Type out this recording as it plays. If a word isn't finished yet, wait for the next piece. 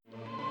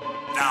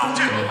Down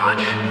too much.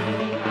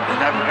 They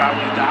never got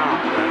me down.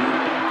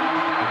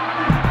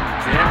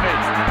 Damn it.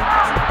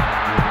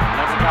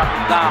 Never got me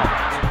down.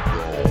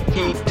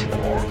 Heat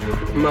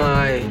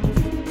my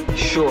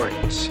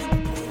shorts.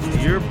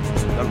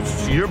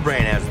 Your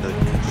brain has the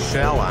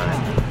shell on it.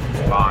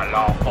 My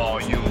love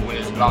for you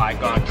is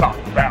like a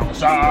truck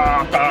bouncer.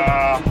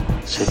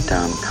 Sit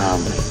down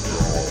calmly.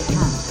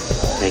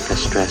 Take a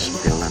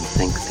stress pill and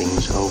think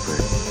things over.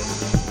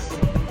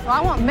 Well,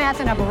 I want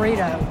meth and a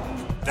burrito.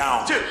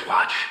 Down too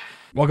much.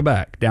 Welcome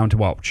back, Down to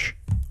Watch.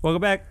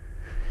 Welcome back.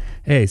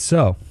 Hey,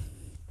 so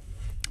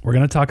we're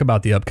going to talk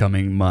about the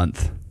upcoming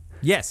month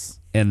Yes.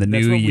 and the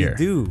new year.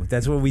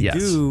 That's what we Yes.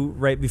 do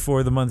right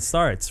before the month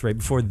starts, right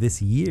before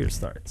this year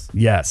starts.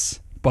 Yes,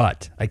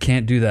 but I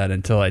can't do that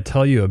until I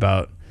tell you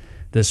about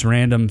this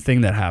random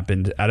thing that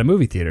happened at a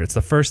movie theater. It's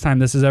the first time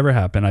this has ever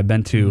happened. I've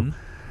been to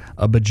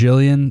a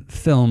bajillion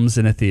films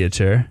in a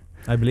theater.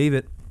 I believe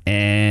it.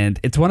 And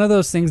it's one of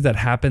those things that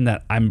happen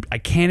that I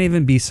can't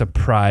even be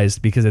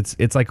surprised, because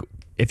it's like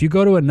if you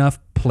go to enough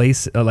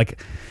place,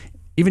 like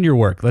even your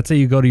work, let's say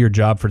you go to your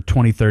job for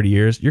 20, 30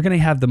 years, you're going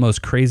to have the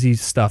most crazy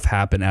stuff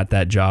happen at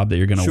that job that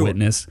you're going to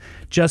witness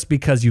just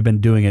because you've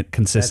been doing it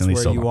consistently.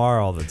 That's where so you long.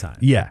 are all the time.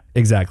 Yeah,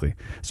 exactly.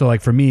 So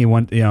like for me,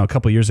 a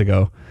couple years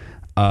ago,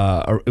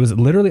 it was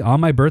literally on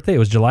my birthday. It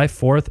was July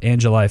 4th and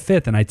July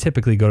 5th, and I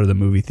typically go to the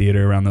movie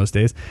theater around those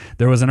days.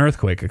 There was an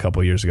earthquake a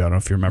couple years ago. I don't know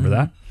if you remember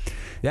that.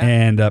 Yeah.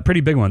 And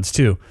pretty big ones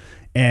too.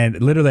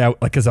 And literally, I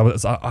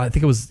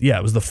think it was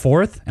the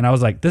 4th, and I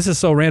was like, this is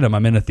so random.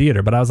 I'm in a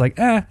theater, but I was like,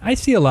 I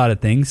see a lot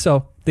of things,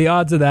 so the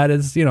odds of that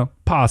is,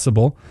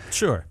 possible.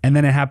 Sure. And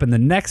then it happened the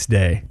next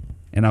day,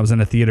 and I was in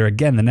a theater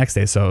again the next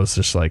day, so it was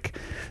just like,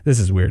 this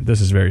is weird.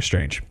 This is very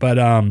strange. But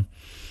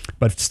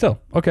still,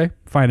 okay,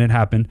 fine, it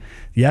happened.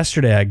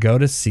 Yesterday, I go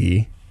to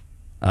see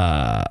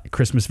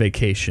Christmas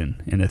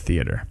Vacation in a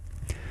theater.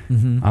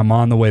 I'm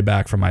on the way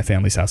back from my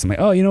family's house. I'm like,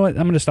 oh, you know what?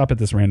 I'm going to stop at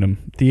this random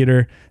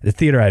theater. The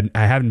theater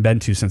I haven't been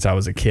to since I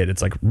was a kid.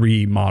 It's like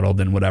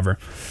remodeled and whatever.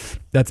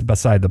 That's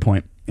beside the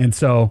point. And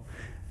so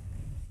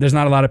there's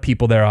not a lot of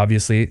people there,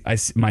 obviously.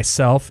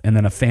 Myself and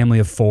then a family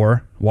of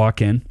 4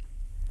 walk in.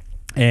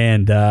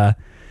 And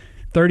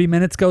 30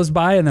 minutes goes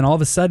by, and then all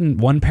of a sudden,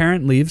 one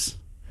parent leaves.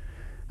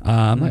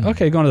 I'm like,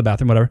 okay, going to the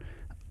bathroom, whatever.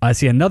 I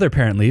see another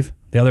parent leave.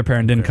 The other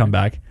parent didn't come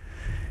back.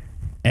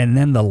 And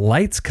then the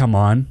lights come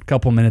on a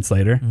couple minutes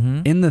later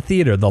in the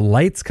theater. The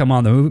lights come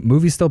on. The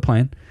movie's still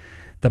playing.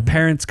 The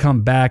parents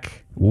come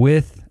back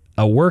with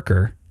a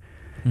worker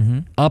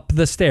up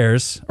the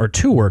stairs, or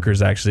 2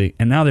 workers actually.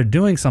 And now they're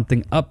doing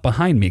something up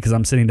behind me because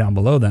I'm sitting down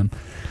below them.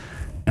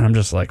 And I'm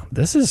just like,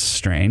 this is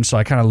strange. So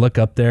I kind of look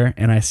up there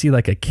and I see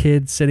like a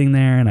kid sitting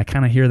there, and I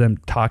kind of hear them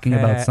talking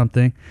about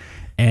something.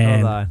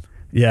 And Hold on.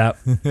 yeah.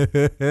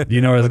 Do you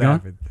know where it's going?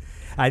 Happened?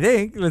 I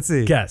think. Let's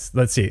see. Guess.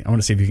 Let's see. I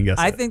want to see if you can guess.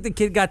 I it. think the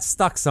kid got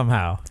stuck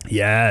somehow.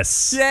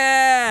 Yes.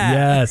 Yeah.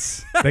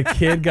 Yes. The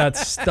kid got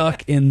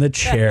stuck in the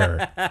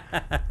chair.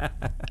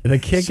 The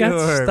kid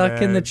got stuck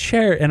in the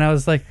chair. And I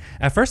was like,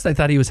 at first I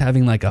thought he was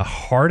having like a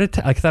heart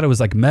attack. I thought it was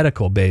like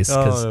medical based.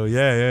 Oh,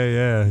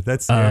 yeah.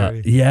 That's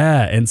scary.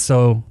 Yeah. And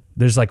so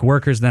there's like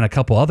workers, then a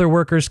couple other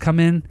workers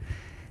come in.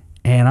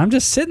 And I'm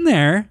just sitting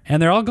there,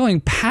 and they're all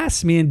going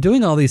past me and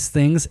doing all these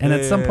things. And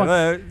at some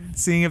point,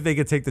 seeing if they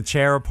could take the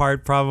chair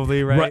apart,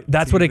 probably, right? Right.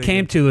 That's seeing what it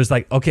came to. It was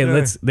like,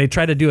 okay, they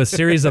try to do a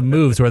series of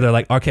moves where they're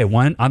like, okay,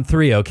 1 on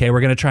 3. Okay, we're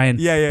going to try and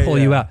pull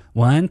you out.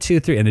 1, 2,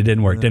 3. And it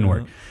didn't work.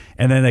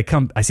 And then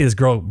I see this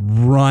girl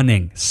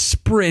running,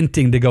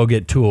 sprinting to go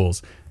get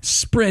tools,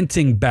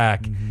 sprinting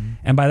back.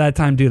 And by that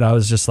time, dude, I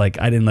was just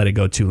like, I didn't let it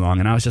go too long.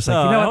 And I was just like,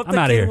 you know what? I'm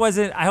out of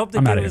here. I hope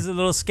the kid was a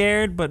little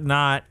scared, but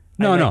not.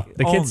 No.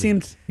 The kid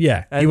seemed, he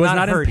was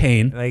not in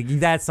pain. Like,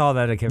 that's all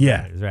that a kid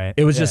matters, right?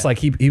 It was just like,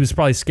 he was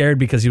probably scared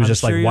because he was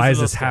just like, why is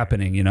this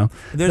happening?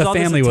 There's the all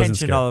family this wasn't attention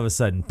scared. all of a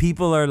sudden.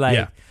 People are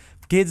like,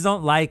 kids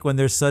don't like when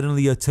there's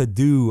suddenly a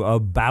to-do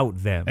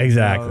about them.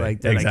 Exactly.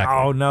 They're like,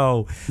 oh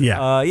no.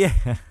 Yeah.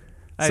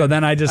 So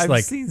then I've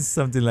seen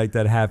something like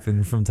that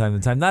happen from time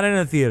to time. Not in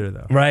a theater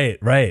though.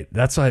 Right.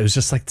 That's why it was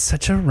just like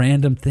such a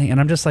random thing. And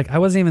I'm just like, I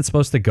wasn't even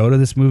supposed to go to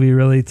this movie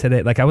really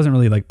today. Like I wasn't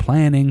really like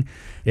planning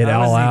it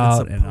all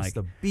out. And like,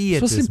 to be at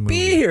supposed this to movie.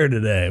 be here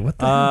today. What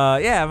the hell?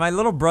 Yeah, my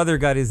little brother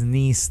got his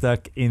knee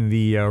stuck in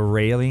the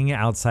railing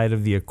outside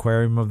of the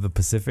aquarium of the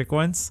Pacific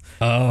once.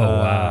 Oh,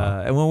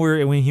 wow.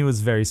 And when he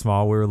was very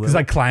small, we were little. He's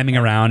like climbing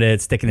around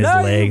it, sticking his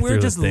leg through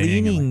the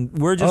thing.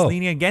 We're just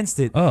leaning against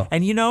it. Oh.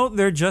 And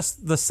they're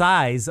just the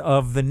size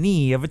of the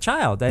knee of a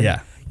child.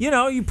 And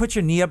you put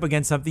your knee up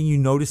against something, you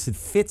notice it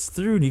fits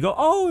through, and you go,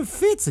 oh, it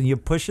fits, and you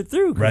push it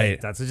through.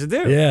 Right. That's what you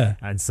do. Yeah.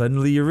 And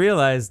suddenly you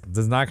realize it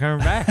does not come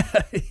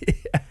back.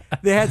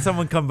 They had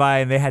someone come by,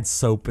 and they had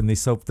soap, and they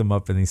soaped them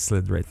up, and they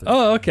slid right through.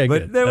 Oh, okay,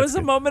 but good. there That's was a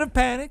good. moment of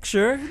panic,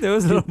 sure. There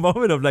was a little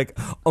moment of like,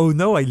 oh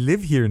no, I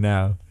live here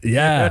now.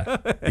 Yeah.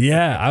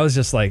 I was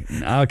just like,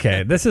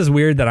 okay, this is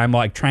weird that I'm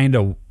like trying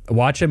to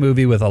watch a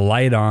movie with a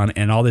light on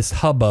and all this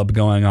hubbub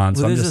going on.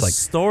 So I'm There's just a like,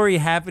 story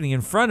happening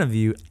in front of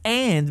you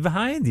and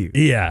behind you.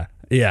 yeah.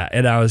 Yeah,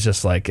 and I was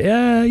just like,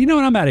 yeah, you know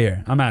what? I'm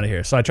out of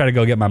here. So I try to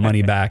go get my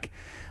money back.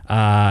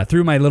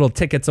 Threw my little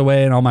tickets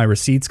away and all my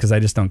receipts because I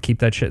just don't keep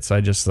that shit. So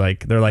I just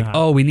like, they're like,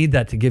 oh, we need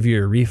that to give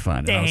you a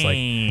refund. And I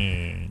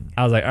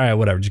was like, all right,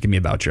 whatever. Just give me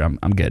a voucher.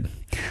 I'm good.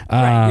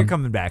 Right, you're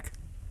coming back.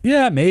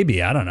 Yeah,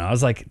 maybe. I don't know. I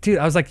was like, dude,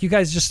 you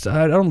guys just,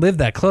 I don't live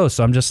that close.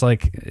 So I'm just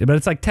like, but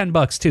it's like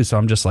 $10 too. So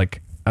I'm just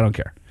like, I don't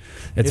care.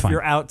 It's if fine.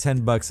 you're out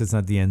 $10, it's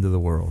not the end of the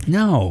world.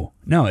 No.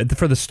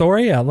 For the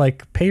story, I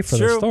like pay for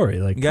the story.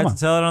 Like, you got to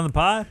tell it on the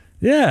pod?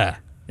 Yeah.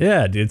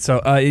 Yeah, dude.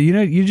 So,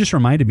 you just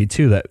reminded me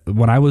too that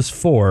when I was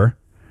 4,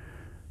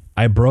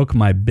 I broke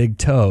my big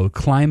toe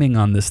climbing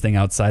on this thing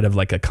outside of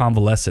like a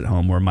convalescent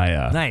home where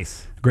my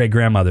nice great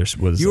grandmother's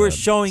was. You were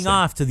showing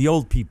off to the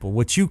old people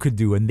what you could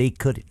do and they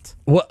couldn't.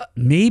 Well,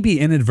 maybe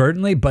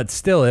inadvertently, but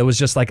still, it was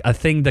just like a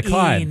thing to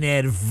climb.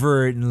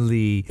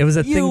 Inadvertently. It was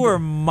a thing. You were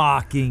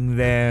mocking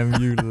them,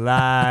 you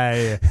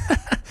lie.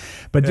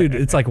 But dude,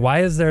 it's like, why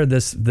is there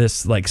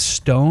this like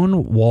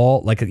stone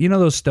wall, like, you know,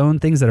 those stone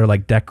things that are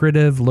like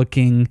decorative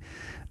looking,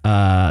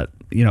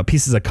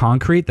 pieces of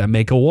concrete that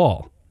make a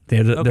wall.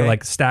 They're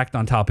like stacked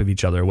on top of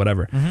each other or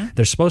whatever. Mm-hmm.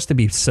 They're supposed to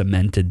be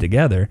cemented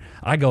together.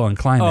 I go and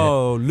climb it.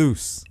 Oh,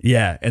 loose.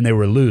 Yeah, and they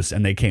were loose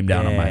and they came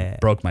down on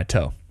broke my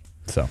toe.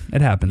 So it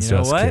happens to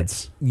us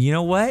kids. You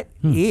know what?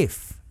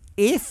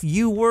 If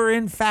you were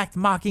in fact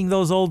mocking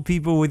those old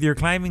people with your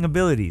climbing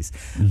abilities,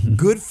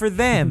 good for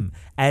them.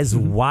 As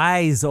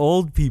wise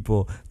old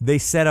people, they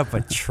set up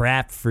a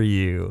trap for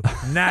you.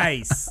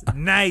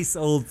 Nice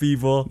old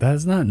people.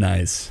 That's not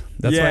nice.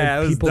 That's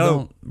why people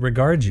don't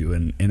regard you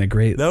in a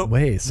great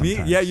way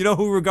sometimes. Me, you know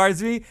who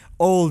regards me?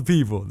 Old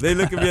people. They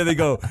look at me and they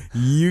go,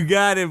 "You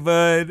got it,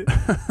 bud."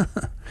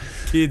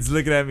 Kids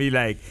looking at me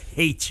like,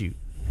 "Hate you."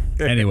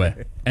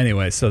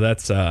 Anyway, so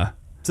that's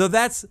So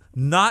that's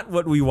not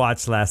what we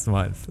watched last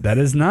month. That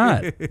is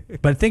not.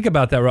 But think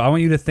about that. I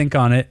want you to think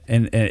on it.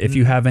 And if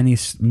you have any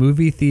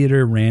movie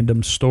theater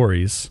random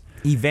stories.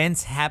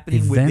 Events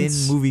happening within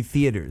movie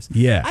theaters.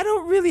 Yeah. I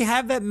don't really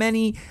have that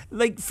many.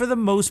 Like, for the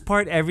most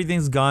part,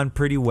 everything's gone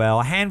pretty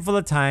well. A handful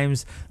of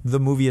times, the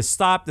movie has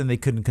stopped and they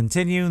couldn't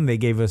continue. And they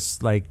gave us,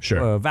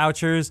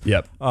 vouchers.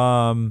 Yep.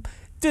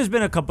 There's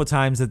been a couple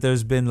times that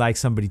there's been, like,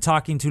 somebody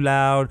talking too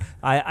loud.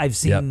 I've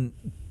seen...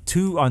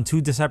 On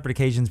two separate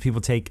occasions,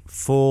 people take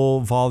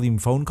full volume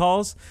phone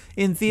calls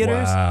in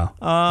theaters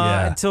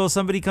until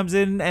somebody comes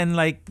in and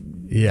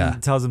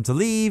tells them to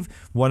leave.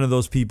 One of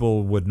those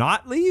people would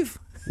not leave.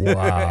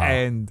 Wow.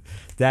 and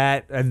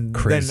then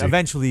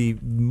eventually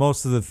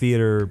most of the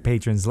theater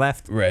patrons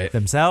left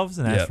themselves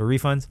and asked for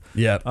refunds.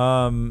 Yeah.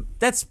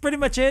 That's pretty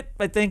much it,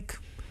 I think.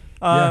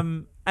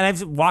 And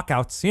I've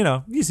walkouts,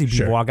 you see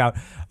people walk out.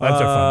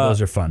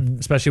 Those are fun,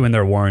 especially when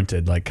they're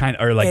warranted,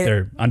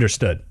 they're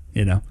understood.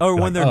 Or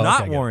when they're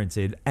not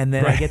warranted, and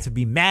then I get to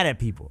be mad at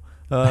people.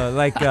 El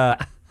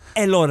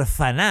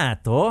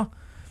Orfanato,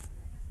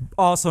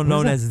 also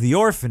known as The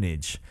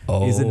Orphanage,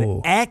 is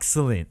an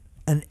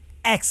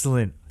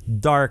excellent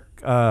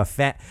dark I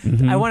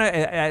want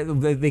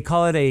to. They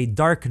call it a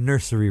dark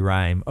nursery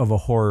rhyme of a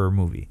horror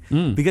movie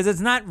because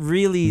it's not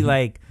really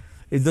like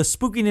the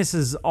spookiness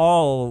is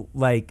all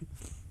like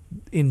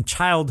in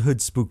childhood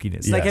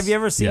spookiness. Yes. Like, have you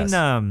ever seen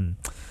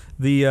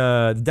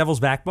the Devil's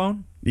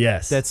Backbone?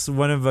 Yes. That's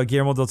one of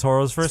Guillermo del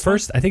Toro's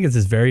first. I think it's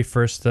his very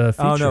first feature.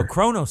 Oh no,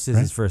 Kronos is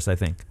his first, I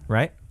think,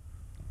 right?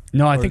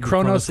 No, I think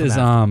Kronos is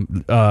what's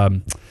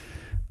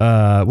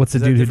the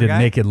dude who did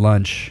Naked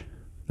Lunch?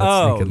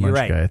 That's Naked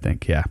Lunch guy, I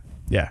think. Yeah.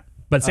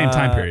 But same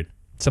time period.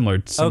 Similar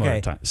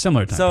time.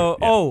 So,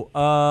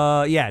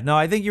 period. no,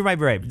 I think you might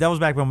be right. Devil's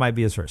Backbone might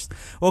be his first.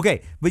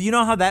 Okay, but you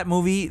know how that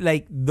movie,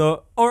 like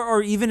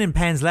or even in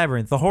Pan's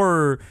Labyrinth, the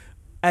horror,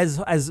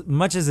 as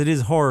much as it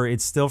is horror,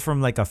 it's still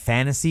from like a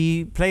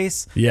fantasy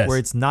place where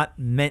it's not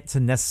meant to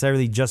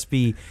necessarily just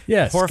be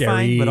horrifying,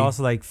 scary, but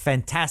also like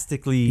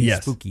fantastically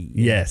spooky.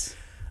 Yes,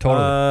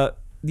 totally.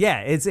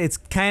 It's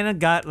kind of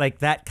got like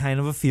that kind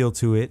of a feel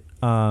to it.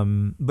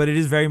 But it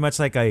is very much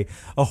like a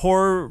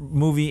horror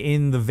movie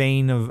in the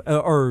vein of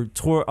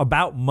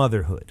about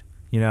motherhood,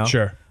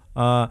 Sure.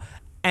 But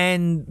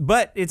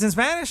it's in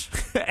Spanish,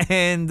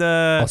 and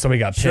somebody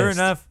got pissed. Sure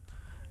enough.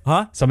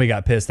 Huh? Somebody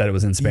got pissed that it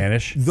was in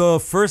Spanish. The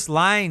first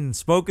line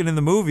spoken in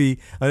the movie,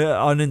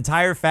 an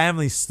entire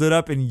family stood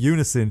up in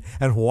unison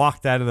and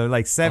walked out of there.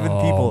 Like 7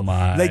 people,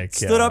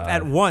 stood up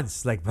at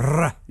once, like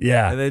brrr,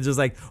 and then just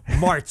like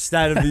marched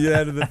out of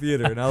the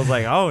theater. And I was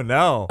like, oh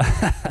no!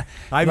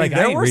 I mean,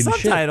 there were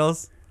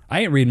subtitles.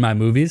 I ain't reading my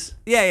movies.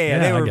 Yeah.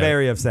 They were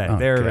very upset.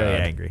 They were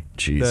very angry.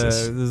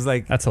 Jesus, it was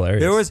like that's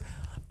hilarious.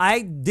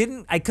 I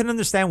couldn't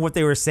understand what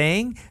they were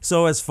saying.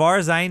 So as far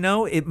as I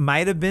know, it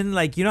might have been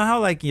like, you know how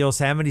like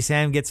Yosemite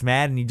Sam gets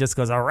mad and he just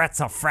goes,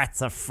 "Aretza,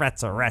 fretza,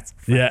 fretza, retza."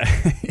 Yeah.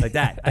 Like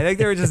that. I think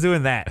they were just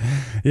doing that.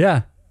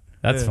 Yeah.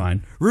 That's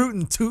fine.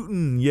 Rootin'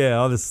 tootin'. Yeah.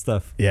 All this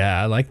stuff.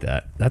 Yeah. I like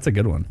that. That's a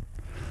good one.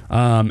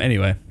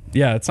 Anyway.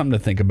 Yeah. It's something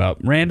to think about.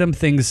 Random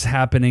things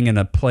happening in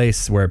a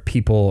place where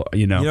people,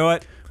 you know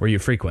what? Where you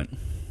frequent.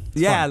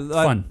 It's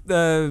fun.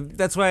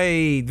 That's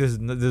why this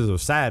is a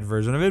sad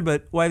version of it,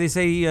 but why they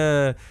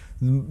say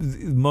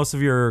most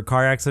of your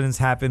car accidents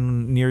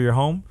happen near your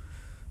home.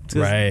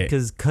 Right.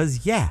 Because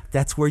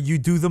that's where you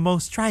do the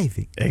most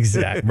driving.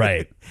 Exactly.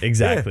 Right.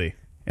 Exactly. Yeah.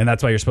 And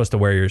that's why you're supposed to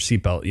wear your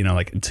seatbelt,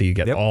 like until you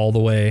get all the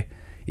way,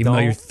 even though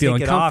you're feeling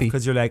take it comfy.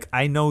 Because you're like,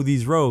 I know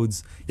these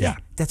roads. Yeah.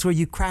 That's where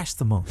you crash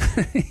the most.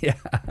 Yeah.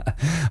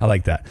 I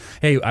like that.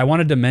 Hey, I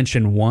wanted to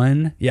mention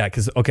one. Yeah.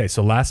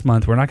 So last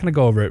month, we're not going to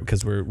go over it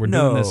because we're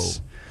doing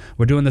this.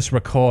 We're doing this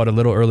record a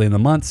little early in the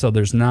month, so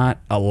there's not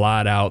a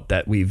lot out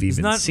that we've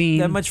even seen.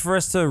 Not that much for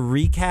us to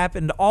recap,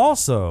 and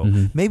also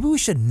maybe we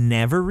should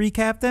never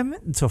recap them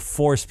to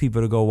force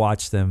people to go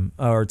watch them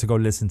or to go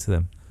listen to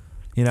them.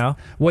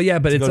 Well, yeah,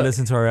 but to go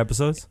listen to our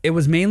episodes. It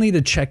was mainly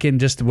to check in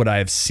just what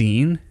I've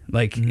seen.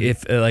 Like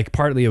if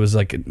partly it was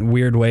like a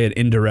weird way, an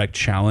indirect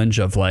challenge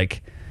of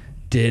like,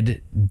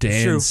 did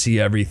Dan see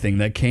everything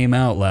that came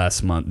out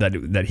last month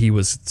that he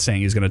was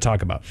saying he's going to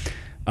talk about?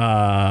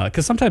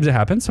 Because sometimes it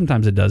happens,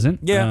 sometimes it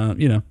doesn't. Yeah,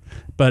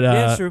 But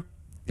it's true.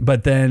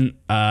 But then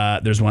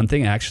there's one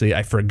thing actually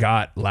I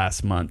forgot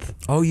last month.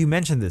 Oh, you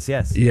mentioned this,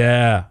 yes.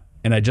 Yeah,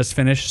 and I just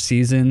finished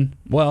season.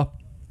 Well,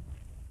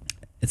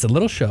 it's a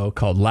little show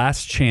called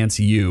Last Chance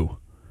U.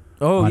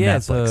 Oh yeah,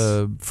 Netflix. It's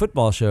a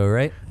football show,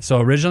 right? So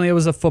originally it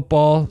was a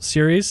football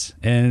series,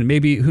 and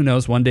maybe, who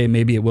knows, one day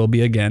maybe it will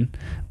be again.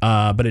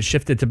 But it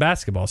shifted to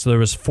basketball. So there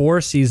was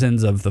 4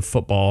 seasons of the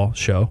football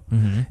show,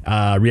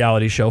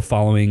 reality show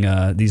following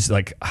these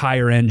like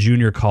higher end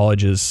junior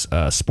colleges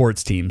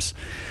sports teams.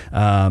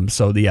 There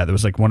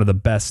was like one of the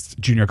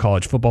best junior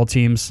college football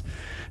teams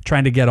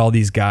trying to get all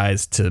these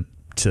guys to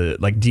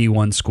like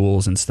D1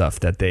 schools and stuff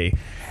that they.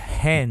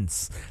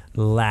 Hence.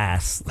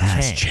 Last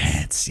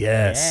chance.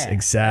 Yes, yeah,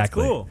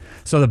 exactly. That's cool.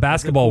 So the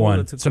basketball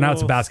one. So now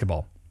it's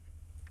basketball.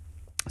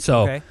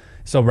 So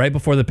right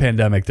before the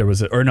pandemic,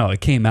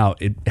 it came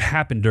out. It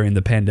happened during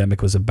the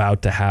pandemic. Was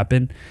about to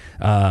happen.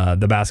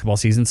 The basketball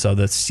season. So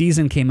the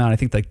season came out, I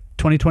think, like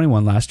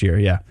 2021 last year.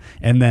 Yeah,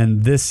 and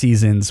then this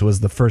season's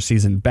was the first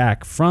season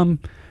back from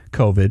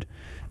COVID.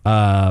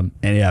 And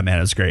yeah, man,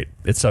 it was great.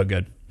 It's so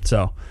good.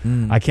 So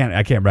I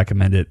can't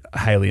recommend it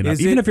highly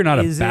enough. Even if you're not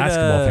a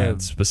basketball fan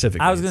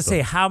specifically. I was gonna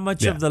say, how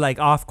much of the like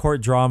off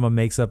court drama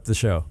makes up the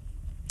show?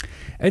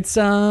 It's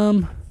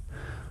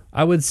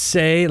I would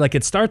say like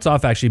it starts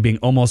off actually being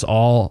almost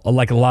all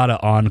like a lot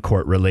of on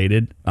court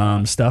related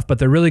stuff, but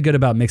they're really good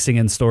about mixing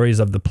in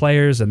stories of the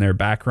players and their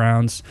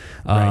backgrounds.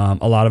 A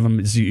lot of them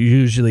is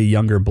usually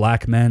younger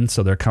black men,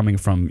 so they're coming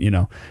from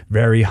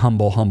very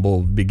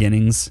humble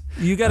beginnings.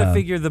 You got to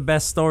figure the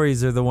best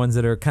stories are the ones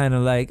that are kind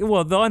of like,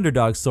 well, the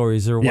underdog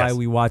stories are why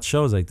we watch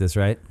shows like this,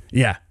 right?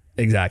 Yeah,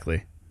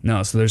 exactly.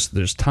 No, so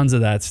there's tons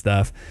of that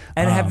stuff.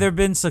 And have there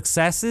been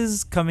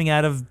successes coming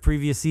out of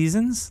previous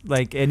seasons?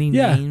 Like any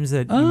names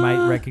that you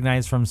might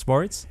recognize from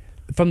sports?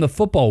 From the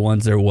football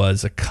ones, there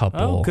was a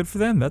couple. Oh, good for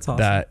them. That's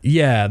awesome.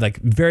 Like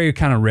very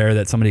kind of rare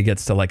that somebody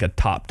gets to like a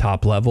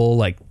top level,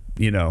 like,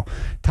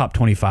 top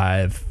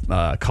 25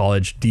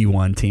 college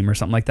D1 team or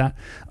something like that.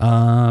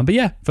 But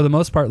yeah, for the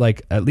most part,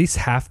 like at least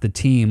half the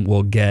team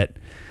will get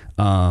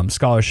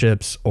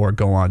scholarships or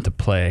go on to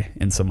play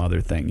in some other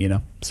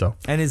thing, So,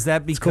 and is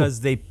that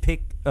because they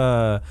pick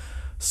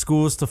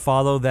schools to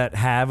follow that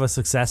have a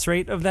success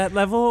rate of that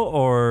level,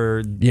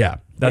 or? Yeah,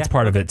 that's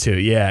part of it too.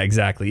 Yeah,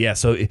 exactly. Yeah,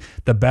 so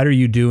the better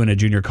you do in a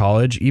junior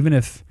college, even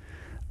if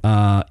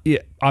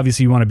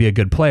obviously you want to be a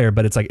good player,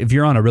 but it's like if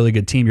you're on a really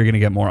good team, you're going to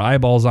get more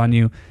eyeballs on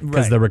you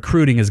because the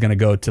recruiting is going to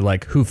go to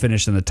like who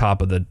finished in the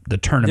top of the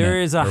tournament.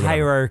 There is a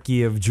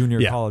hierarchy of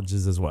junior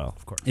colleges as well,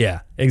 of course. Yeah,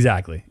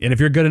 exactly. And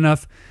if you're good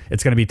enough,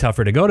 it's going to be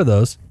tougher to go to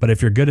those. But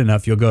if you're good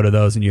enough, you'll go to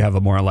those and you have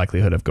a more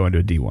likelihood of going to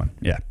a D1.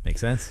 Yeah.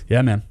 Makes sense.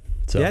 Yeah, man.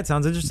 So yeah, it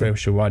sounds interesting. We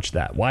should watch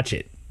that. Watch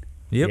it.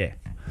 Yep. Yeah.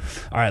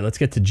 All right, let's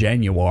get to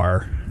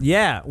January.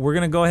 Yeah, we're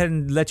going to go ahead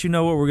and let you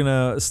know what we're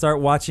going to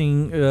start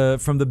watching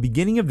from the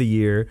beginning of the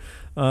year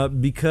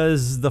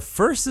because the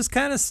first is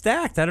kind of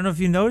stacked. I don't know if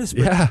you noticed,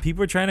 but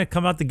people are trying to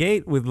come out the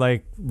gate with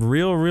like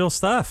real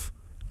stuff.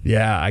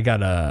 Yeah, I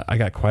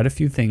got quite a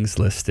few things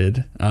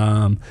listed.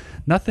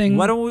 Nothing.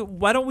 Why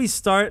don't we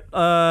start?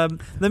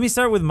 Let me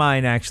start with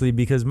mine actually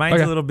because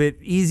mine's a little bit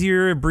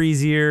easier,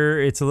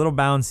 breezier. It's a little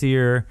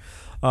bouncier.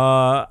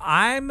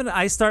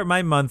 I start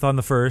my month on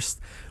the 1st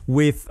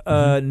with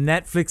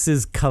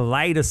Netflix's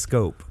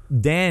Kaleidoscope.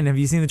 Dan, have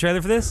you seen the trailer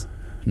for this?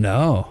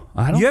 No,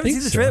 I don't. You haven't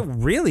think seen the trailer?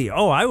 Really?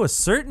 Oh, I was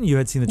certain you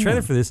had seen the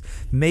trailer for this.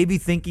 Maybe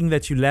thinking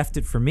that you left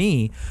it for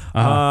me.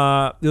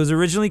 It was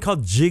originally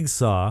called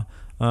Jigsaw.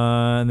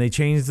 And they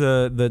changed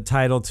the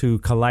title to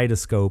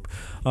Kaleidoscope.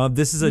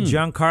 This is a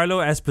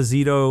Giancarlo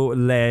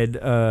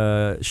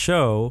Esposito-led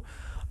show.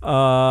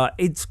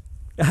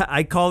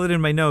 I call it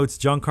in my notes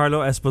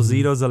Giancarlo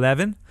Esposito's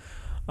 11.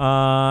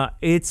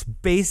 It's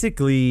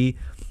basically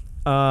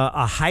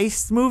a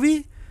heist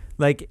movie.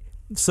 Like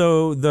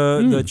So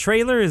the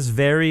trailer is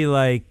very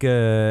like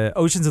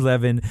Ocean's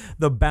 11,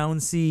 the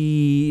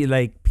bouncy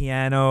like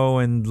piano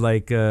and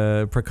like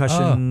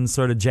percussion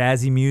sort of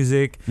jazzy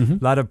music, a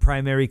lot of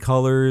primary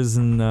colors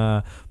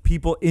and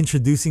people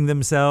introducing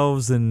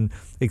themselves and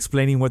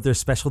explaining what their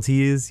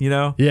specialty is, you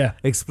know? Yeah.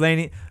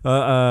 Explaining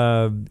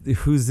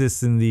who's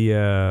this in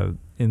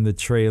the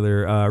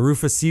trailer?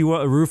 Rufus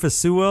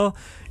Sewell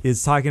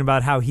is talking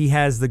about how he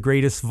has the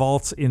greatest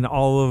vault in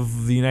all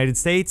of the United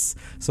States.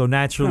 So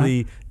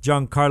naturally,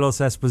 Giancarlo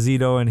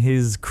Esposito and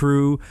his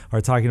crew are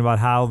talking about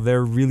how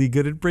they're really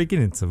good at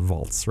breaking into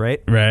vaults,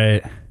 right?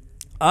 Right.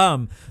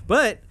 And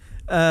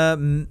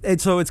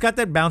so it's got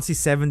that bouncy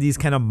 70s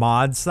kind of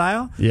mod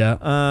style.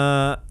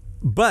 Yeah.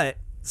 But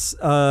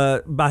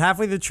about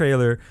halfway through the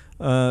trailer,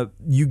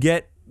 you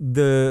get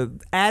the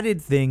added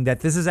thing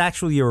that this is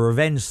actually a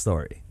revenge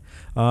story.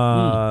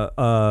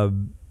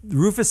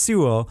 Rufus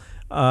Sewell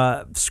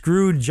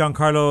screwed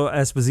Giancarlo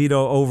Esposito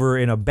over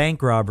in a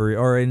bank robbery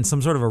or in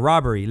some sort of a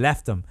robbery,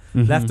 left him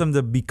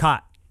to be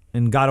caught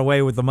and got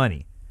away with the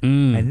money.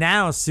 And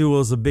now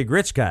Sewell's a big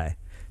rich guy.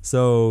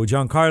 So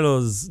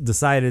Giancarlo's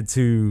decided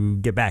to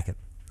get back at him.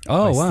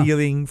 Oh, wow.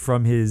 Stealing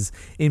from his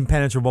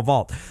impenetrable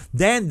vault.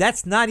 Dan,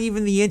 that's not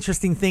even the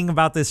interesting thing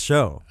about this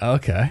show.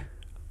 Okay.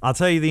 I'll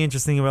tell you the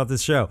interesting about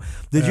this show.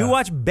 Did you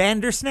watch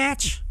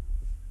Bandersnatch?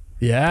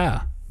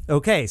 Yeah.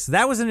 Okay, so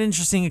that was an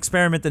interesting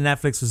experiment that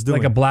Netflix was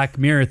doing. Like a Black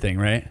Mirror thing,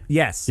 right?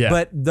 Yes, Yeah.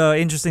 but the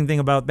interesting thing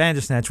about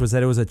Bandersnatch was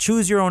that it was a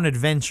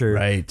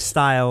choose-your-own-adventure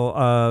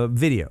style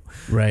video.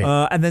 Right.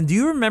 And then do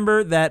you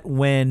remember that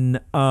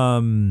when...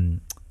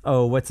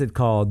 what's it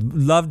called?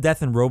 Love,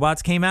 Death, and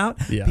Robots came out.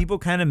 Yeah. People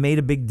kind of made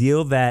a big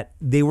deal that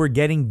they were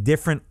getting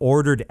different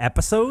ordered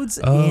episodes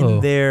in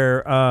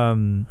their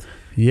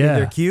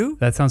queue.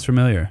 That sounds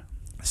familiar.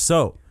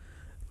 So,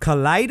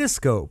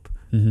 Kaleidoscope,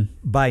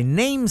 by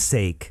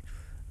namesake,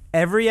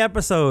 every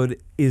episode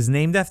is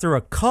named after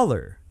a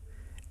color,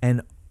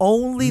 and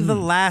only the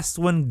last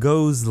one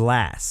goes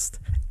last.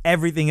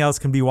 Everything else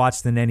can be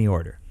watched in any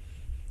order.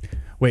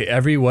 Wait,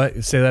 every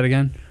what? Say that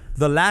again.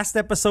 The last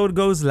episode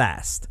goes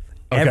last.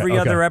 Okay, Every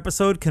other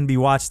episode can be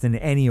watched in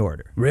any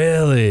order.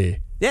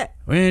 Really? Yeah.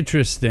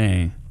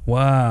 Interesting.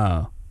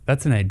 Wow.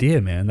 That's an idea,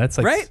 man. That's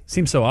like Right?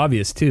 seems so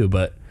obvious too,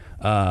 but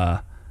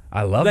I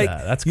love Like,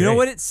 that. That's great. you know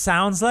what it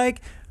sounds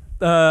like?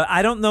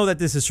 I don't know that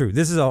this is true.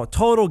 This is a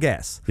total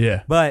guess.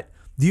 Yeah. But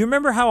do you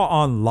remember how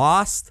on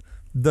Lost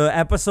the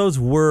episodes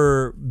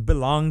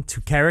belonged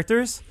to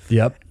characters?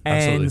 Yep.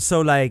 Absolutely. And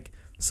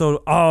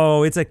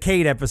so it's a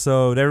Kate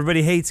episode.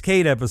 Everybody hates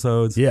Kate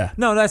episodes. Yeah.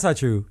 No, that's not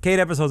true. Kate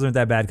episodes aren't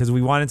that bad because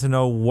we wanted to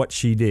know what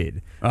she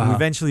did. We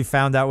eventually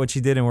found out what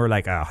she did and we're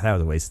like, oh, that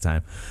was a waste of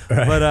time.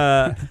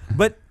 Right.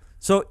 But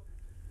so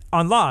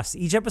on Lost,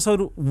 each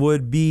episode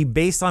would be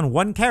based on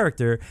one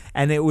character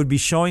and it would be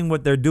showing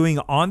what they're doing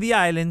on the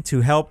island to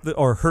help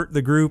or hurt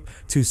the group,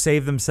 to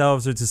save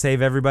themselves or to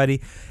save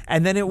everybody.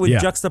 And then it would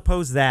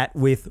juxtapose that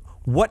with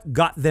what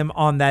got them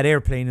on that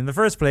airplane in the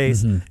first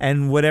place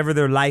and whatever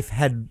their life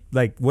had,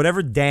 like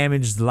whatever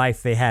damaged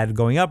life they had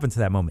going up into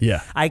that moment.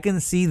 Yeah. I can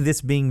see this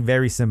being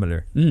very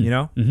similar, you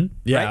know?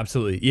 Yeah, Right?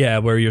 absolutely. Yeah,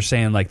 where you're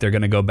saying like they're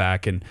going to go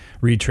back and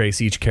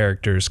retrace each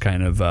character's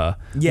kind of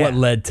what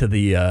led to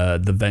the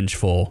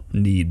vengeful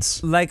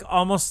needs. Like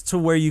almost to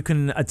where you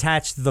can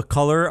attach the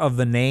color of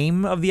the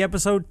name of the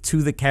episode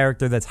to the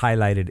character that's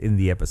highlighted in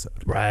the episode.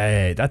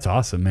 Right. That's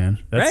awesome, man.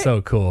 That's Right?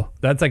 so cool.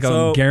 That's like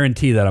So- a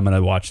guarantee that I'm going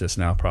to watch this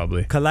now probably.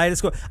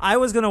 Kaleidoscope. I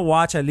was gonna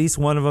watch at least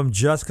one of them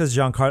just because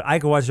I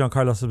could watch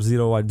Giancarlo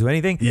Esposito do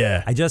anything.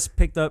 Yeah. I just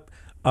picked up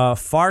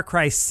Far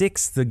Cry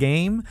 6, the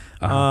game.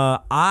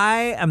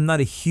 I am not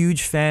a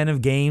huge fan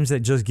of games that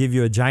just give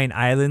you a giant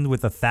island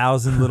with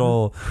 1,000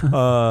 little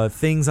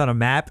things on a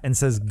map and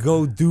says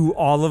go do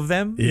all of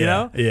them. You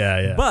know?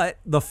 Yeah. But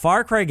the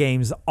Far Cry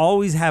games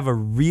always have a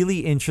really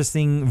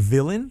interesting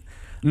villain.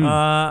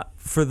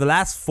 For the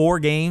last 4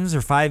 games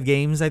or 5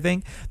 games, I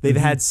think they've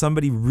had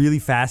somebody really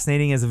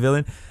fascinating as a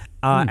villain.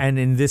 And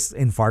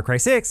in Far Cry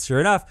 6, sure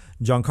enough,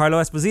 Giancarlo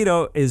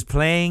Esposito is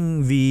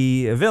playing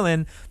the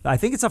villain. I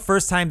think it's the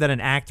first time that an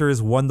actor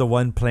is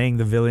 1-to-1 playing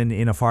the villain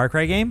in a Far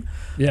Cry game.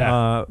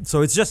 Yeah.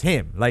 So it's just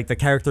him. Like the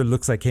character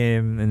looks like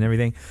him and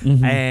everything.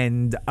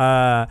 And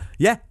I'm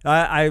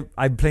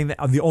playing that.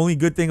 The only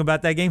good thing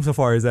about that game so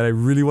far is that I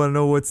really want to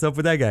know what's up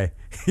with that guy.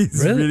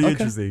 He's really Okay.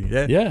 interesting.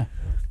 Yeah. Yeah.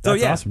 So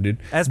That's awesome, dude.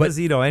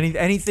 Esposito,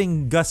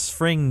 anything Gus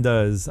Fring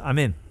does, I'm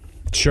in.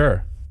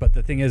 Sure. But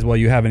the thing is, well,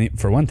 you haven't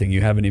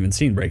even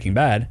seen Breaking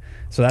Bad,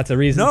 so that's a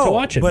reason to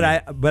watch it. But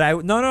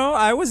man.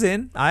 I was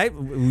in.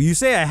 You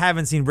say I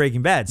haven't seen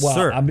Breaking Bad, Well,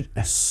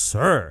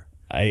 sir.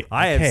 I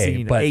have okay,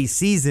 seen but a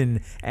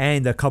season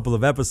and a couple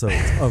of episodes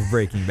of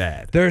Breaking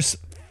Bad. there's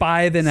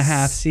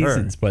 5.5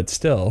 seasons, but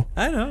still,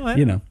 I know.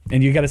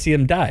 and you got to see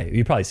him die.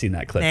 You've probably seen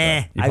that clip. though.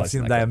 You've I've probably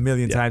seen him that die a clip.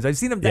 million Yeah. times. I've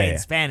seen him die Yeah. in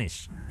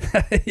Spanish.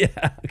 Yeah.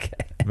 Okay.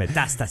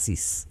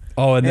 Metastasis.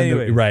 Oh, and then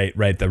Anyways.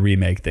 right, the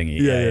remake thingy.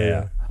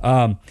 Yeah.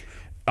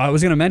 I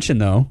was gonna mention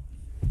though,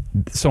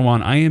 so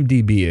on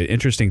IMDb, an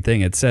interesting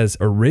thing. It says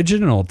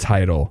original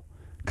title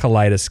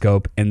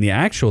Kaleidoscope, and the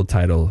actual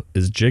title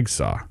is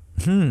Jigsaw.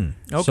 Okay.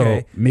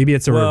 So maybe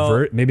it's a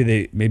revert.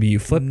 Maybe you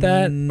flip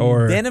that,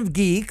 or Den of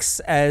Geeks,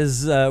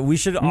 as we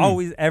should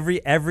always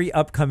every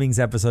upcoming's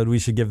episode we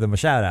should give them a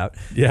shout out.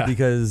 Yeah.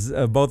 Because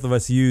both of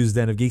us use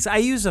Den of Geeks. I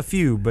use a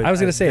few, but I was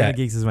gonna say Den of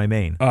Geeks is my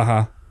main.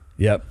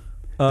 Yep.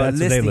 That's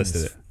what they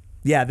listed it.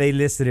 Yeah, they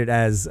listed it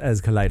as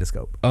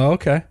Kaleidoscope. Oh,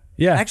 okay.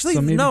 Yeah. Actually,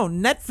 so maybe- no.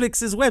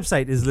 Netflix's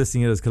website is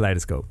listing it as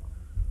Kaleidoscope.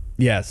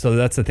 Yeah. So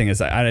that's the thing is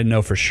I didn't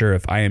know for sure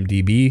if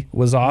IMDb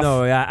was off.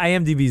 No, yeah,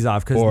 IMDb's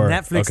off because Or-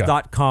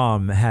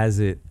 Netflix.com has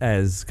it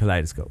as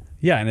Kaleidoscope.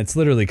 Yeah, and it's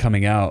literally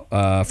coming out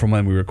from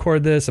when we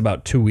record this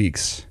about 2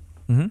 weeks.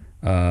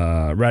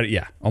 Right.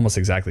 Yeah. Almost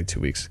exactly 2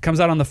 weeks. Comes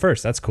out on the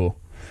 1st. That's cool.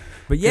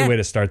 But yeah, Good way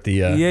to start the.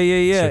 yeah. start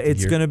the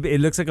It's year. gonna be.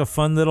 It looks like a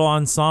fun little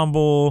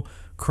ensemble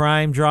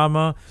crime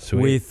drama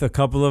Sweet. with a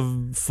couple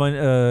of fun,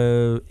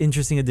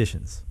 interesting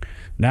additions.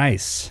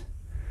 Nice.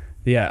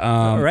 Yeah.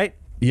 All right.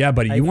 Yeah,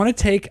 but you want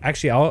to take?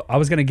 Actually, I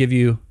was gonna give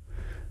you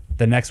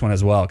the next one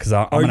as well because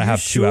I'm Are gonna you have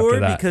sure? two after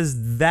that.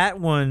 Because that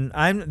one,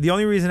 the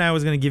only reason I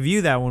was gonna give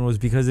you that one was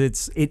because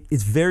it's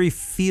very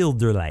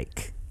Fielder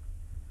like.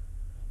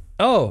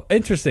 Oh,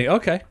 interesting.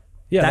 Okay.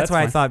 Yeah, That's why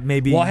I fine. thought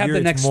maybe Well, I have the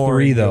it's next more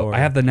 3 in though. your- I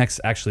have the next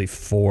actually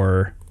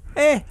 4.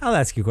 I'll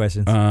ask you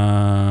questions.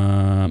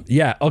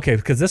 Yeah. Okay.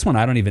 Because this one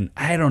I don't even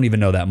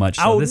know that much.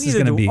 So this is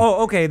gonna be.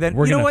 Oh, okay. Then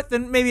we're you know gonna- what?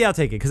 Then maybe I'll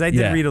take it because I did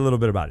Yeah. read a little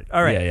bit about it.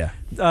 All right. Yeah.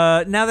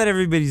 Now that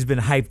everybody's been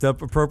hyped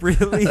up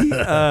appropriately,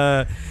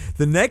 the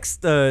next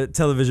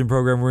television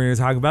program we're going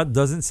to talk about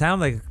doesn't sound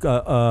like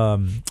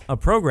a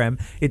program.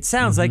 It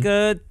sounds like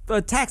a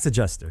tax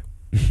adjuster.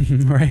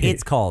 Right.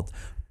 It's called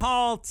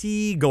Paul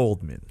T.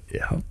 Goldman.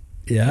 Yeah.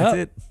 Yeah. That's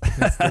it.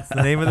 That's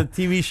the name of the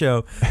TV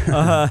show.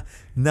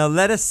 Now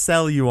let us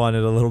sell you on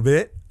it a little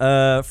bit.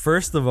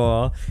 First of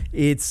all,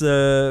 it's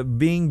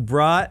being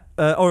brought,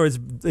 or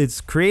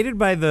it's created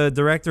by the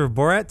director of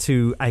Borat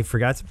 2. I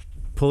forgot to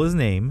pull his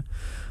name,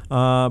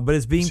 but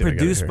it's being See, I got it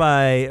produced here.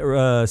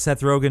 by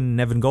Seth Rogen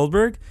and Evan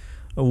Goldberg,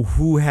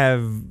 who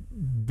have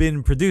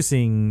been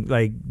producing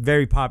like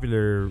very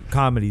popular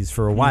comedies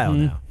for a while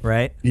now,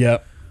 right?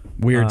 Yep.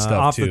 Weird stuff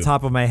off too. the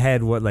top of my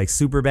head, what like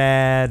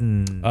Superbad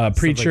and stuff like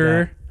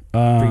Preacher.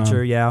 that.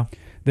 Preacher, yeah.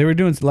 They were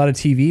doing a lot of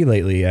TV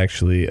lately,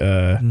 actually.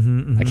 I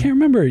can't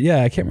remember.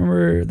 Yeah, I can't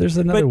remember. There's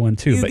another one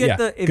too, you but get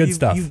yeah, if good you,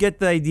 stuff. You get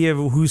the idea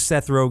of who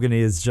Seth Rogen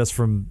is just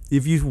from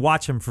if you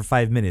watch him for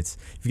 5 minutes.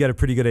 You've got a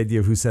pretty good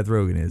idea of who Seth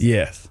Rogen is.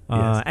 Yes.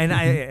 Yes.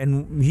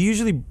 And he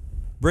usually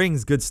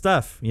brings good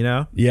stuff. You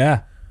know.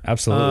 Yeah.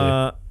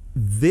 Absolutely.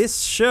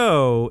 This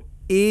show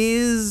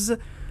is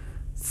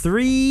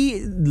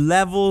 3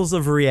 levels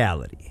of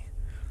reality.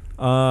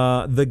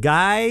 The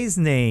guy's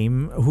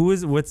name,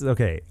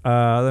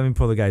 let me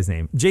pull the guy's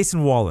name.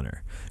 Jason Walliner.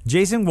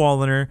 Jason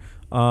Walliner,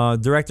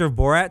 director of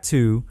Borat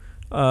 2.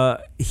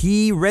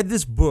 He read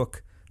this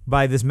book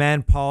by this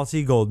man, Paul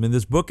T. Goldman.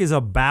 This book is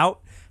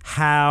about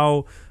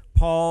how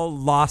Paul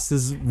lost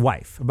his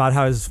wife, about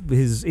how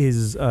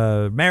his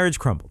marriage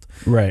crumbled.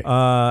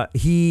 Right.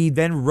 He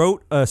then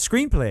wrote a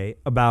screenplay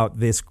about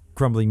this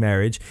crumbling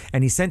marriage,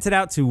 and he sent it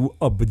out to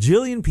a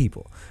bajillion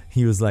people.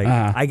 He was like,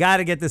 I got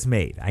to get this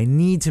made. I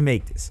need to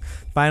make this.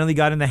 Finally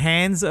got in the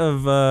hands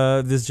of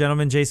this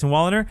gentleman, Jason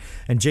Walliner,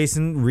 and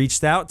Jason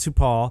reached out to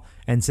Paul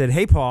and said,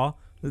 hey, Paul,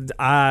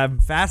 I'm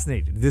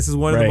fascinated. This is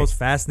one of the most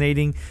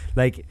fascinating,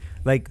 like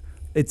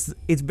it's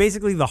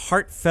basically the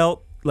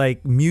heartfelt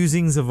like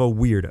musings of a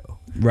weirdo.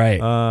 Right.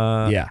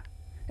 Yeah.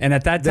 And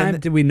at that time,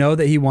 did we know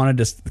that he wanted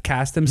to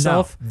cast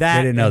himself? No,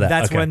 we didn't know that.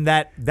 That's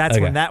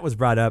Okay. when that was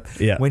brought up.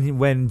 Yeah.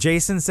 When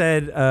Jason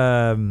said,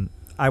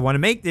 "I want to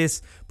make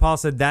this," Paul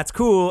said, "That's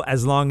cool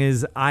as long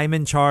as I'm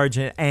in charge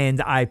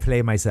and I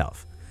play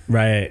myself."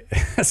 Right.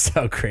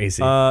 So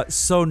crazy. And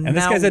and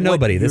this guy's a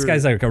nobody. This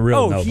guy's like a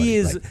real nobody. he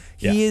is. Like,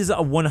 He is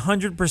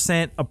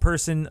 100% a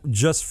person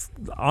just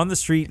on the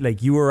street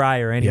like you or I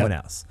or anyone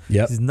else.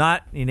 Yep. He's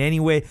not in any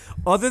way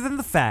other than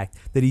the fact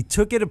that he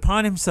took it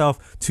upon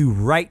himself to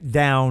write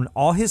down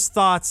all his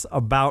thoughts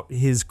about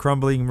his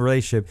crumbling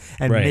relationship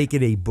and make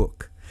it a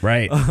book.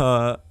 Right.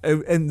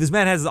 And this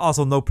man has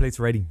also no place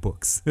writing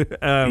books.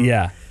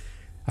 Yeah.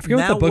 I forget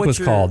what now the book what was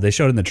you're- called. They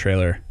showed in the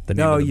trailer. The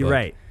name No, of the you're book.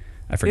 right.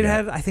 I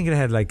forget. I think it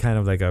had like kind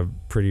of like a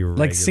pretty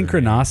like regular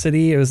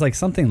synchronicity. It was like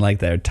something like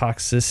that. Or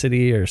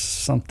toxicity or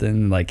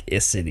something like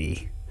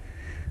icity.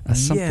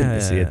 Something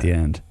icity at the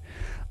end.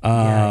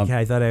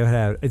 I thought I would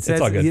have. It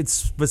says all good. it's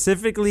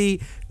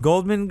specifically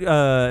Goldman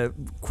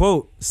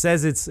quote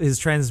says it's his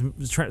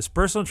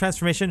personal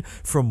transformation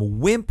from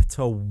wimp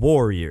to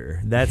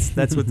warrior. That's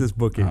what this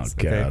book is.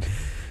 Oh God.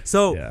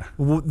 So Yeah.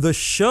 the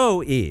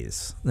show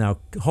is now.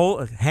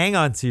 Hang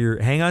on to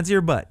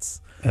your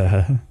butts.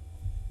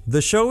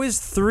 The show is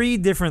 3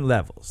 different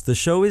levels. The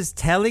show is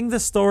telling the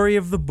story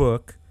of the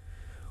book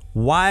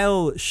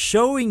while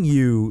showing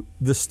you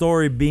the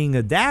story being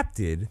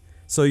adapted.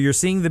 So you're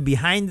seeing the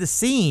behind the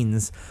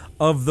scenes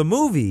of the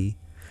movie.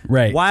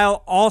 Right.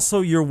 While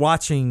also you're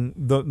watching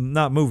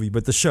not movie,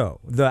 but the show,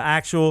 the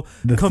actual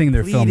The thing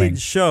they're filming. completed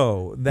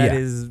show that Yeah.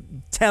 is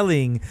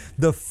telling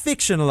the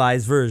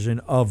fictionalized version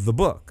of the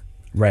book.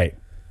 Right.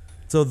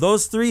 So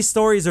those 3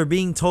 stories are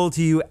being told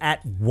to you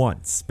at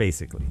once,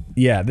 basically.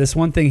 Yeah, this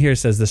one thing here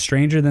says the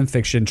Stranger Than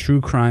Fiction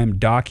true crime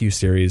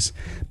docu-series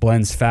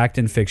blends fact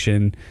and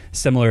fiction,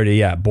 similar to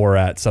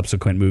Borat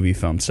subsequent movie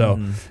film. So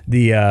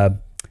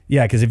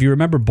because if you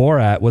remember,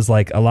 Borat was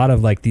like a lot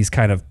of like these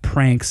kind of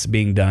pranks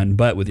being done,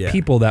 but with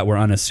people that were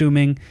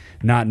unassuming,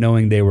 not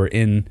knowing they were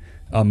in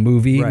a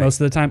movie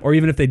most of the time, or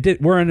even if they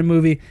were in a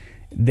movie,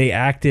 they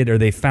acted or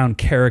they found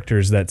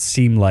characters that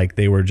seemed like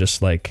they were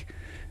just like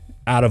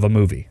out of a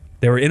movie.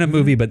 They were in a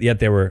movie, but yet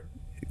they were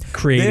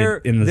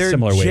created in a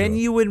similar way. Their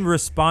genuine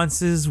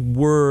responses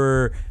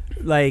were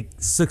like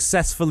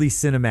successfully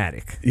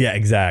cinematic. Yeah,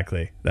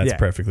 exactly. That's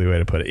perfectly the way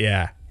to put it.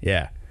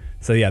 Yeah.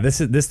 So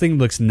this thing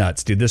looks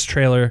nuts, dude. This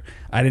trailer,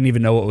 I didn't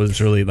even know what was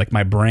really like.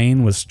 My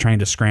brain was trying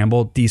to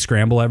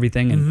descramble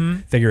everything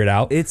and figure it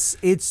out. It's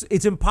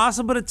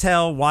impossible to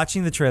tell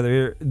watching the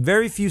trailer.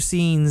 Very few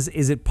scenes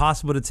is it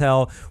possible to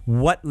tell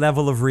what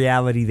level of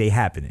reality they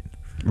happen in.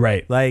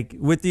 Right. Like,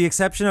 with the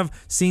exception of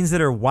scenes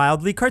that are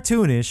wildly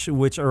cartoonish,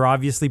 which are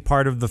obviously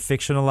part of the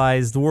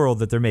fictionalized world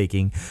that they're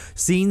making,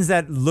 scenes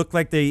that look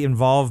like they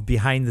involve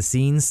behind the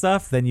scenes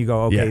stuff, then you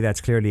go, okay, that's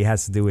clearly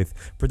has to do with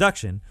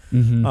production.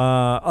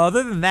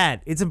 Other than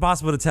that, it's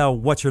impossible to tell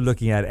what you're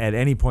looking at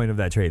any point of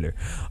that trailer.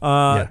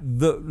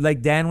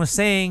 Like Dan was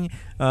saying,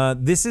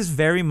 this is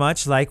very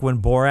much like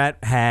when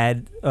Borat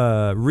had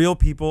real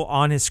people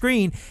on his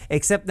screen,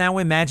 except now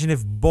imagine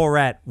if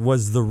Borat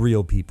was the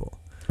real people.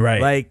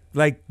 Right.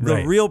 Like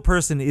the real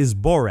person is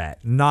Borat,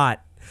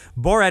 not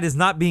Borat is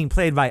not being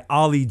played by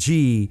Ali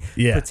G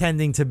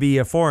pretending to be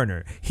a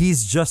foreigner.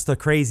 He's just a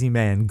crazy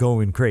man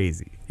going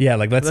crazy. Yeah,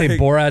 like let's say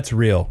Borat's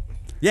real.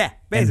 Yeah,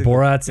 basically.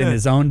 And Borat's in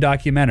his own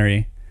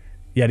documentary,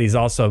 yet he's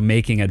also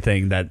making a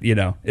thing that,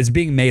 is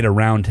being made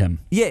around him.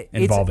 Yeah,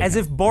 it's as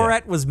if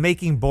Borat was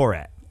making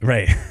Borat.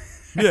 Right.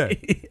 Yeah.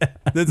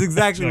 That's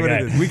exactly what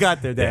it is. We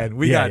got there, Dan.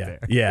 We got there.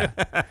 Yeah.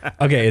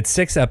 Okay, it's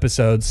 6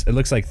 episodes. It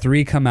looks like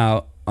 3 come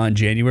out on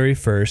January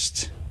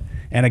 1st.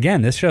 And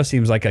again, this show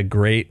seems like a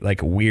great,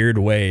 like, weird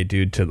way,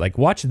 dude, to like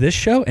watch this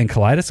show and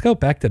Kaleidoscope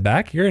back to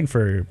back. You're in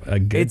for a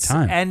good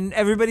time. And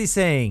everybody's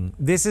saying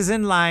this is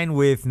in line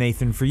with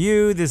Nathan For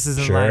You. This is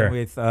in line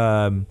with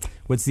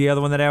what's the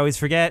other one that I always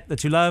forget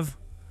that you love?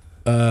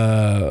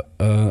 I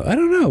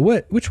don't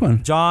know. Which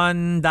one?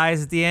 John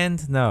dies at the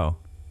end? No,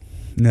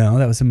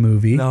 that was a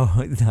movie. No,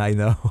 I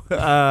know.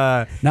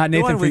 Not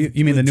Nathan For You.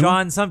 You mean the new John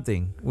one?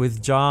 something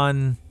with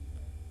John.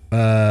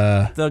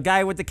 The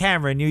guy with the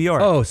camera in New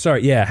York. Oh,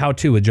 sorry. Yeah, How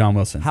To with John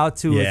Wilson. How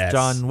To with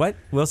John what?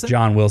 Wilson?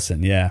 John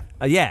Wilson, yeah.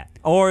 Yeah.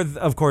 Or,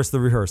 of course, The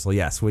Rehearsal,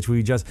 yes, which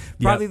we just...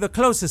 Probably the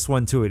closest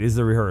one to it is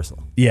The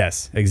Rehearsal.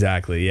 Yes,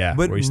 exactly, yeah.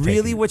 But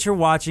really what you're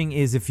watching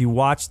is if you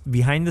watch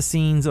behind the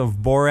scenes of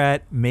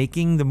Borat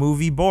making the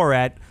movie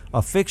Borat,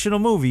 a fictional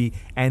movie,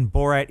 and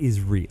Borat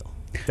is real.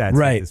 That's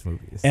what this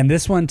movie is. And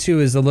this one, too,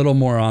 is a little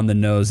more on the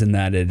nose in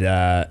that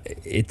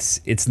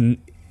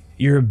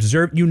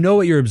you know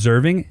what you're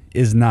observing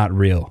is not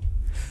real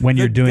when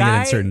you're doing it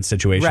in certain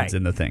situations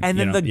in the thing. And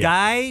then the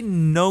guy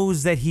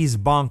knows that he's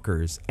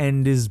bonkers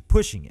and is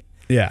pushing it.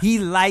 Yeah. He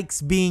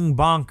likes being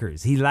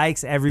bonkers. He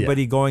likes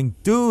everybody going,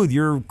 dude,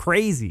 you're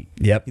crazy.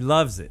 Yep. He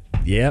loves it.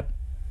 Yep.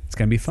 It's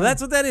going to be fun. So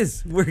that's what that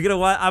is. I'm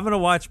going to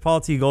watch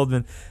Paul T.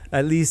 Goldman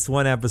at least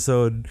one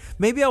episode.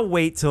 Maybe I'll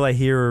wait till I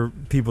hear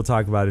people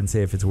talk about it and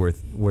say if it's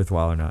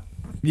worthwhile or not.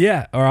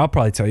 Yeah, or I'll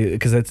probably tell you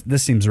because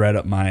this seems right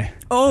up my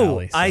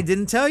alley. So. I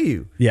didn't tell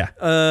you. Yeah.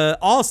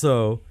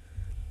 Also,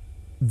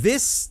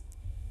 this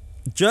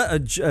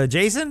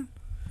Jason?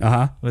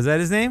 Was that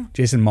his name?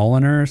 Jason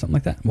Moliner or something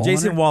like that?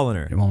 Jason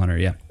Walliner. Walliner,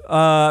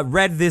 yeah.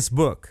 Read this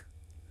book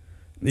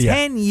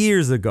 10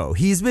 years ago.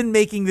 He's been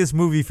making this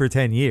movie for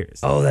 10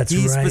 years. Oh, that's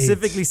right. He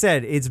specifically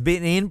said it's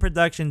been in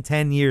production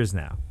 10 years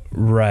now.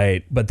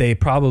 Right, but they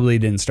probably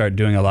didn't start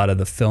doing a lot of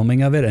the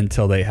filming of it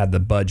until they had the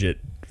budget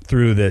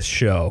through this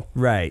show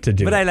to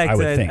do but I like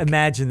to think.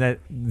 imagine that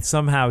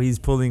somehow he's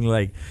pulling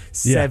like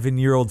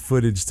 7-year-old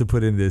footage to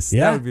put in this.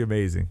 That would be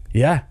amazing.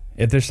 Yeah,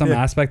 if there's some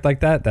aspect like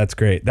that, that's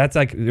great. That's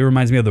like, it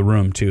reminds me of The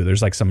Room too.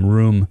 There's like some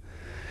room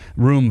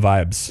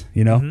vibes,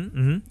 you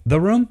know? The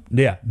Room?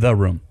 Yeah, The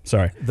Room.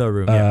 Sorry. The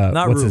Room, yeah.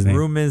 Not what's Room. His name?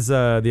 Room is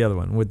the other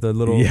one with the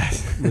little,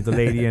 with the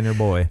lady and her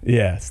boy.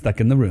 Yeah, Stuck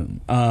in the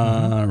Room.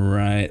 All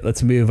right,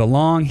 let's move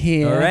along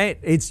here. All right,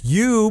 it's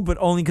you, but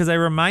only because I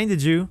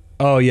reminded you.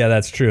 Oh, yeah,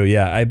 that's true.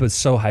 Yeah, I was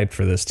so hyped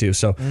for this, too.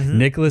 So,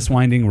 Nicholas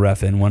Winding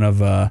Refn, one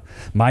of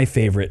my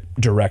favorite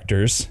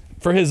directors,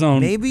 for his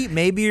own...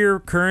 Maybe your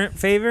current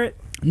favorite?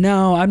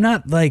 No, I'm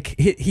not, like...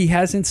 He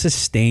hasn't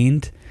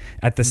sustained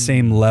at the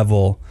same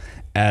level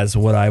as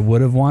what I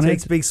would have wanted.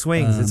 Takes big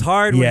swings. It's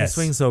hard when you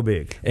swing so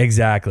big.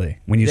 Exactly.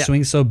 When you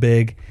swing so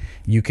big,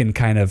 you can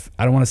kind of...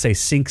 I don't want to say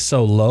sink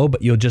so low,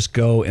 but you'll just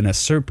go in a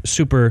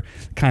super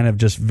kind of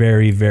just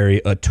very, very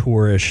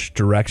auteurish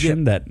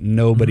direction that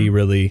nobody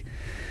really...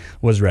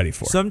 was ready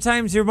for.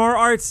 Sometimes you're more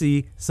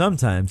artsy,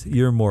 sometimes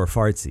you're more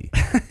fartsy.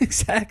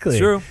 Exactly. It's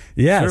true.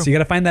 Yeah, so you got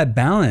to find that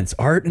balance,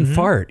 art and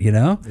fart, you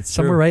know? It's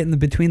somewhere true. right in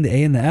between the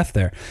A and the F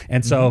there.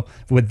 And so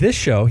with this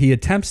show, he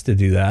attempts to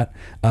do that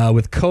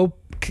with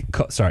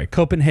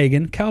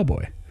Copenhagen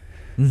Cowboy.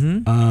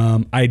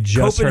 I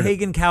just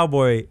Copenhagen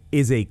Cowboy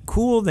is a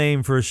cool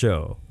name for a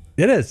show.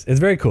 It is. It's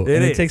very cool.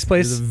 It takes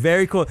place. It's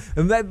very cool.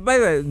 And by the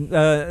way,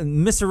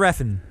 Mr.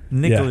 Refn,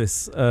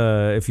 Nicholas,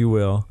 if you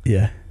will.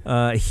 Yeah.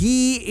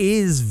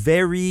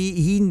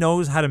 He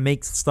knows how to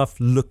make stuff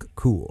look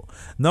cool.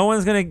 No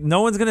one's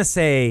gonna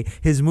say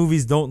his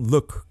movies don't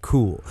look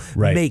cool.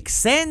 Right. Make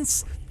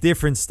sense,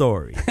 different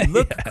story.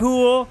 Look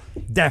cool,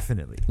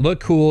 definitely. Look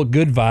cool,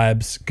 good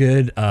vibes,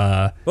 good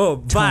tone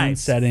vibes,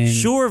 setting.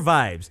 Sure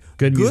vibes.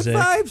 Good music.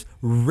 Good vibes,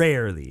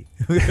 rarely.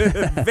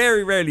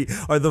 Very rarely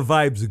are the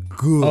vibes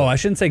good. Oh, I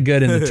shouldn't say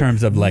good in the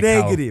terms of like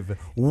negative,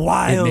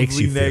 wildly makes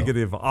you feel.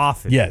 negative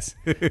often. Yes.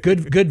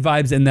 Good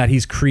vibes in that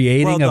he's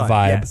creating a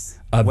vibe. Yes.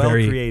 A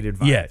Well-created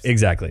vibes. Yeah,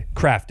 exactly.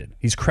 Crafted.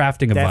 He's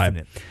crafting a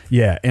Definite. vibe.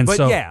 Yeah, and But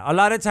so a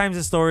lot of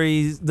times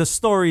the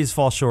stories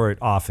fall short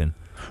often.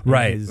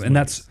 right, and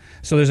that's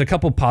so. There's a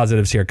couple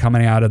positives here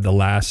coming out of the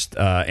last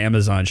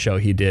Amazon show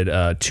he did,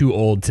 Too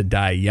Old to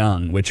Die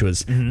Young, which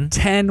was 10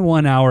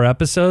 1-hour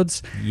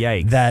episodes.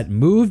 Yikes. That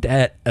moved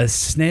at a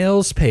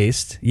snail's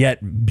pace,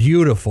 yet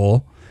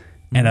beautiful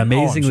and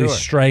amazingly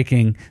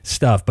striking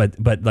stuff.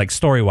 But like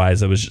story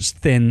wise, it was just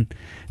thin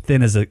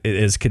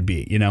as could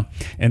be, you know.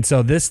 And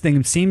so this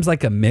thing seems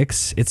like a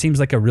mix. It seems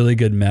like a really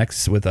good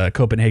mix with a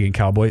Copenhagen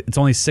Cowboy. It's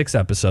only 6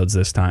 episodes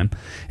this time.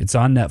 It's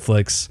on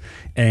Netflix,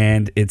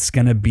 and it's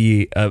gonna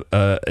be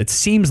it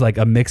seems like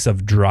a mix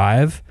of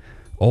Drive,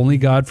 Only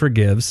God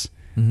Forgives,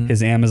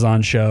 his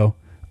Amazon show.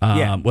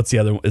 What's the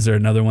other? Is there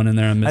another one in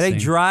there I'm missing? I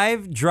think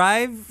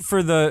Drive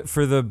for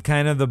the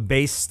kind of the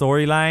base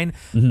storyline.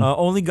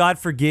 Only God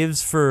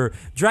Forgives for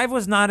Drive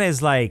was not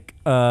as like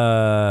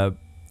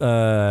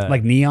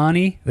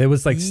neon-y. It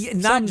was like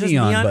not just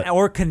neon but,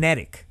 or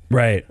kinetic.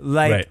 Right.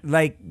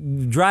 Like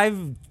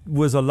Drive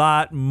was a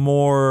lot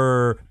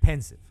more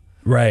pensive.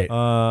 Right.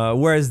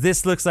 Whereas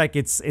this looks like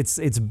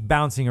it's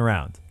bouncing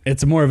around.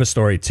 It's more of a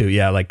story too.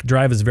 Yeah, like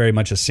Drive is very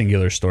much a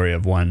singular story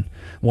of one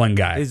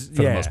guy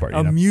for the most part.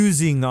 You know?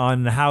 Musing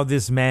on how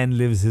this man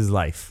lives his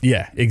life.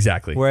 Yeah,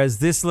 exactly. Whereas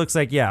this looks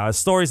like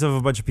stories of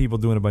a bunch of people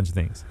doing a bunch of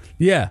things.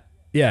 Yeah.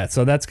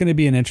 So that's going to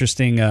be an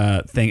interesting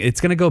thing.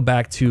 It's going to go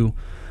back to,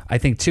 I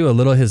think, too, a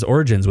little his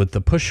origins with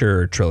the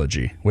Pusher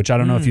trilogy, which I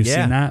don't know if you've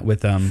seen that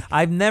with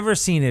I've never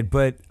seen it,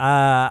 but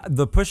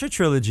the Pusher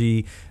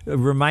trilogy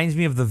reminds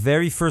me of the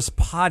very first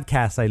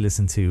podcast I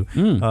listened to.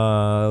 It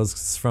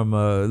was from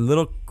a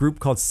little group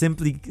called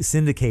Simply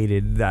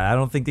Syndicated that I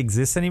don't think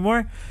exists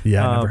anymore.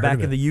 Yeah, I never heard back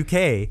of in the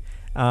UK,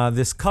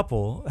 this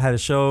couple had a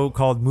show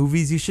called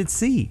Movies You Should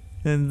See.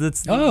 And it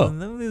was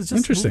just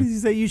interesting.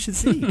 Movies that you should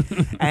see.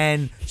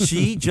 And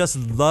she just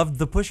loved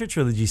the Pusher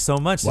trilogy so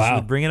much that she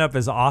would bring it up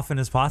as often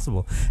as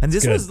possible. And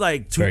this was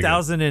like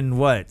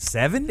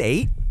 2007,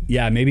 8?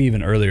 Yeah, maybe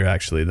even earlier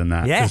actually than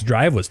that. Yeah. Because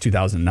Drive was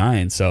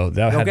 2009, so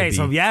that had to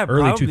be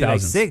early 2000s. Like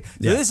 6. So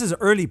this is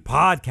early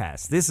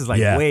podcast. This is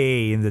like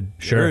way in the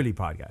early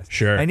podcast.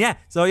 Sure. And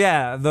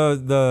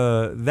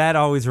the that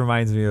always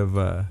reminds me of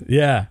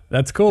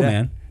that's cool,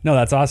 man. No,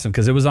 that's awesome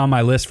because it was on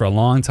my list for a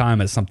long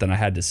time as something I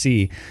had to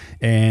see.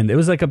 And it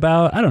was like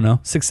about, I don't know,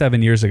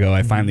 6-7 years ago,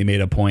 I finally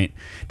made a point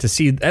to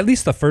see at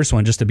least the first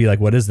one just to be like,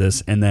 what is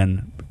this? And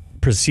then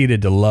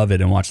proceeded to love it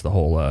and watch the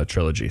whole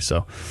trilogy.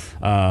 So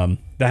that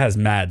has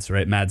Mads,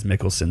 right? Mads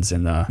Mikkelsen's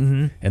in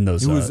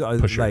those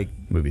Pusher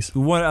movies.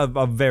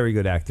 A very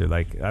good actor.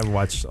 Like I've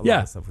watched a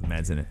lot of stuff with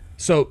Mads in it.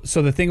 So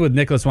the thing with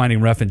Nicholas Winding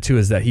Refn too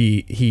is that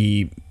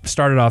he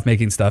started off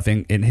making stuff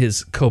in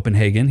his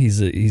Copenhagen. He's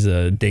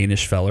a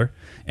Danish feller,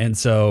 and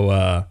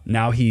so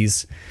now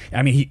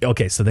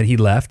so then he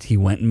left. He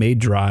went and made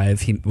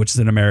Drive, which is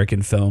an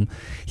American film.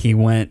 He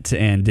went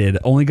and did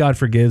Only God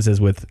Forgives, as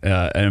with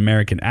an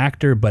American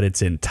actor, but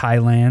it's in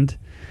Thailand.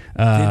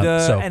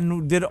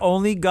 And did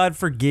Only God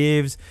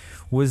Forgives?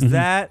 Was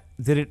that?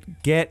 Did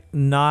it get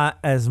not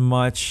as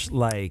much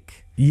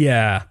like?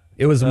 Yeah.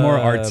 It was more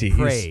artsy.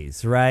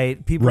 Praise,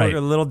 right? People are a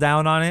little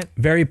down on it.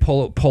 Very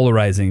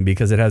polarizing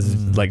because it has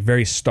like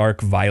very stark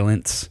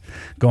violence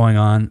going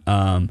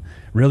on.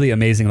 Really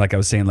amazing, like I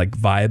was saying, like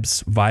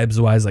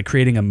vibes wise, like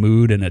creating a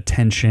mood and a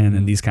tension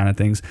and these kind of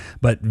things,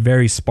 but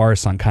very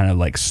sparse on kind of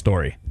like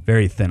story.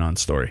 Very thin on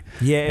story.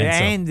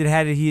 Yeah, and it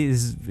had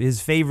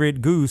his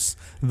favorite goose,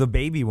 the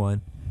baby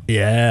one.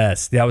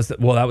 Yes, that was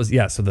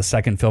so the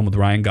second film with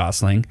Ryan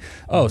Gosling.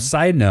 Oh,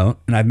 side note,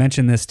 and I've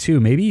mentioned this too,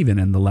 maybe even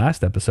in the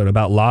last episode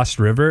about Lost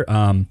River.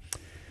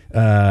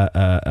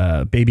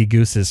 Baby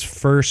Goose's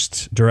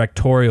first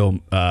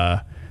directorial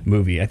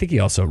movie. I think he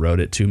also wrote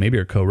it too, maybe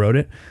or co-wrote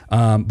it.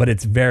 But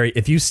it's very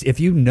if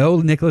you know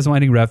Nicholas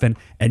Winding Refn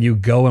and you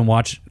go and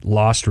watch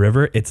Lost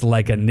River, it's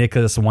like a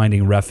Nicholas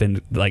Winding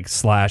Refn like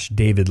 /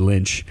 David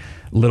Lynch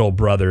little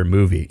brother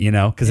movie, you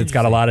know, because it's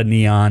got a lot of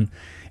neon.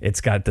 It's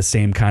got the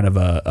same kind of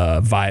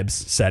a vibes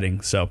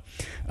setting. So,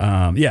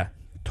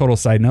 total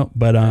side note.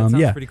 But that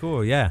sounds pretty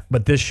cool. Yeah.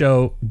 But this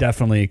show,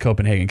 definitely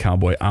Copenhagen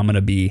Cowboy. I'm going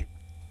to be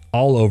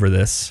all over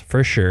this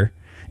for sure.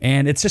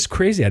 And it's just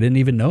crazy. I didn't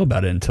even know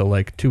about it until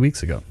like 2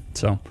 weeks ago.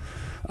 So,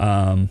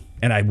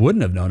 And I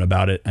wouldn't have known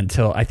about it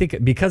until I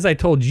think because I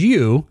told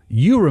you,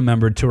 you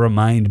remembered to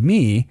remind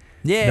me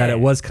that it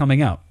was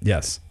coming out.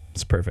 Yes.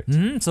 It's perfect.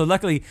 Mm-hmm. So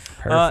luckily,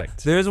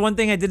 there's one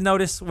thing I did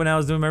notice when I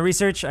was doing my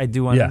research. I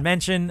do want to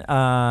mention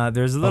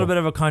there's a little bit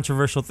of a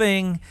controversial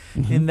thing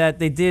in that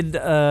they did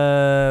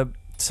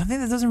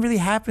something that doesn't really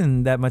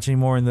happen that much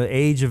anymore in the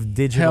age of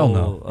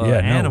digital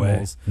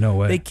animals. No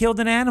way. They killed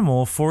an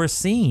animal for a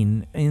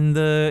scene in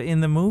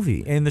the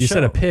movie in the show. You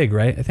said a pig,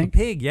 right? I think a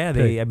pig. Yeah,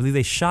 I believe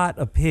they shot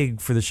a pig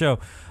for the show.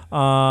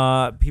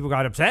 People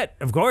got upset.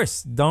 Of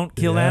course, don't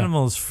kill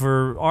animals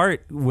for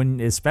art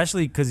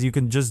especially because you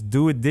can just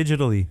do it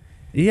digitally.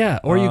 Yeah,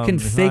 or you can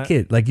fake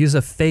it, like use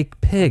a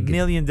fake pig. A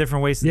million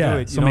different ways to do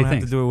it. You don't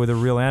have to do it with a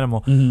real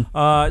animal.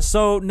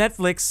 So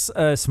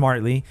Netflix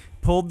smartly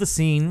pulled the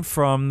scene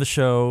from the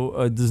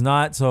show. Does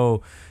not.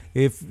 So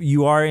if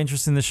you are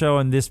interested in the show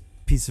and this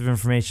piece of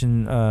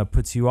information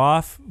puts you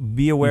off,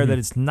 be aware that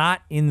it's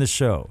not in the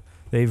show.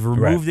 They've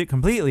removed it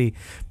completely.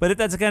 But if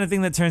that's the kind of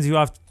thing that turns you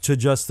off to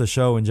just the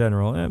show in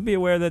general, be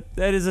aware that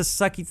that is a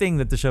sucky thing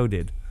that the show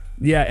did.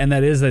 Yeah, and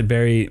that is a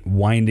very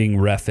winding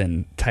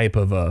refn type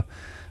of a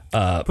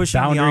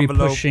boundary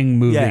pushing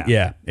movie.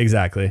 Yeah,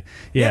 exactly.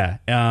 Yeah.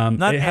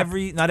 Not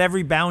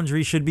every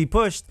boundary should be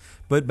pushed,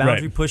 but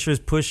boundary pushers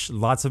push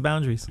lots of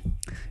boundaries.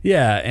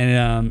 Yeah,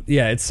 and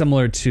it's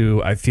similar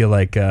to, I feel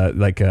like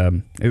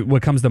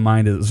what comes to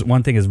mind is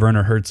one thing is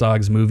Werner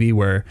Herzog's movie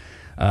where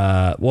he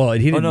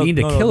didn't mean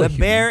to kill a human. The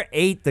bear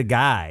ate the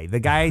guy. The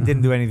guy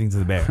didn't do anything to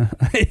the bear.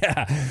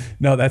 Yeah,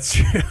 no, that's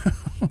true.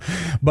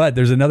 But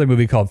there's another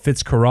movie called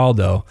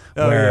Fitzcarraldo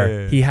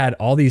where he had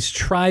all these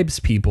tribes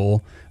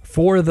people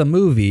for the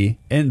movie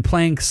and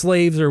playing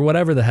slaves or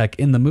whatever the heck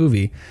in the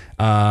movie.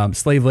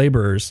 Slave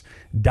laborers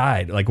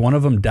died. Like one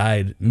of them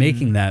died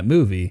making that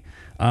movie.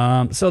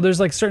 So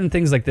there's like certain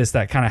things like this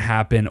that kind of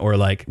happen, or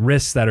like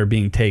risks that are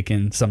being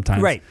taken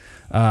sometimes. Right.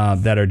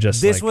 That are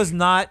just this was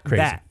not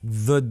crazy. That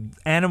the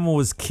animal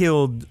was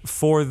killed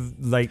for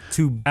absolutely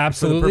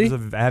for the purpose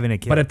of having a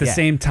kid. But at the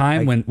same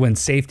time, when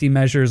safety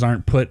measures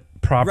aren't put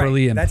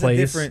properly in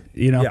place,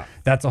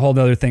 that's a whole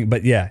other thing.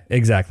 But yeah,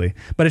 exactly.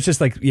 But it's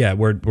just like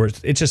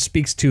it just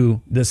speaks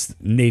to this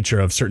nature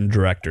of certain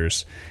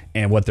directors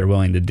and what they're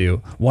willing to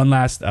do. One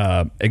last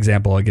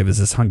example I'll give is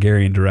this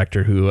Hungarian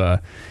director who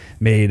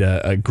made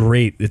a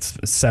great, it's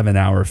a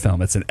 7-hour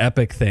film. It's an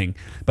epic thing.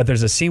 But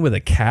there's a scene with a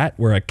cat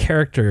where a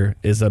character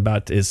is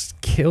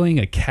killing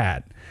a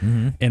cat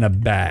in a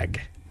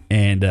bag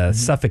and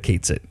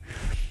suffocates it.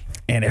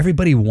 And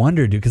everybody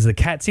wondered, because the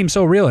cat seems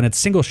so real, and it's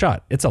single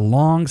shot. It's a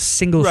long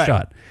single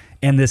shot.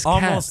 And this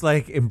almost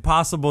like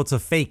impossible to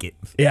fake it.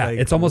 Yeah,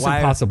 it's almost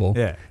impossible.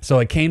 Yeah. So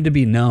it came to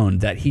be known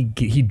that he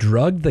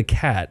drugged the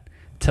cat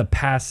to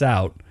pass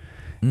out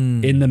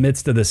in the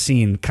midst of the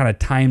scene, kind of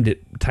timed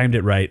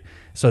it right,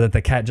 so that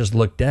the cat just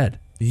looked dead.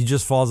 He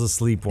just falls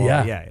asleep.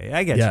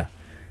 I get you.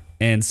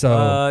 And so,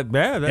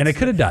 and it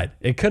could have died.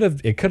 It could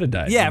have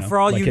died. Yeah, for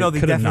all they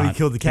definitely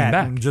killed the cat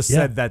and just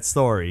said that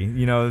story.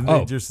 We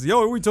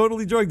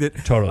totally drugged it.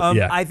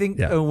 Totally. I think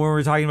when we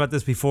were talking about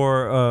this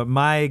before,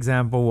 my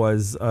example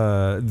was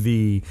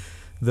the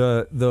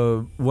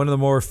one of the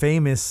more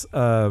famous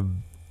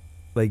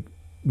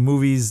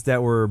movies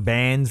that were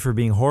banned for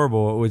being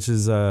horrible, which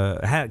is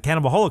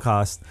Cannibal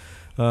Holocaust.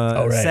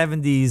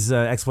 70s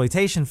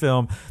exploitation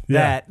film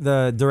that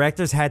the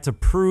directors had to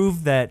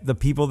prove that the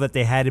people that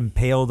they had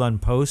impaled on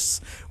posts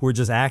were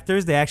just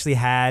actors. They actually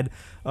had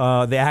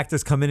the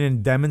actors come in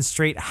and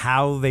demonstrate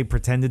how they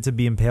pretended to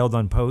be impaled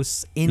on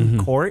posts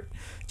in court,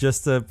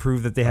 just to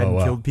prove that they hadn't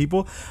killed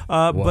people.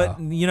 But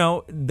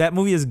that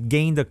movie has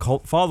gained a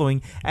cult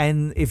following,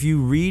 and if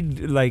you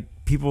read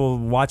people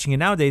watching it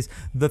nowadays,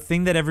 the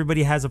thing that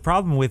everybody has a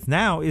problem with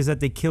now is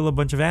that they kill a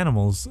bunch of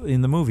animals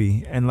in the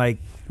movie, and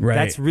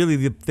that's really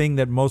the thing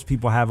that most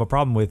people have a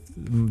problem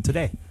with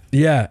today.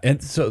 Yeah,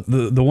 and so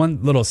the one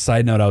little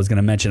side note I was going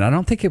to mention, I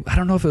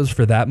don't know if it was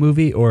for that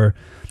movie, or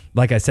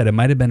like I said, it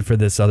might have been for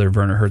this other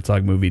Werner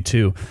Herzog movie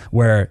too,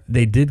 where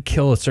they did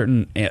kill a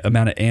certain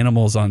amount of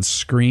animals on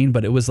screen,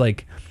 but it was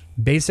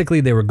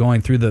basically they were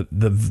going through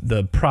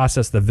the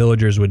process the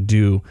villagers would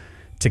do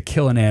to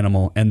kill an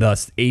animal, and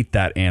thus ate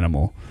that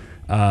animal.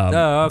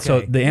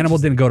 So the animal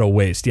didn't go to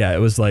waste. Yeah, it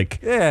was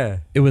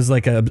it was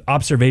like an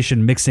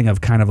observation mixing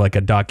of kind of like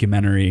a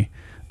documentary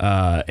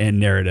and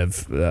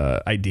narrative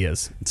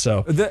ideas.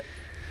 So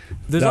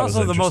there's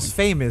also the most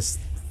famous,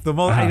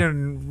 I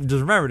didn't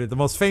just remembered it, the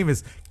most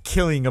famous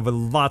killing of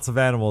lots of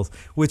animals,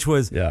 which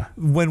was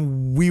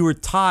when we were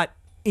taught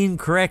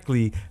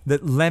incorrectly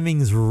that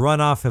lemmings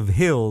run off of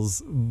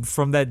hills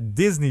from that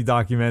Disney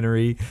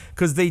documentary,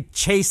 because they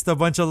chased a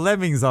bunch of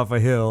lemmings off a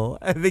hill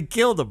and they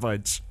killed a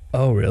bunch.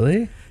 Oh,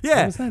 really? Yeah.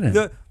 What was that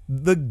in?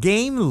 The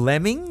game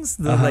Lemmings,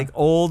 the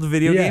old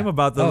video game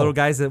about the little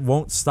guys that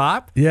won't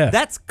stop. Yeah.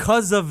 That's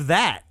because of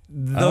that.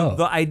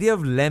 the idea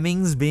of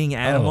lemmings being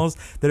animals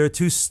that are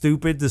too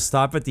stupid to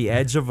stop at the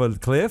edge of a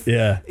cliff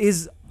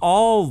is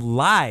all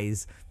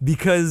lies,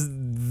 because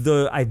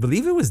I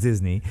believe it was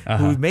Disney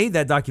who made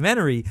that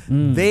documentary.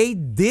 They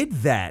did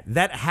that.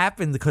 That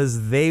happened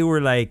because they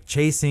were like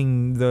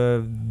chasing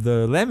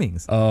the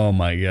lemmings. Oh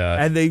my god!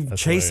 And they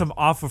chased them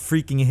off a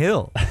freaking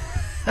hill.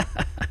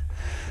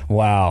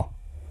 Wow.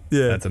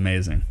 Yeah, that's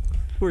amazing.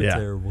 We're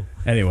terrible.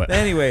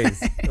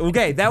 Anyways,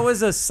 okay, that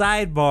was a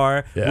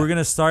sidebar. Yeah. We're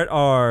gonna start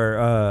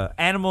our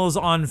Animals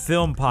on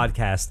Film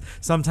podcast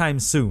sometime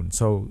soon.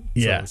 So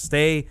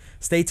stay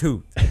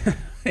tuned.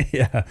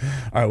 Yeah.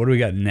 All right. What do we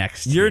got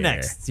next? You're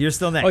next. You're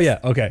still next. Oh yeah.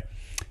 Okay.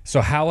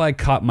 So How I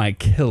Caught My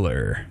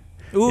Killer.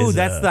 Ooh,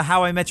 that's the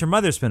How I Met Your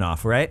Mother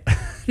spinoff, right?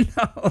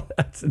 No,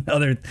 that's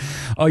another.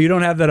 Oh, you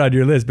don't have that on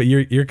your list, but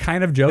you're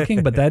kind of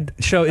joking. But that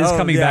show is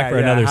coming back for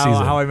another season.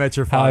 How I Met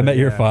Your Father. How I Met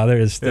Your Father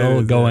is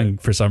still going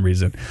for some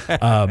reason.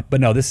 But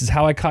no, this is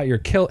How I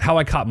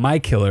Caught My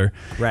Killer.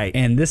 Right.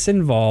 And this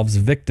involves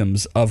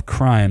victims of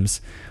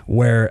crimes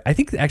where I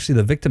think actually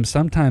the victim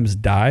sometimes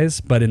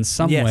dies, but in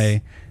some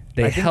way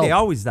I think they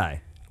always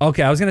die.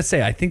 Okay, I was gonna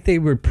say I think they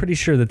were pretty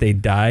sure that they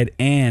died,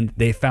 and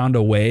they found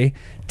a way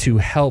to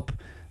help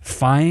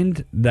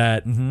find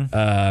that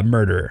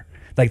murderer.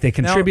 Like they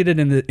contributed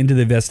into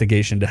the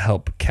investigation to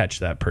help catch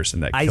that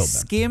person that killed them. I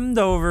skimmed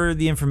over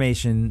the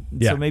information,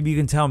 so maybe you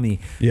can tell me.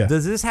 Yeah.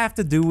 Does this have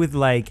to do with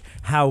like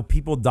how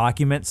people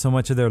document so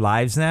much of their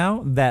lives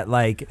now that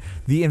like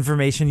the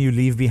information you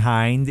leave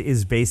behind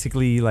is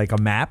basically like a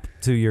map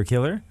to your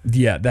killer?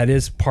 Yeah, that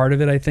is part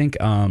of it, I think.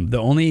 The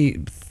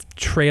only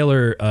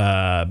trailer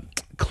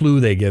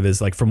clue they give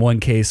is like from one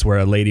case where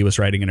a lady was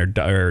writing in her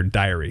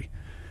diary.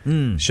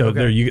 So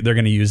they're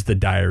going to use the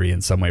diary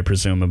in some way,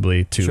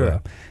 presumably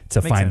to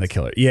find the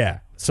killer. Yeah.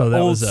 So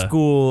that was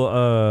school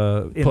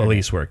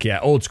police work. Yeah,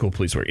 old school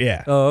police work.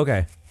 Yeah. Oh,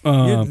 okay.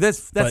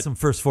 That's some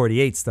First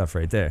 48 stuff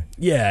right there.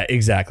 Yeah,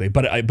 exactly.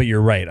 But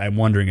you're right. I'm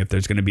wondering if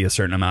there's going to be a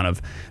certain amount of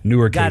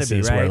newer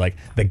cases where like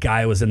the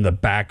guy was in the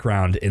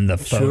background in the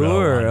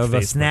photo of Facebook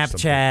a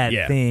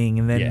Snapchat thing,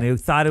 and then they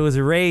thought it was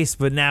erased,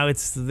 but now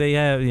it's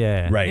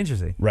right.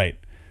 Interesting. Right.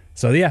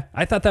 So yeah,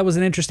 I thought that was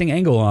an interesting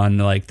angle on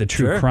like the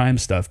true crime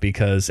stuff,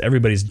 because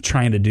everybody's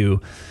trying to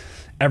do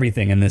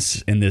everything in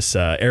this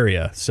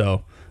area.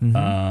 So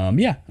I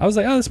was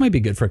like, oh, this might be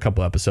good for a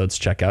couple episodes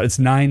to check out. It's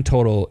 9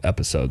 total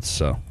episodes,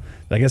 so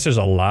I guess there's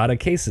a lot of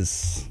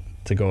cases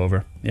to go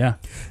over. Yeah.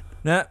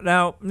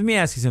 Now let me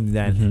ask you something,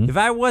 Dan. If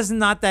I was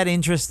not that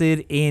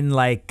interested in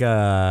like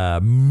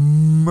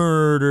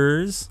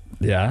murders,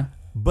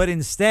 but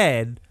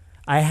instead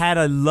I had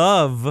a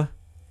love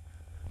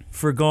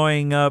for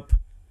going up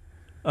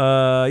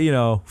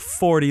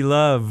 40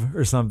 Love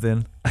or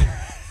something.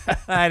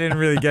 I didn't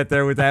really get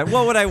there with that.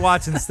 What would I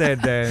watch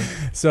instead, Dan?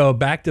 So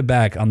back to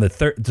back on the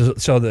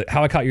third. So the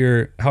How I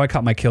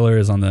Caught My Killer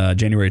is on the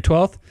January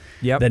 12th.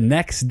 Yep. The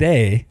next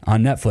day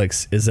on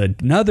Netflix is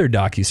another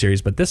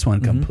docuseries, but this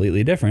one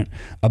completely different,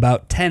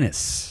 about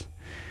tennis.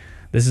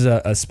 This is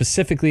a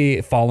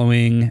specifically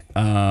following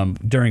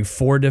during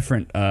 4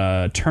 different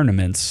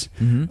tournaments,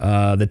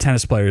 the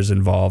tennis players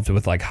involved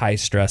with like high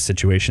stress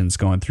situations,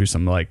 going through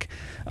some like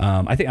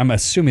I'm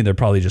assuming they're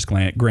probably just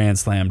Grand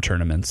Slam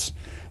tournaments,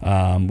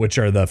 which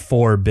are the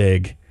 4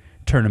 big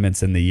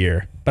tournaments in the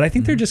year. But I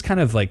think they're just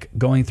kind of like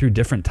going through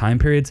different time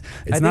periods.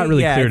 It's not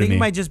really clear to me. I think it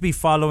might just be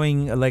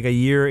following like a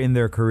year in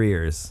their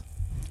careers.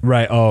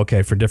 Right. Oh,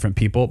 okay. For different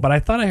people. But I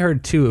thought I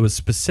heard too, it was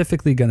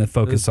specifically going to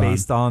focus on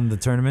based on the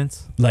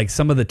tournaments, like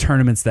some of the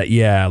tournaments that,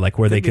 like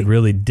where they could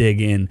really dig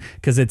in,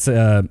 because it's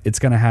going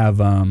to have,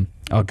 oh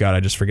God, I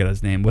just forget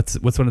his name. What's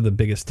one of the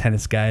biggest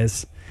tennis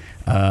guys?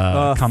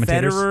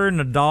 Commentators? Federer,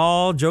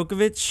 Nadal,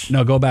 Djokovic.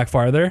 No, go back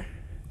farther.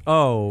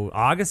 Oh,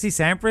 Agassi,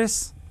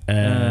 Sampras.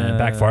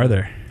 Back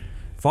farther.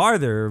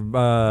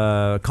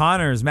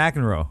 Connors,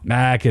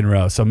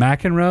 McEnroe. So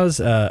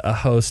McEnroe's a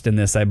host in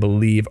this, I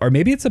believe, or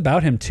maybe it's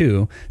about him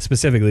too,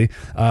 specifically.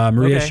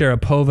 Maria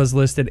Sharapova's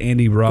listed,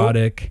 Andy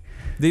Roddick.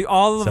 Cool.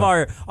 All of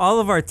our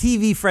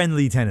TV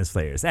friendly tennis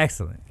players.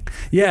 Excellent.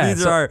 Yeah,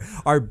 these are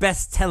our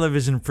best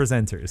television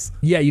presenters.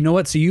 Yeah, you know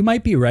what? So you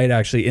might be right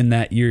actually in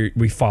that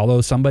we follow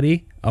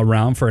somebody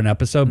around for an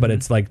episode, but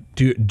it's like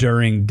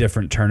during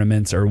different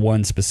tournaments or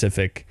one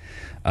specific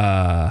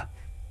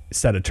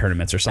set of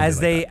tournaments or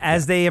something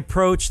as they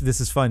approach. This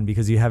is fun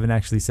because you haven't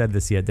actually said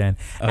this yet, Dan.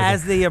 Okay.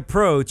 As they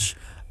approach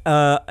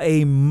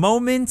a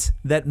moment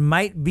that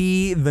might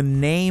be the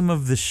name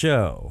of the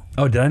show.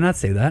 Oh, did I not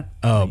say that?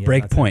 Oh,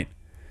 Breakpoint.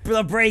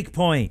 The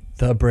Breakpoint.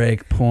 The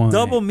Breakpoint.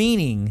 Double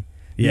meaning.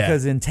 Yeah.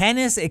 Because in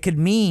tennis, it could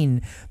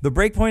mean the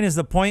break point is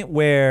the point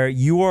where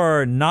you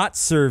are not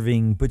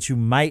serving, but you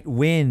might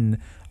win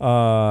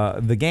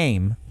the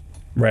game.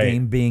 Right. The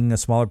game being a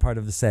smaller part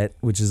of the set,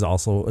 which is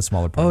also a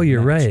smaller part. Oh, of the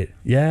you're match. right.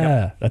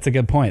 Yeah, That's a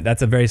good point.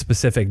 That's a very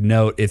specific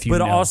note.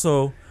 But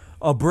also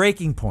a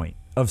breaking point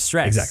of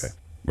stress. Exactly.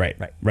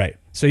 Right.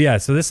 So yeah.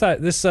 So this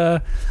I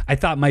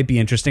thought might be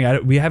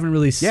interesting. We haven't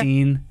really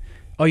seen.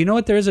 Oh, you know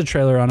what? There is a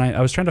trailer on. I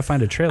was trying to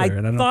find a trailer,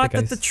 and I don't thought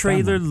think that the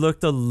trailer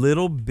looked a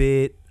little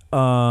bit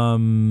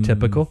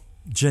Typical.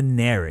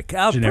 generic.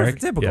 Oh, Generic?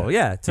 perfect. Typical.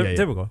 Yeah. Yeah, Yeah.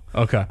 typical.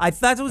 Okay.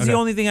 That was the Okay.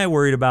 only thing I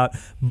worried about.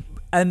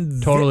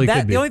 And Totally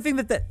could be. the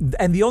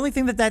only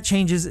thing that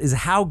changes is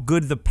how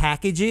good the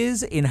package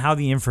is in how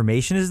the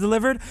information is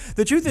delivered.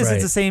 The truth is, Right.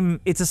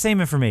 it's the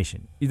same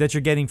information that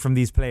you're getting from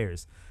these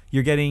players.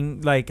 You're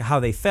getting like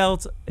how they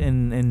felt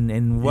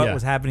and what Yeah.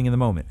 was happening in the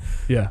moment.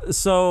 Yeah.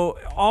 So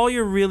all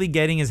you're really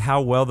getting is how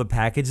well the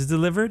package is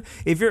delivered.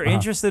 If you're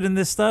interested in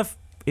this stuff,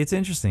 it's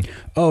interesting.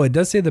 Oh, it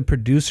does say the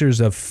producers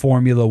of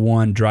Formula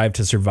One Drive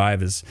to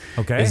Survive is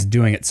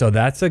doing it. So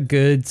that's a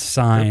good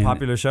sign.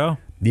 Popular show.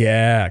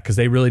 Yeah, because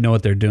they really know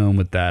what they're doing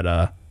with that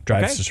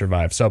Drive Okay. to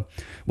Survive. So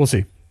we'll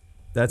see.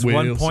 That's We'll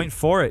 1 point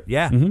for it.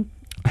 Yeah.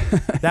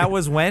 That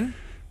was when?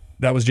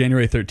 That was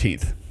January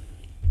 13th.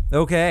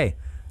 Okay.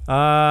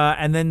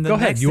 And then the Go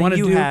ahead. next You thing wanna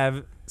you do-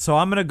 have. So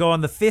I'm gonna go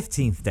on the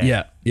 15th day.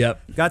 Yeah.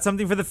 Yep. Got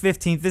something for the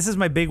 15th. This is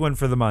my big one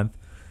for the month.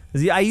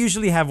 I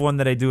usually have one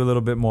that I do a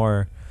little bit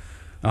more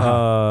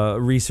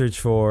research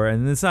for,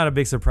 and it's not a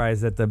big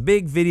surprise that the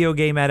big video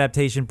game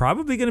adaptation,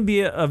 probably going to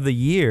be of the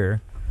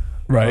year,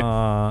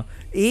 Right.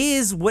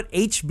 is what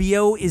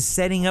HBO is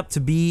setting up to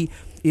be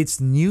its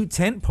new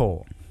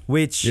tentpole,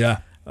 which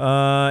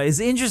is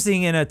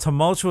interesting in a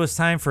tumultuous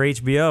time for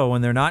HBO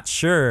when they're not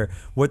sure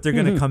what they're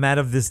going to come out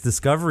of this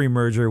Discovery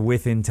merger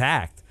with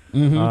intact.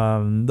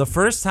 The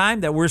first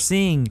time that we're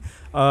seeing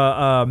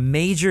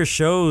major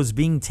shows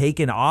being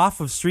taken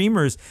off of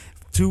streamers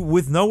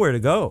with nowhere to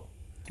go.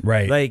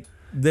 Right. Like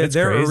That's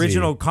their crazy.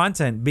 original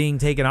content being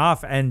taken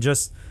off and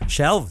just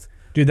shelved.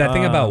 Dude, that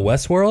thing about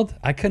Westworld,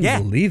 I couldn't yeah.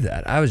 believe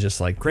that. I was just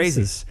like,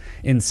 Crazy. This is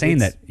insane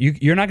It's- that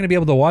you're not going to be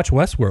able to watch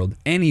Westworld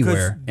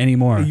anywhere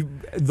anymore.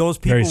 Those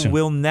Very people soon.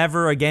 will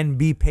never again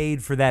be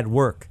paid for that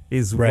work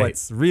is Right.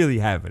 what's really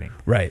happening.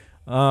 Right.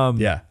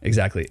 Yeah,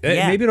 exactly.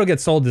 yeah. Maybe it'll get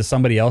sold to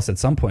somebody else at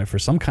some point for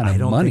some kind of I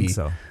don't money. think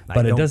so. I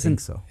But it don't doesn't. think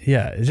so.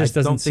 Yeah, it just I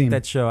doesn't don't seem. think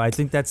that show. I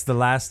think that's the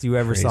last you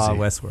ever saw of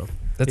Crazy. Westworld.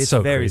 That's it's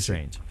so very crazy.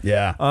 strange.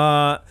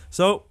 Yeah.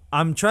 So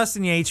I'm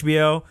trusting the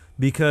HBO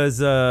because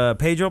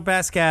Pedro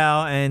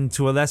Pascal and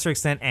to a lesser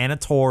extent Anna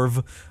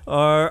Torv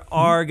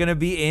are going to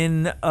be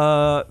in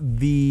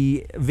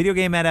the video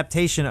game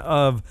adaptation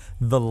of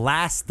The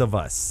Last of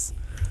Us.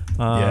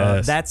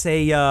 Yes. That's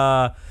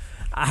a.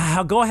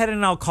 I'll go ahead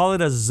and I'll call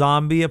it a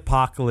zombie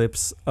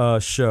apocalypse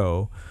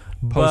show.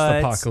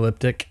 but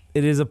Post-apocalyptic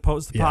It is a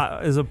post. Yeah.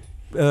 Is a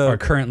or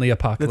currently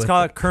apocalyptic. let's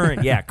call it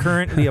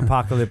currently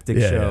apocalyptic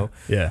Yeah, show.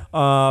 yeah.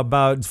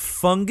 About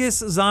fungus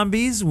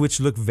zombies, which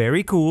look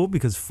very cool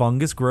because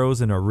fungus grows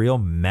in a real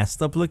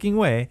messed up looking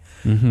way.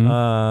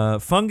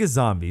 Fungus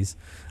zombies.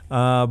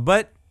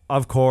 But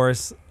of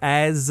course,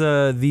 as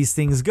these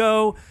things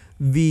go,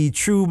 the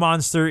true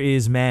monster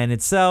is man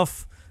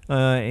itself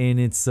in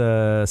its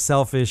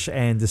selfish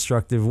and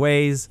destructive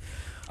ways.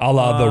 A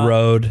la The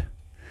Road.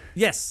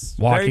 Yes,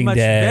 Walking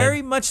Dead.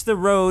 Very much The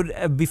Road.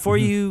 Before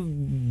you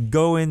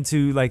go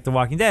into like The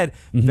Walking Dead,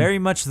 very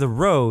much The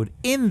Road.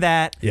 In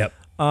that, Yep.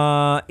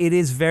 it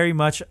is very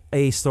much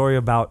a story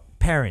about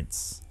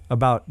parents,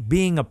 about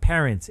being a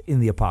parent in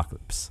the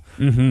apocalypse.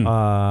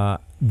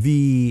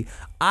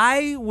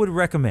 I would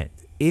recommend,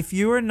 if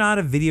you are not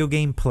a video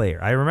game player,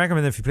 I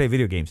recommend that if you play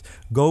video games,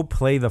 go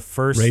play the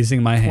first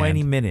Raising my 20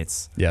 hand.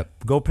 minutes. Yep.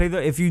 Go play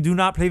if you do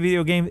not play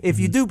video games, if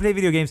you do play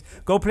video games,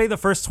 go play the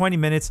first 20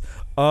 minutes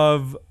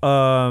of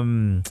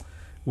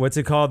what's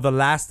it called, The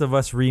Last of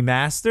Us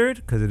Remastered,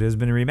 because it has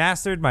been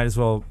remastered. Might as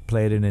well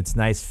play it in its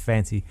nice,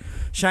 fancy,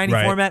 shiny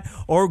Right. format,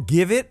 or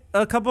give it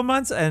a couple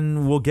months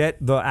and we'll get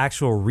the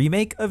actual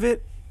remake of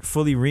it,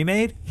 fully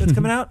remade, that's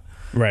coming out.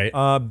 Right.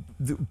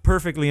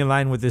 Perfectly in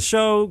line with this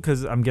show,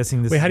 because I'm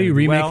guessing this. Wait, is how do you gonna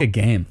remake well. a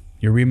game?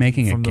 You're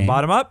remaking a From game the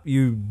bottom up,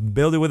 you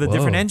build it with a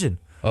different Whoa. engine.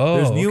 Oh,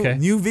 There's okay.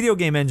 new video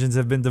game engines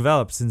have been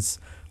developed since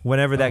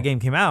whenever that game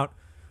came out.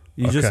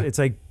 Okay. It's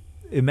like,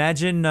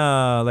 imagine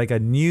like a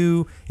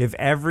new, if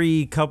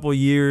every couple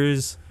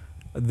years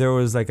there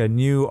was like a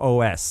new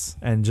OS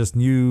and just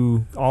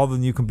all the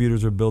new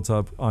computers were built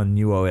up on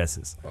new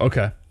OSs.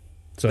 Okay.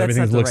 So That's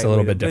everything not the looks right a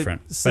little way bit to-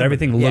 different. but But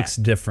everything yeah. looks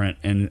different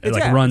and It's-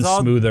 like yeah, runs it's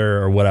all-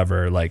 smoother or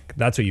whatever. Like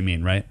that's what you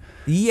mean, right?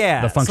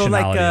 Yeah. The So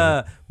like functionality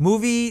of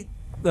movie,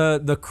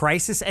 the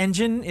Crysis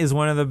engine is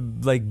one of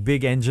the like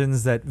big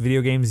engines that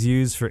video games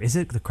use for. Is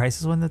it the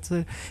Crysis one that's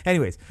the?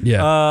 Anyways,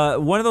 Yeah.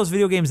 One of those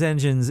video games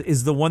engines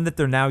is the one that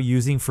they're now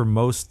using for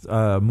most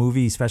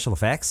movie special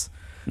effects.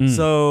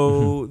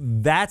 So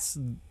that's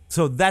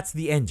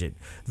the engine.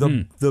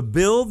 The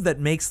build that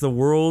makes the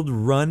world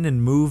run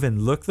and move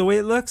and look the way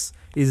it looks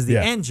is the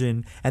Yeah.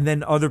 engine, and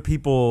then other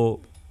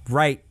people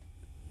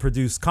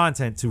produce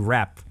content to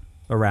wrap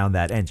around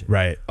that engine.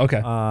 Right.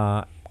 Okay.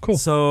 Cool.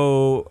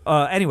 So,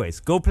 anyways,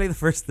 go play the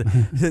first.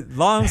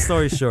 Long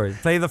story short,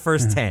 play the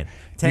first 10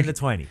 to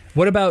 20.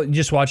 What about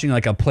just watching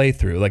like a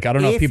playthrough? Like I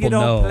don't know if people you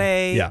don't know.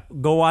 play, Yeah.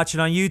 go watch it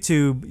on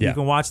YouTube. Yeah. You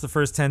can watch the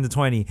first 10 to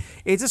 20.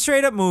 It's a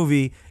straight up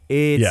movie.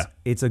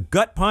 It's a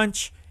gut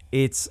punch.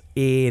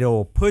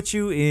 It'll put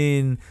you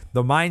in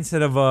the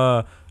mindset of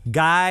a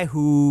guy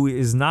who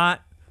is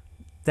not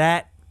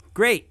that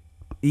great.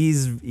 He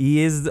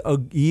is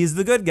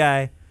the good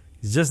guy.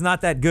 He's just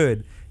not that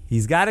good.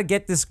 He's got to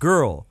get this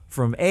girl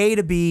from A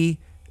to B,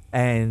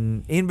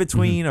 and in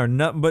between are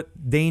nothing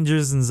but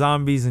dangers and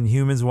zombies and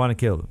humans want to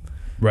kill them.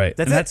 Right.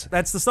 That's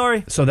the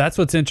story. So that's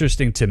what's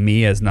interesting to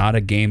me as not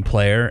a game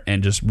player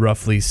and just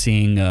roughly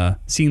seeing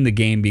the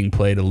game being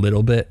played a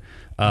little bit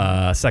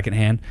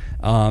secondhand,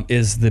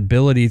 is the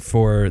ability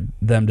for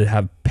them to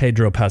have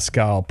Pedro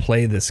Pascal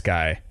play this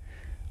guy,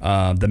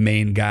 the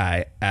main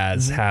guy,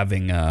 as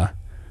having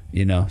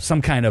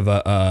some kind of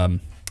a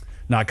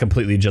not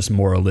completely just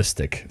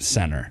moralistic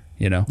center.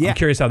 I'm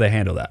curious how they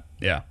handle that.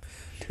 Yeah,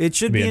 it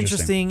should be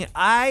interesting.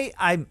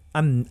 I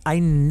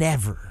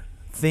never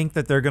think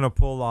that they're gonna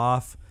pull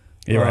off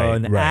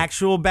an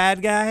actual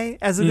bad guy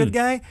as a good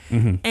guy,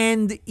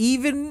 and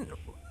even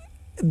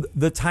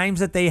the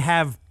times that they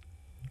have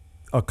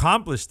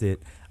accomplished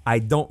it, I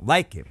don't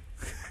like him.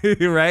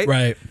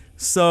 right.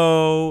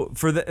 So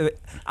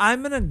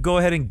I'm gonna go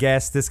ahead and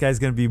guess this guy's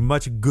gonna be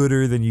much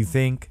gooder than you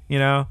think.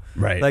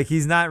 Right. Like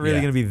he's not really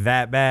gonna be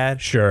that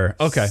bad. Sure.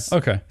 Okay.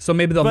 So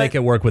maybe they'll make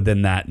it work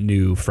within that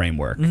new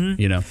framework.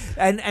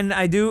 And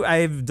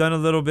I've done a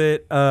little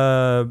bit.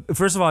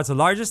 First of all, it's the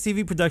largest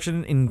TV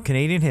production in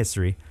Canadian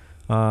history.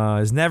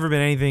 There's never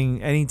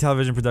been any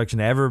television production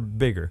ever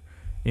bigger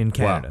in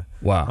Canada.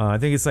 Wow. I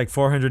think it's like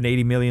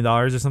 $480 million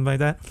or something like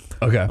that.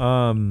 Okay.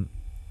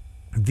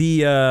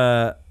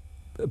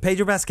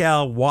 Pedro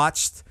Pascal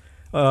watched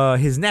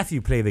his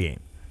nephew play the game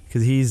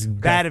because he's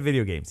bad at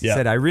video games. He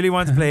said, I really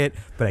want to play it,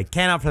 but I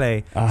cannot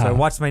play. So I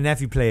watched my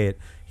nephew play it.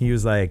 He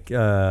was like,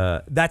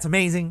 that's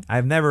amazing.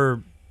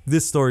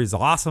 This story is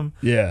awesome.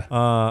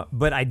 Yeah.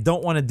 But I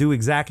don't want to do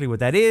exactly what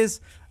that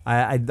is.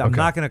 I'm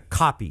not going to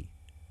copy.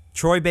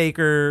 Troy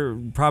Baker,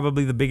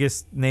 probably the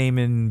biggest name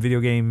in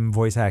video game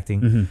voice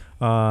acting,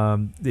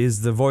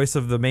 is the voice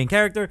of the main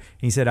character.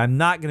 He said, I'm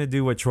not going to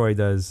do what Troy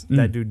does.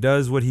 That dude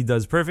does what he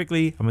does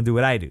perfectly. I'm going to do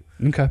what I do.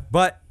 Okay.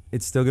 But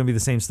it's still going to be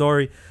the same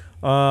story.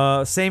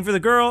 Same for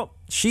the girl.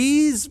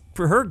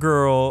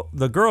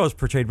 The girl is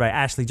portrayed by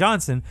Ashley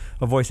Johnson,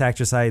 a voice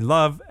actress I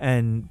love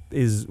and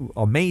is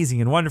amazing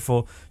and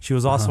wonderful. She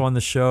was also on the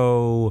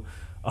show.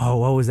 Oh,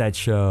 what was that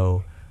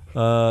show?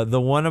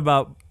 The one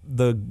about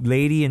the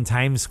lady in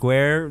Times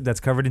Square that's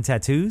covered in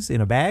tattoos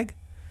in a bag.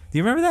 Do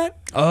you remember that?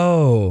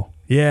 Oh,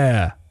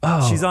 yeah.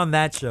 Oh, she's on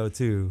that show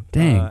too.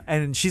 Dang.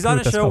 And she's on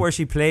a show where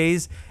she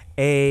plays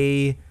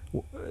she's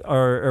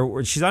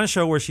on a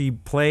show where she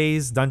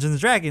plays Dungeons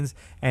and Dragons,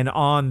 and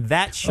on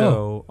that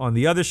show, on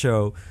the other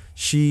show,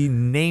 she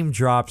name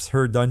drops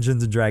her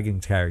Dungeons and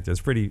Dragons character.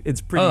 It's pretty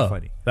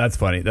funny. That's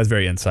funny. That's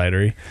very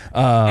insidery.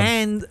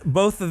 And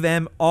both of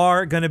them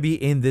are going to be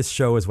in this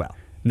show as well.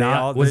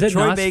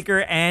 Troy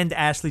Baker and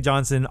Ashley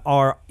Johnson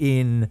are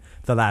in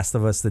The Last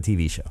of Us, the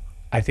TV show.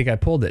 I think I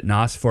pulled it.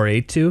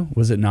 Nosferatu?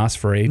 Was it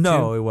Nosferatu?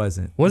 No, it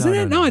wasn't. Wasn't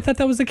it? No, I thought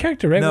that was the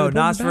character, right? No,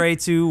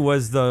 Nosferatu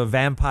was the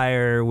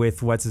vampire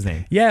with what's his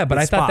name? Yeah, but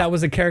I thought that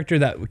was a character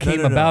that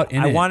came about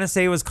in it. I want to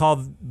say it was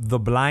called The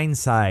Blind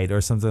Side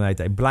or something like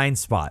that. Blind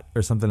Spot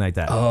or something like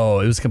that.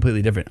 Oh, it was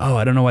completely different. Oh,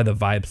 I don't know why the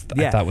vibes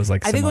I thought was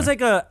like similar. I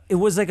think it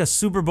was like a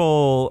Super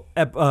Bowl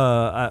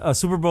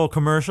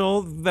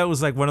commercial that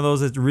was like one of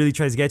those that really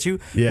tries to get you.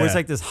 Yeah. Where it's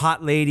like this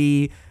hot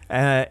lady,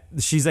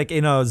 she's like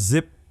in a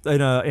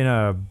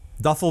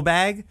duffel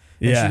bag,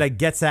 and she like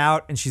gets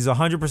out and she's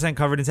 100%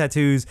 covered in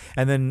tattoos,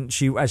 and then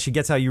as she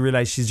gets out, you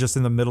realize she's just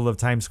in the middle of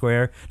Times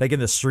Square, like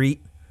in the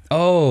street.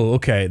 Oh,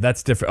 okay,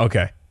 that's different.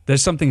 Okay,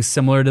 there's something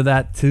similar to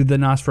that, to the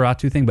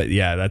Nosferatu thing, but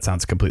yeah, that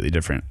sounds completely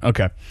different.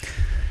 Okay,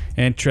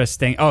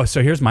 interesting. Oh,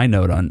 so here's my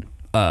note on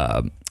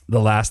The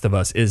Last of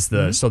Us is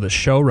so the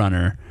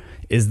showrunner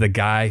is the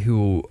guy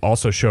who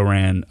also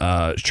showran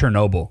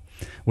Chernobyl,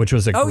 which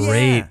was a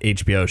great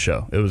HBO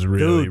show. It was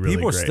really great.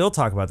 People still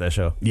talk about that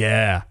show.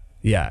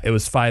 Yeah, it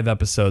was 5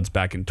 episodes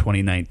back in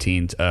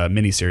 2019,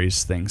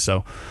 miniseries thing.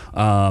 So,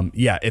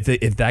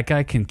 if that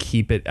guy can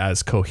keep it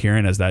as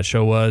coherent as that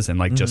show was, and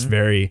like just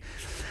very,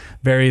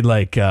 very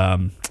like,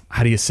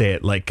 how do you say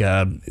it? Like,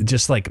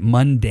 just like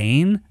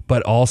mundane,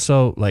 but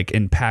also like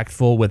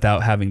impactful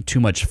without having too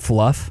much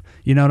fluff.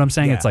 You know what I'm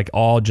saying? Yeah. It's like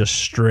all just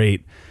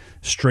straight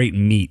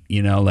meat.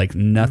 Like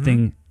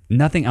nothing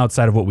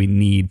outside of what we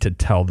need to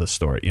tell the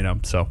story.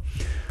 So,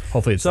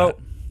 hopefully it's that.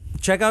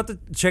 Check out the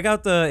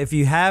if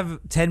you have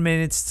 10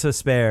 minutes to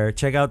spare,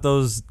 check out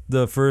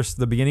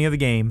the beginning of the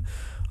game.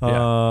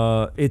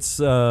 The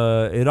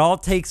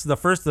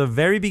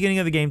very beginning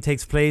of the game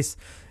takes place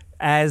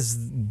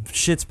as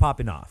shit's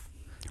popping off.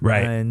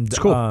 Right. And it's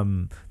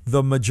cool.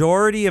 The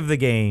majority of the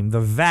game,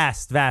 the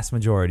vast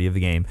majority of the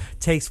game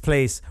takes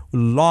place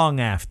long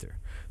after.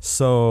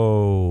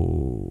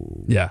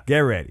 So get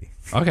ready.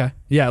 Okay.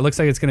 Yeah, it looks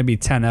like it's going to be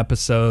 10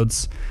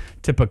 episodes.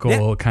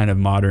 Typical kind of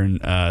modern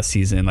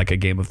season, like a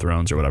Game of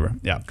Thrones or whatever.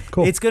 Yeah,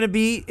 cool.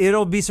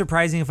 It'll be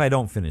surprising if I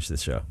don't finish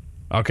this show.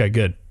 Okay,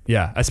 good.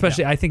 Yeah,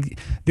 especially I think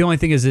the only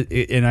thing is,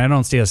 and I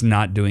don't see us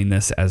not doing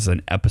this as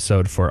an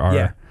episode for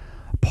our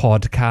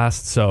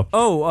podcast. So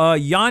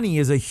Yanni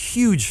is a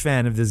huge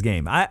fan of this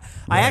game. I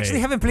actually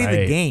haven't played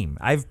the game.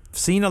 I've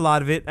seen a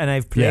lot of it and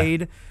I've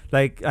played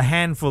like a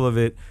handful of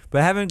it,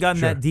 but I haven't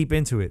gotten that deep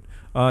into it.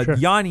 Sure.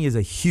 Yanni is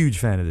a huge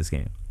fan of this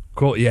game.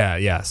 Cool.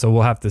 Yeah. So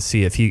we'll have to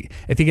see if he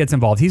gets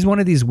involved. He's one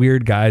of these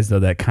weird guys though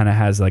that kind of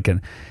has like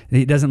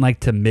he doesn't like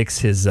to mix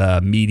his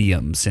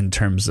mediums in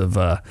terms of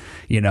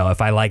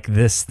if I like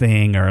this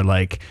thing or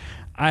like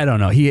I don't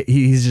know.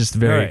 He's just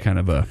very kind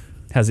of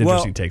has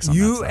interesting takes on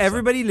that stuff.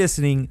 Everybody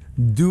listening,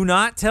 do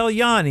not tell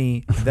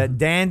Yanni that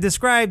Dan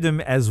described him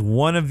as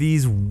one of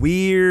these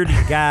weird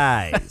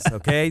guys,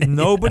 okay?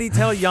 Nobody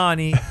tell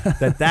Yanni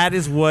that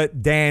is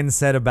what Dan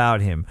said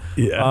about him.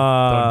 Yeah,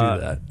 don't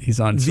do that. He's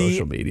on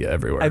social media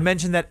everywhere. I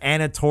mentioned that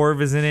Anna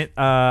Torv is in it.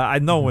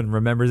 No one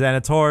remembers Anna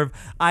Torv.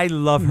 I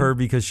love her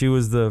because she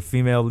was the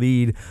female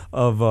lead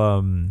of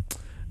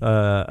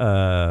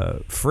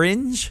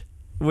Fringe,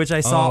 which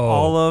I saw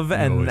all of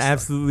and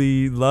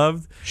absolutely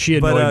loved. She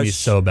annoyed me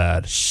so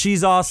bad.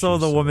 She's also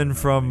the woman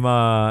from.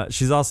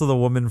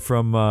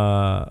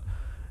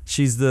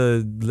 She's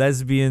the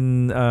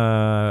lesbian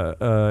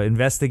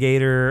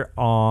investigator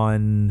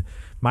on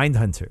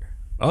Mindhunter.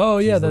 Oh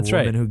yeah, She's that's the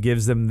woman right. Who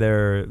gives them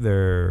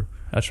their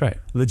That's right.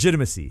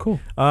 legitimacy. Cool.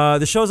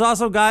 The show's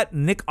also got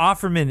Nick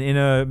Offerman in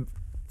a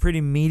pretty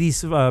meaty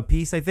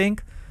piece, I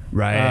think.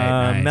 Right.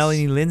 Nice.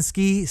 Melanie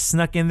Linsky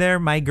snuck in there.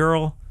 My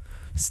girl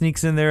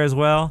sneaks in there as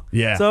well.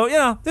 Yeah.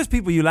 So, there's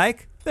people you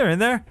like. They're in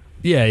there.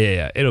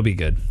 Yeah. It'll be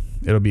good.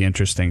 It'll be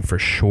interesting for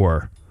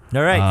sure.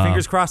 All right.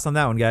 Fingers crossed on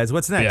that one, guys.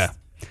 What's next?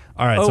 Yeah.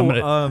 All right. So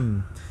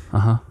I'm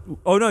gonna.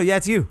 Oh, no. Yeah,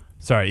 it's you.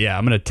 Sorry. Yeah.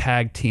 I'm going to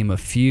tag team a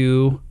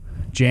few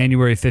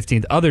January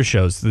 15th other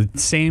shows. The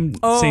same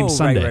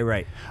Sunday.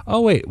 Right.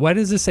 Oh, wait. Why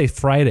does this say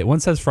Friday? One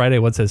says Friday,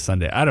 one says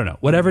Sunday. I don't know.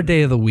 Whatever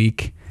day of the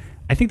week.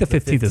 I think the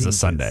 15th is a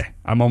Sunday.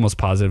 I'm almost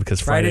positive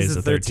because Friday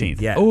is the 13th.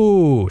 Yeah.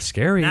 Oh,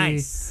 scary.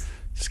 Nice.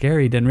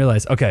 Scary. Didn't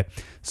realize. Okay.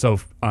 So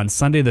on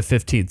Sunday the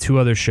 15th, two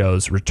other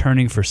shows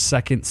returning for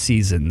second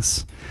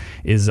seasons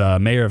is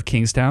Mayor of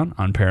Kingstown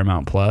on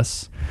Paramount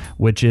Plus,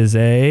 which is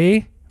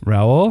a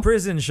Raul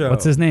prison show.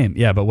 What's his name?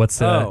 Yeah, but what's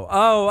what's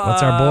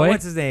our boy?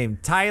 What's his name?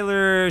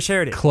 Tyler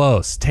Sheridan.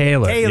 Close.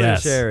 Taylor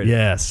yes. Sheridan.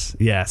 Yes.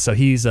 Yeah. So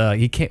he's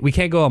we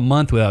can't go a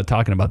month without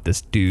talking about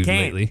this dude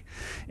lately,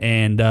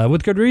 and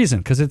with good reason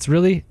because it's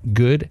really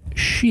good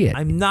shit.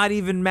 I'm not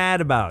even mad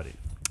about it.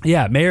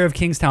 Yeah, Mayor of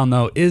Kingstown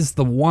though is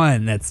the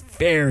one that's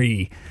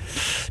very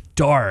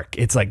dark.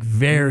 It's like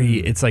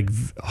it's like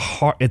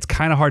hard. It's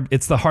kind of hard.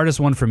 It's the hardest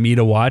one for me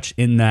to watch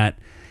in that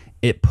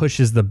it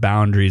pushes the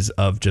boundaries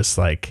of just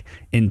like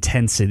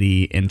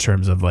intensity in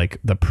terms of like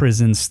the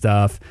prison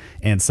stuff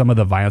and some of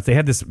the violence. They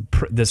had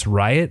this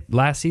riot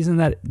last season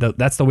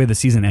that's the way the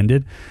season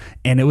ended,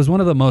 and it was one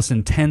of the most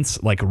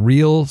intense, like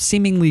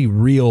seemingly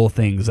real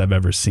things I've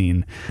ever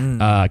seen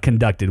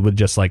conducted with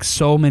just like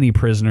so many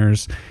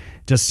prisoners.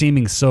 Just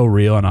seeming so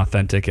real and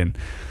authentic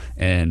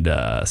and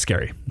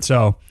scary.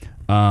 So,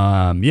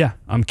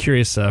 I'm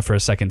curious for a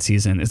second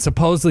season. It's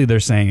supposedly they're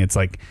saying it's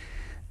like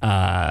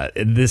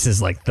this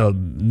is like the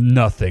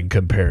nothing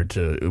compared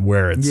to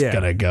where it's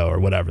gonna go or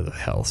whatever the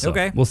hell. So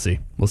okay, we'll see.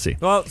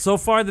 Well, so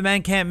far the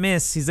man can't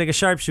miss. He's like a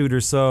sharpshooter.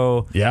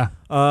 So yeah.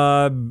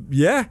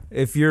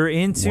 If you're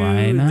into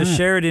the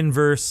Sheridan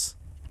verse,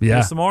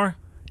 there's some more.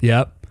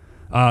 Yep.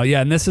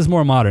 And this is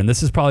more modern.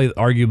 This is probably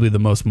arguably the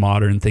most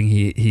modern thing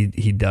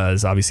he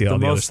does. Obviously, all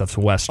the other stuff's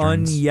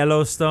westerns. On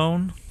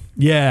Yellowstone.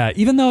 Yeah,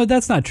 even though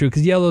that's not true,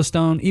 because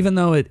Yellowstone, even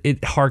though it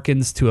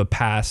harkens to a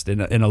past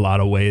in a lot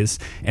of ways,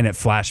 and it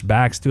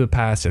flashbacks to a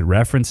past, it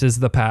references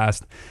the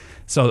past.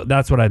 So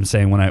that's what I'm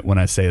saying when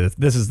I say that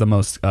this is the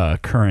most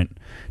current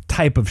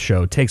type of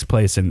show. Takes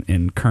place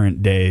in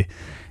current day.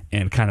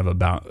 And kind of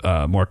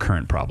about more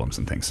current problems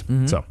and things.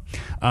 Mm-hmm. So,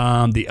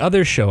 the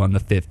other show on the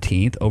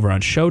 15th over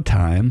on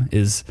Showtime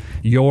is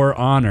Your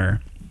Honor.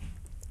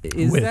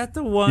 Is that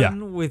the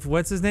one with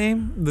what's his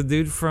name? The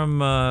dude from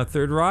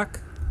Third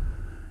Rock?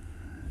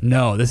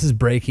 No, this is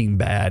Breaking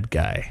Bad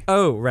guy.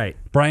 Oh, right.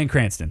 Bryan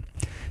Cranston.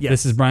 Yes.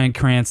 This is Bryan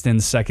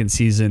Cranston's second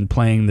season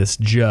playing this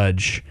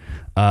judge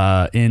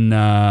in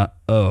New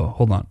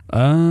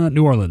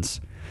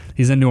Orleans.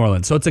 He's in New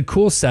Orleans. So it's a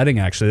cool setting,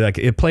 actually. Like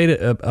it played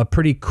a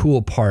pretty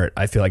cool part,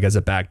 I feel like, as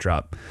a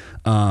backdrop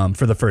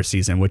for the first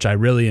season, which I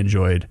really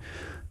enjoyed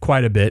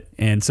quite a bit.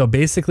 And so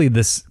basically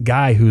this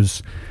guy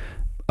who's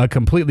a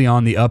completely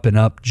on the up and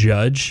up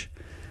judge,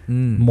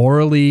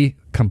 morally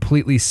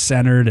completely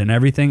centered and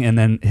everything. And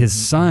then his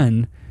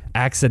son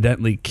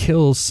accidentally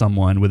kills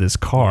someone with his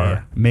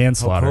car,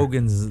 manslaughter.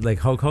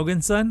 Hulk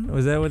Hogan's son?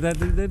 Was that what that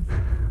dude did?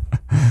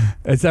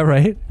 Is that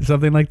right?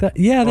 Something like that?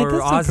 Yeah, that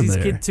does sound familiar.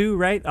 Ozzy's kid too,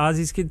 right?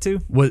 Ozzy's kid too.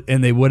 What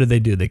did they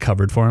do? They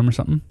covered for him or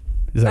something?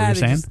 Is that what you're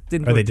saying? Just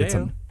didn't or go they to did jail.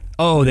 something?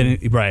 Oh, they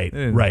didn't. Right.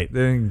 They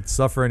didn't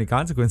suffer any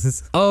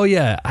consequences. Oh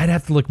yeah, I'd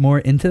have to look more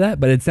into that,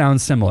 but it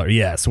sounds similar.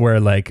 Yes, where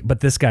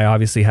but this guy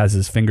obviously has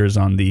his fingers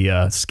on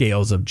the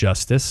scales of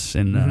justice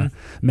in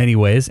many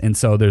ways, and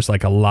so there's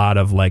like a lot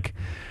of like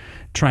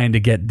trying to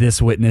get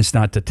this witness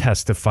not to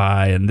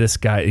testify, and this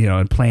guy,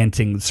 and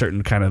planting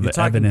certain kind of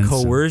evidence.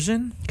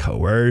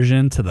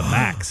 Coercion to the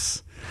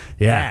max.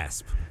 Yeah.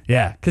 Gasp.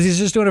 Yeah, because he's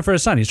just doing it for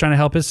his son. He's trying to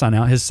help his son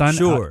out. His son,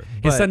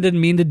 his son didn't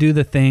mean to do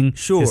the thing.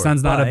 Sure, his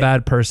son's not a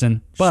bad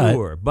person.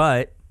 But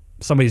but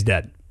somebody's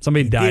dead.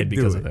 Somebody died did do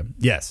because it. of him.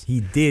 Yes. He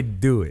did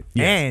do it.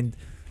 Yes. And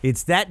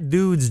it's that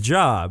dude's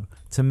job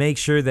to make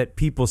sure that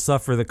people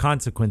suffer the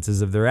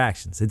consequences of their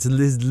actions. It's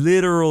his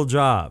literal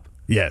job.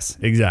 Yes,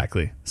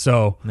 exactly.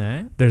 So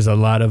Right. there's a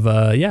lot of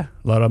a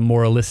lot of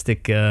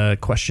moralistic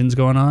questions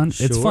going on. It's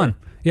Sure. fun.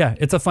 Yeah,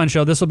 it's a fun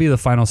show. This will be the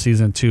final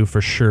season too,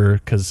 for sure.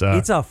 Because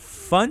It's a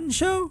fun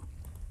show?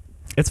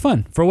 it's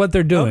fun for what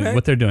they're doing. Okay.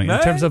 What they're doing in All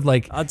terms right. of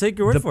like, I'll take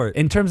your word for it.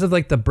 In terms of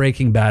like the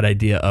Breaking Bad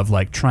idea of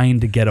like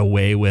trying to get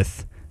away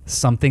with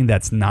something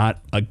that's not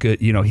a good.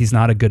 He's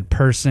not a good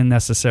person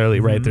necessarily,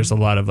 right? There's a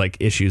lot of like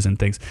issues and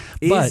things.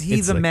 But Is he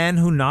it's the like- man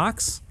who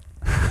knocks?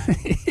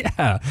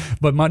 Yeah,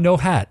 but no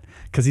hat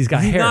because he's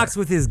got He hair. knocks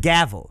with his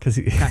gavel. Because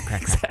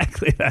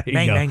exactly. There you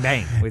Bang, go. bang,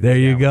 bang. with There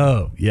his you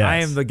gavel. go. Yes, I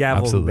am the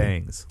gavel absolutely. who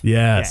bangs.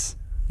 Yes.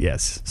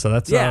 Yes. So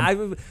that's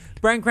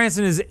Bryan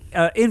Cranston is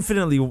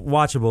infinitely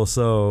watchable,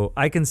 so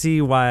I can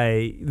see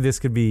why this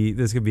could be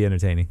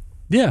entertaining.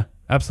 yeah,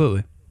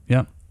 absolutely.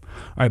 Yeah.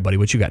 All right, buddy,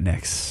 what you got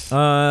next?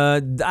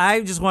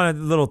 I just want a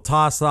little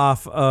toss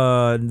off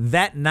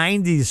that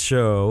 90s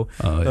show.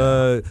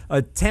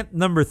 Attempt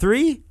number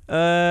 3.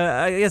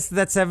 I guess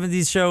that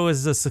 70s show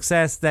is a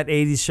success. That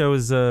 80s show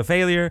is a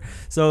failure.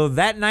 So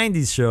that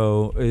 90s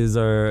show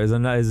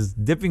is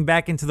dipping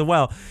back into the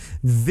well.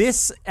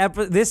 This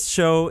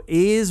show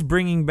is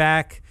bringing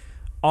back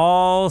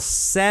all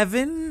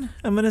 7,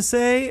 I'm gonna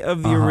say,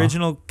 of the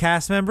original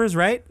cast members.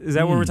 Right? Is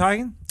that what we're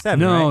talking? 7.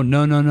 No, right?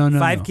 no.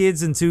 5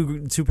 kids and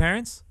two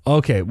parents.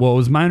 Okay, well, it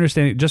was my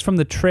understanding just from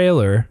the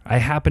trailer. I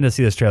happened to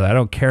see this trailer. I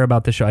don't care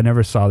about the show. I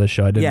never saw the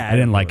show. I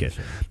didn't like it,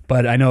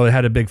 but I know it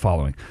had a big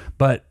following.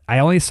 But I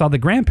only saw the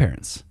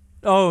grandparents.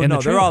 Oh In the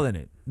no, they're trailer. all in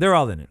it. They're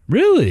all in it.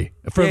 Really?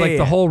 For Yeah, like yeah.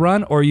 the whole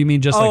run, or you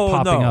mean just like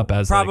popping no, up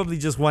as probably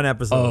just one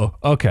episode.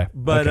 Oh, okay.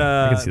 But okay.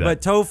 I can see that.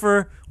 but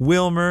Topher,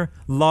 Wilmer,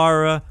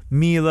 Lara,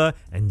 Mila,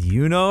 and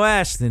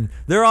Ashton,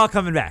 they're all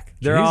coming back.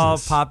 They're all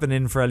Jesus. popping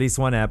in for at least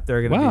one ep.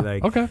 They're gonna Wow, be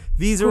like, okay,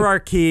 these are our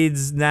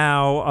kids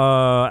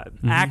now.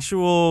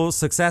 Actual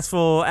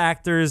successful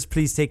actors.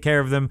 Please take care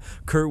of them.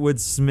 Kurtwood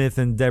Smith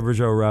and Deborah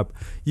Jo Rupp.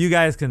 You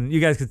guys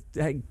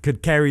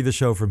could carry the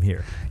show from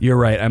here. You're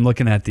right. I'm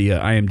looking at the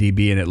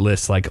IMDb and it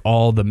lists like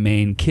all the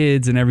main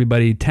kids and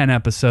everybody, 10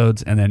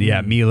 episodes, and then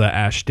Mila,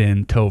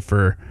 Ashton,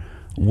 Topher,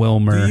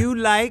 Wilmer. Do you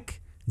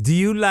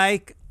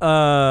like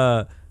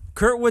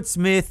Kurtwood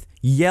Smith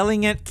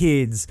yelling at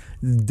kids,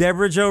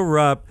 Deborah Jo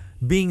Rupp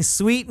being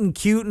sweet and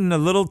cute and a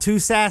little too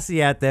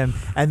sassy at them,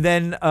 and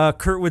then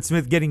Kurtwood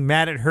Smith getting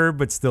mad at her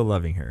but still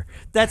loving her?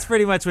 That's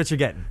pretty much what you're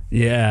getting.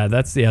 Yeah,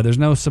 there's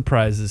no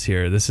surprises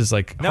here. This is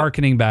like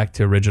hearkening back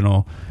to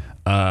original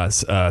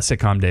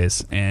sitcom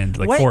days and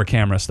like Wait.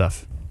 4-camera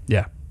stuff.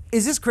 Yeah.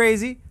 Is this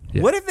crazy?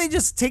 Yeah. What if they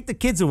just take the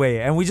kids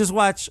away and we just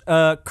watch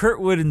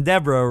Kurtwood and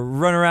Deborah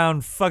run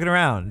around fucking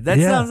around? That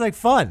Yeah. sounds like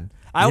fun.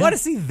 I Yeah. want to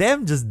see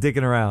them just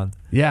dicking around.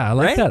 Yeah, I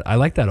like Right? that. I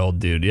like that old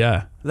dude.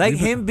 Yeah. Like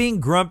him being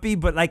grumpy,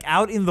 but like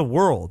out in the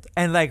world,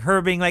 and like her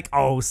being like,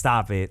 "Oh,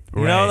 stop it,"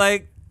 you know, Right.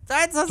 like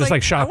that sounds Just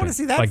like I shopping. want to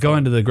see that. Like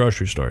going to the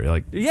grocery store. You're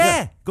like,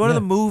 yeah, going to Yeah.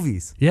 the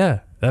movies. yeah,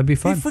 that'd be Hey,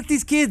 fun. fuck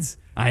these kids.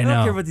 I don't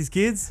know. care about these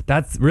kids.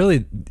 That's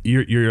really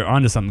you're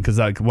onto something because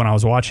like when I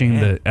was watching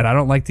Yeah. and I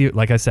don't like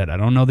like I said, I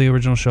don't know the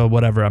original show,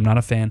 whatever. I'm not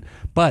a fan,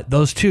 but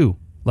those two,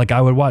 like I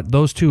would watch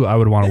those two. I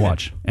would want to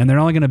watch, and they're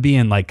only going to be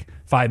in like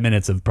 5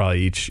 minutes of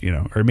probably each,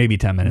 or maybe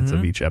 10 minutes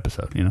of each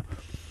episode.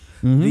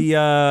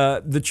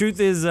 The truth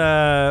is,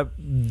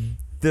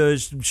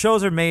 the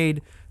shows are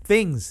made.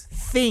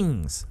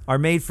 Things are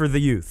made for the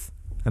youth,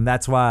 and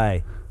that's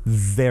why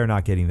they're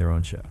not getting their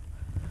own show.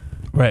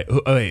 Right?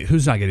 Wait,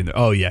 who's not getting there?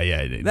 Oh yeah.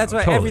 That's why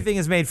totally. everything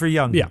is made for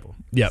young Yeah. people.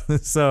 Yep.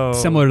 So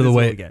Similar to this the is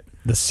what way we get.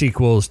 the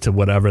sequels to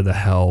whatever the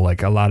hell,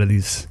 like a lot of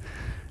these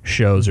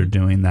shows are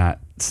doing that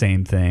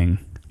same thing.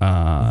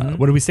 What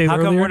did we say How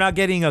earlier? come we're not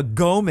getting a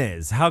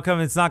Gomez? How come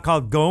it's not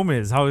called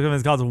Gomez? How come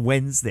it's called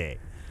Wednesday?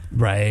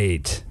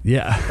 Right.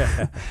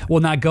 Yeah.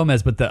 Well, not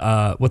Gomez, but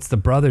the what's the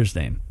brother's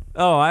name?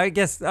 Oh, I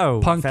guess. Oh,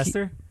 Punky-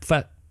 Fester.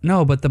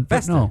 No, but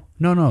Fester.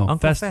 No.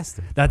 Uncle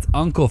Fester. That's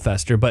Uncle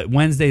Fester, but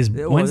Wednesday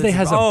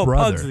has a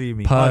brother. Pugsley, you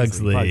mean.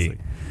 Pugsley.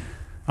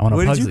 I want a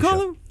What did Pugsley you call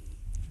show. him?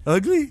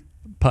 Ugly?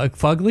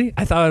 Fugly?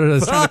 I thought it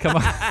was trying to come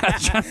up.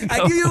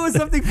 I knew it was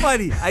something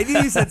funny. I knew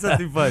you said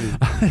something funny.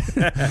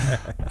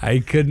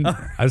 I couldn't.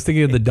 I was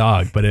thinking of the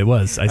dog, but it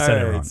was. I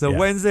said it wrong. So yeah.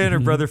 Wednesday and her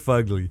brother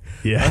Fugly.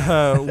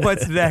 Yeah.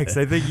 What's next?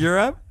 I think you're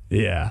up.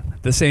 Yeah.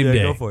 The same Yeah,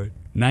 day. go for it.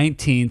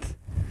 19th,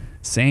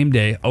 same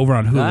day, over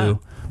on Hulu.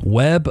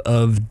 Web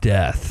of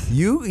Death.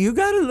 You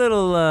got a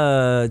little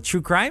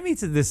true crimey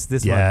to this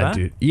Yeah, month, huh?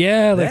 dude.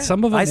 Yeah, like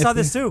some of them. I saw if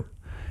this they- too.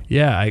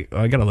 Yeah, I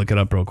gotta look it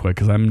up real quick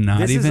because I'm not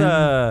This even.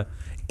 is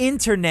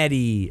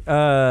internety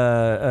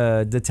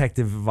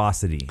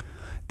detectivosity.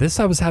 This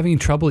I was having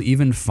trouble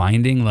even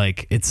finding.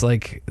 Like it's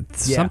like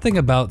something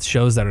about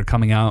shows that are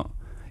coming out.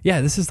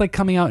 Yeah, this is like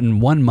coming out in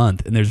 1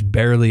 month and there's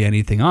barely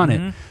anything on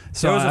it.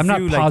 So There was a I'm not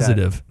few like that.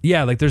 positive.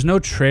 Yeah, like there's no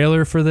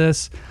trailer for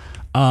this.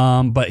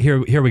 But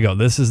here we go.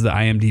 This is the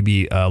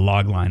IMDb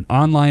log line.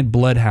 Online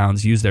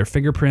bloodhounds use their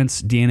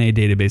fingerprints, DNA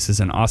databases,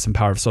 and awesome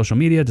power of social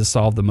media to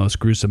solve the most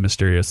gruesome,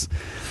 mysterious,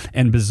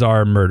 and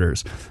bizarre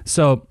murders.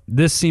 So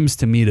this seems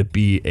to me to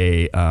be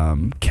a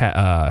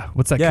cat.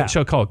 What's that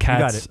show called?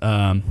 Cats.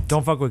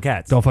 Don't Fuck with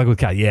Cats. Don't Fuck with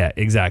Cats. Yeah,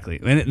 exactly.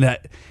 And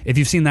that if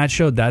you've seen that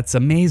show, that's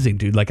amazing,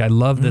 dude. Like I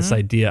love this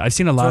idea. I've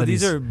seen a lot of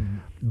these. These are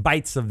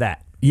bites of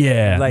that.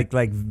 Yeah. Like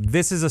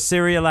this is a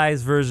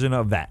serialized version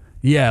of that.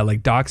 Yeah,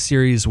 like doc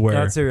series where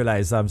Not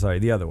serialized. I'm sorry,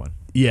 the other one.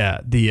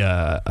 Yeah, the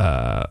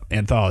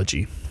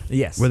anthology.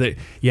 Yes. Where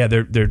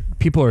they're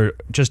people are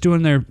just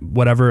doing their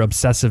whatever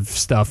obsessive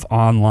stuff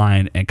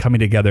online and coming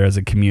together as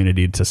a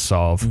community to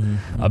solve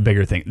a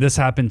bigger thing. This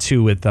happened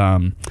too with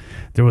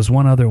there was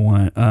one other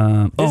one.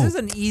 This is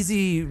an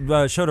easy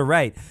show to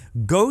write.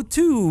 Go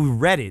to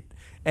Reddit.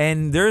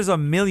 And there's a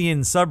million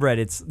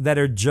subreddits that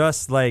are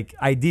just like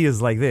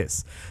ideas like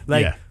this.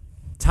 Like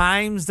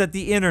times that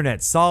the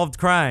internet solved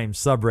crime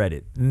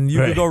subreddit. And you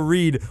could go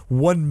read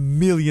 1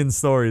 million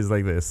stories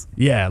like this.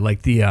 Yeah,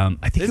 like the I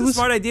think it's a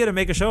smart idea to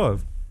make a show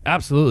of.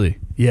 Absolutely.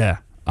 Yeah.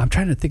 I'm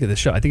trying to think of the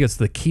show. I think it's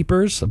The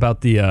Keepers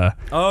about the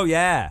oh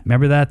yeah.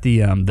 Remember that? The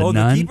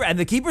nun?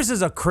 The Keepers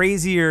is a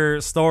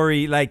crazier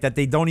story like that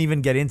they don't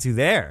even get into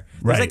there.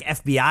 There's like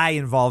FBI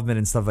involvement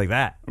and stuff like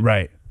that.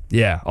 Right.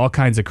 Yeah, all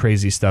kinds of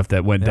crazy stuff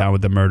that went down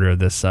with the murder of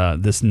this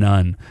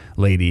nun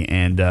lady,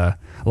 and a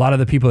lot of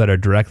the people that are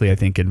directly, I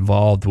think,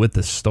 involved with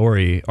the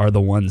story are the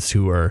ones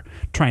who are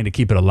trying to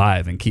keep it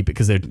alive and keep it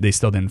because they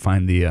still didn't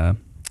find the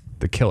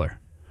killer.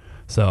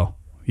 So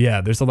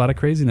yeah, there's a lot of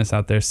craziness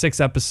out there. 6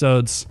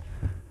 episodes,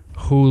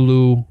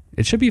 Hulu.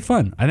 It should be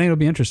fun. I think it'll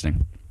be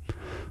interesting.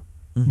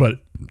 But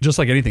just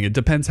like anything, it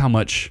depends how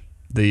much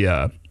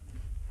the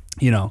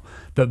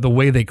the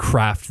way they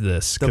craft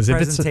this. The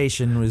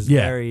presentation is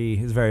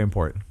very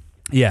important.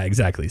 Yeah,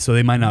 exactly. So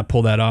they might not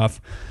pull that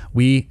off.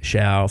 We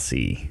shall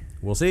see.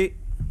 We'll see.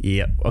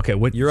 Yeah. Okay.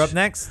 You're up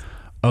next?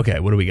 Okay.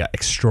 What do we got?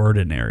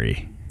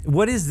 Extraordinary.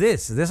 What is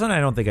this? This one I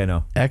don't think I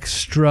know.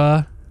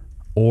 Extraordinary.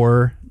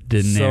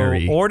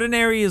 So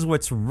ordinary is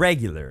what's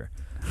regular.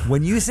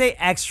 When you say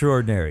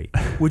extraordinary,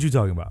 what you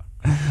talking about?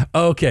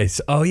 Okay.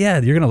 So,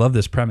 you're going to love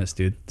this premise,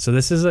 dude. So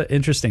this is an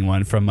interesting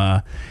one from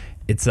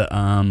it's a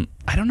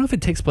I don't know if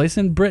it takes place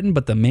in Britain,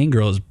 but the main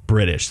girl is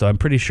British, so I'm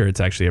pretty sure it's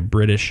actually a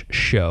British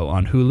show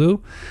on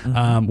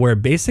Hulu, where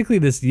basically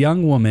this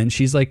young woman,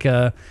 she's like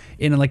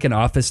in like an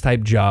office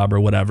type job or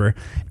whatever.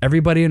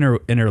 Everybody in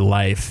her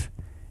life,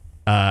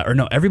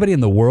 everybody in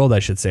the world, I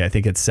should say, I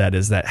think it's said,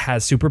 is that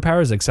has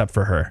superpowers except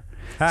for her.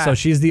 So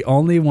she's the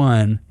only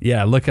one,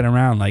 looking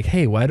around like,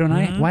 hey, why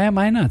am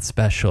I not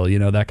special?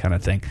 That kind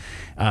of thing.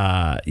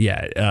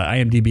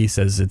 IMDb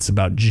says it's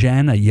about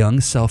Jen, a young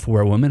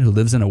self-aware woman who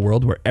lives in a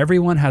world where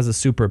everyone has a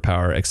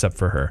superpower except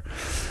for her.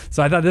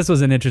 So I thought this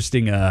was an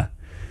interesting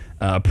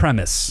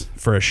premise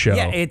for a show.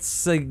 Yeah,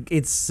 it's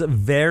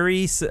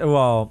very,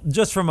 well,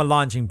 just from a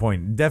launching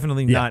point,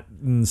 definitely not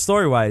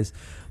story-wise.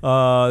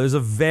 There's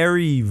a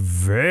very,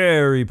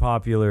 very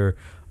popular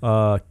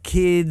older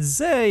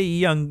kids'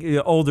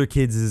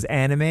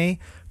 anime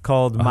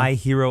called My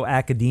Hero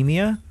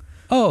Academia.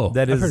 Oh,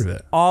 that I've is heard of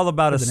it. all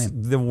about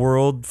the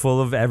world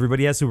full of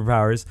everybody has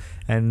superpowers,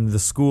 and the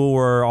school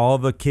where all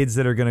the kids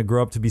that are going to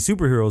grow up to be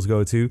superheroes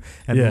go to,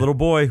 and the little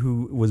boy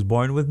who was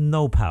born with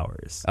no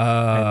powers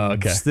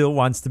still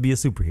wants to be a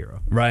superhero.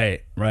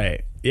 Right.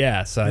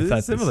 Yeah, so I thought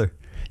it's similar.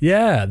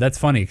 Yeah, that's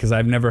funny because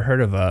I've never heard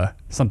of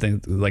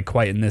something like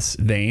quite in this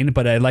vein,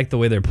 but I like the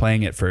way they're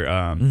playing it for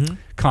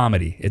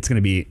comedy. It's going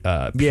to be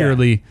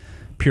purely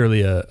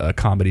a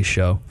comedy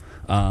show.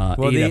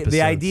 Well,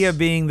 the idea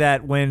being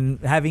that when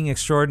having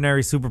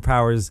extraordinary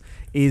superpowers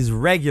is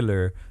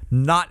regular,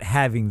 not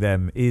having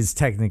them is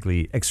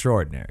technically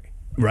extraordinary.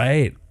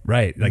 Right.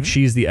 Like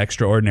she's the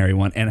extraordinary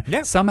one,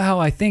 and somehow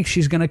I think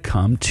she's going to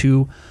come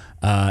to,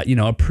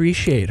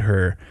 appreciate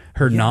her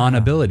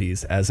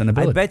non-abilities as an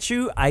ability.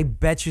 I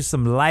bet you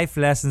some life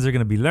lessons are going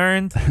to be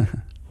learned.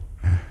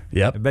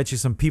 Yep. I bet you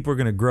some people are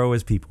going to grow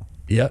as people.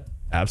 Yep.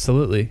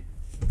 Absolutely.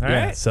 All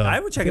right. So I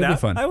would check it out.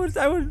 Fun.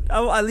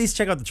 I'll at least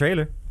check out the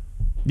trailer.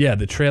 Yeah,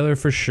 the trailer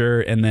for sure,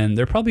 and then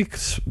they're probably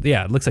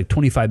it looks like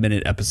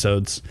 25-minute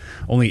episodes,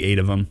 only 8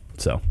 of them,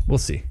 so we'll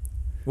see.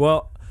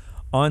 Well,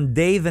 on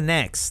Day the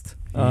Next,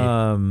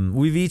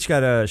 we've each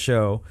got a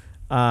show.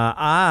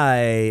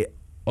 Let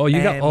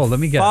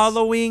me guess.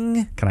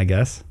 Following. Can I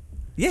guess?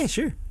 Yeah,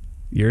 sure.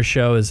 Your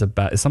show is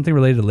something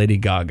related to Lady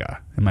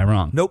Gaga. Am I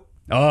wrong? Nope.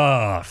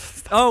 Oh,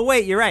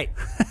 wait, you're right.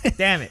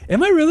 Damn it.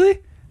 Am I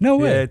really? No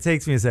way. Yeah, it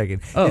takes me a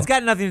second. Oh. It's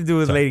got nothing to do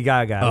with Lady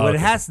Gaga. What it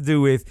has to do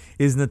with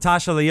is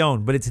Natasha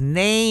Lyonne, but it's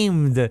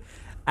named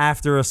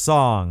after a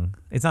song.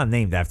 It's not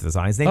named after the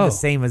song. It's named the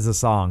same as a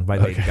song by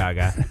Lady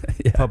Gaga.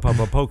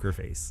 Poker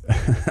Face.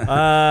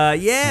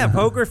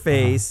 Poker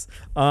Face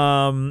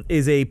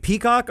is a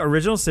Peacock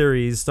original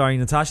series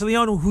starring Natasha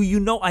Lyonne,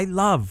 who I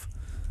love.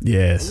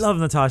 Yes. I love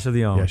Natasha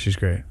Lyonne. Yeah, she's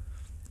great.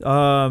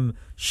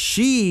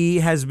 She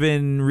has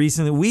been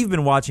recently, we've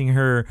been watching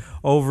her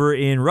over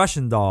in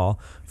Russian Doll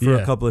for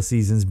a couple of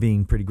seasons,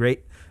 being pretty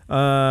great.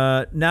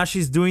 Now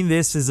she's doing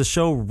this as a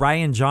show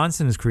Ryan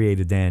Johnson has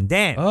created. Dan.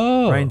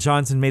 Oh. Ryan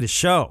Johnson made a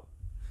show.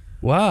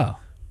 Wow.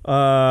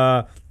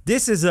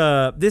 This is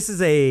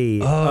a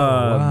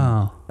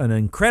wow. an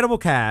incredible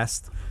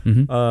cast.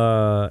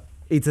 Mm-hmm.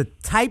 It's a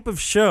type of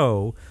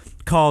show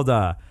called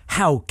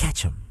How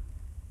Catch 'Em.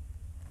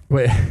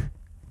 Wait.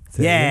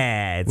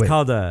 Yeah, it's Wait.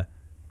 called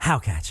How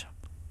Catch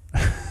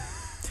 'Em.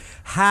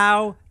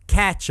 How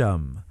Catch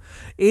 'Em.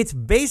 It's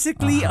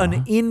basically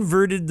an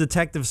inverted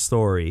detective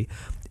story.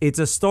 It's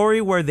a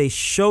story where they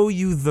show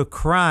you the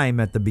crime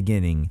at the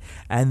beginning,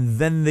 and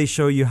then they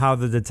show you how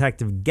the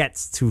detective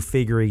gets to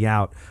figuring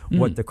out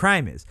what the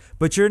crime is.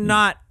 But you're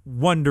not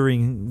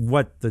wondering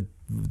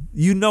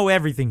you know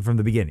everything from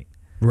the beginning.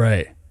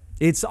 Right.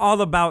 It's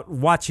all about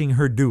watching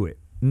her do it,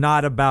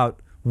 not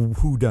about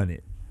who done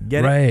it.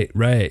 Get it?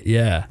 Right.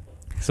 Yeah.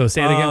 So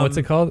say it again. What's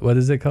it called? What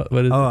is it called?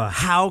 What is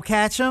How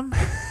Catch 'Em?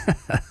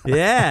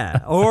 Yeah.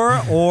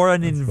 Or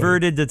an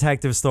inverted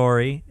detective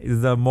story,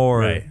 the more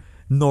Right.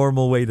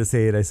 normal way to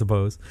say it, I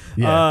suppose.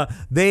 Yeah.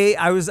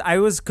 I was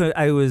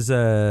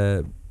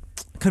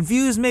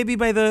confused maybe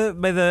by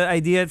the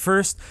idea at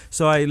first,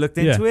 so I looked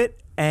into it,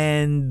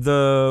 and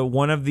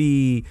one of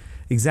the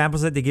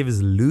examples that they give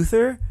is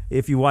Luther.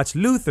 If you watch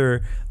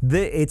Luther,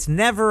 it's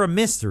never a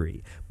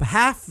mystery. But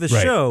half the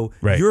show,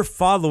 you're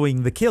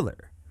following the killer.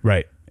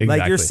 Right. Exactly.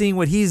 Like you're seeing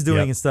what he's doing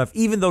Yep. and stuff.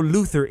 Even though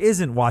Luther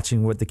isn't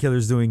watching what the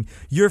killer's doing,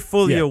 you're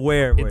fully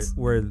aware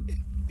where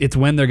It's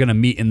when they're gonna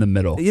meet in the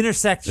middle. the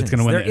intersections. It's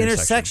gonna win Their the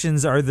intersection.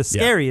 intersections are the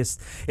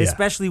scariest, Yeah.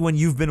 especially when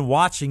you've been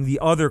watching the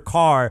other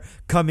car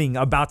coming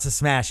about to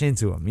smash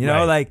into him. You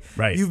know,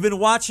 Right. You've been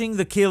watching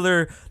the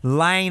killer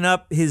line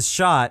up his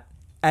shot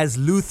as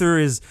Luther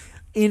is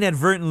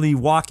inadvertently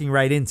walking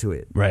right into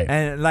it. Right.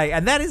 And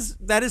that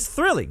is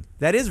thrilling.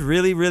 That is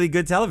really, really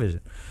good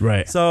television.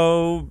 Right.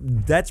 So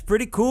that's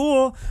pretty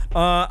cool.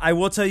 I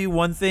will tell you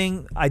one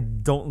thing. I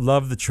don't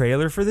love the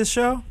trailer for this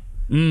show.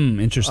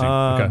 Interesting.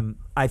 Okay.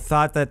 I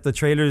thought that the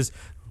trailers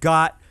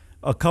got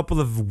a couple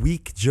of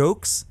weak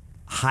jokes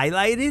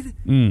highlighted.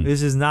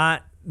 This is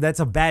not. That's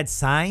a bad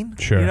sign.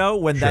 Sure, You know,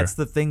 when sure. that's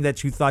the thing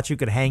that you thought you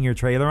could hang your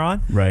trailer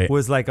on. Right.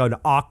 Was like an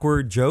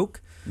awkward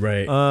joke.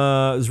 Right. It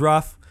was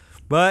rough.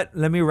 But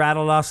let me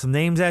rattle off some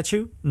names at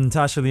you.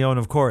 Natasha Lyonne,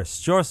 of course.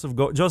 Joseph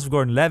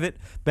Gordon-Levitt,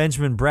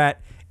 Benjamin Bratt,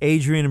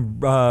 Adrian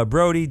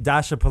Brody,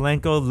 Dasha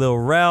Palenko, Lil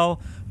Rel,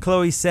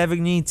 Chloe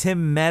Sevigny,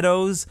 Tim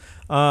Meadows,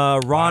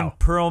 Ron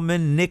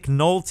Perlman, Nick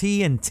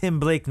Nolte, and Tim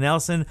Blake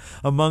Nelson,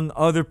 among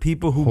other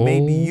people who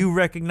maybe you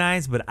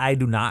recognize, but I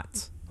do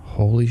not.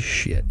 Holy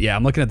shit. Yeah,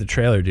 I'm looking at the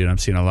trailer, dude. I'm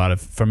seeing a lot of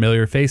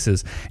familiar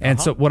faces. And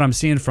so what I'm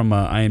seeing from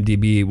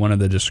IMDb, one of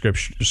the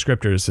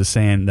descriptors is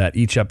saying that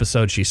each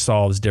episode she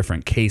solves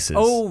different cases.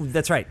 Oh,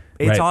 that's right.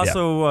 It's Right,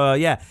 also,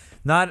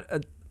 not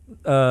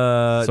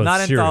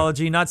not it's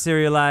anthology, not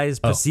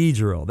serialized,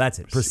 procedural. That's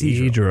it.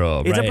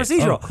 Procedural. It's a right.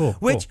 procedural, Oh, cool,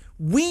 which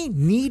we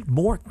need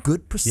more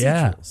good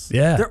procedurals.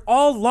 Yeah. They're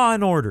all Law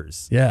and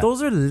Orders. Yeah.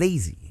 Those are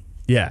lazy.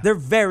 Yeah. They're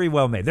very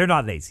well made. They're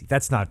not lazy.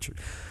 That's not true.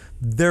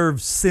 They're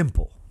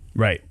simple.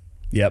 Right.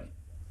 Yep.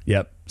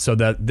 So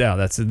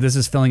this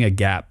is filling a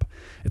gap.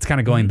 It's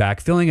kind of going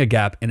back, filling a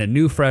gap in a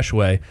new, fresh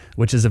way,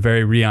 which is a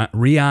very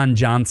Rian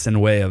Johnson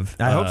way of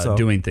I hope so.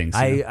 doing things.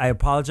 I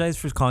apologize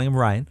for calling him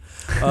Ryan.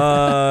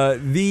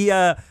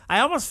 I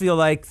almost feel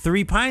like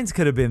Three Pines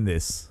could have been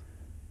this.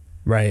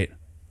 Right.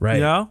 You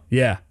know?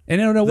 Yeah. And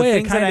in a The way, it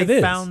things that kind of I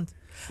is. found.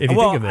 If you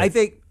well, think of it. I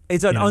think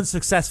it's an you know.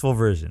 unsuccessful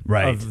version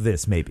Right. of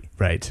this, maybe.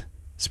 Right.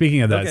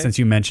 Speaking of that, Okay. since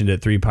you mentioned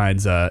it, Three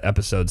Pines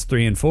episodes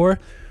 3 and 4,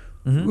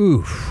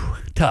 ooh,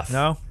 tough.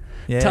 No?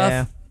 Yeah.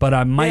 Tough. But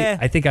I might. Yeah.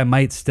 I think I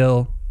might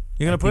still.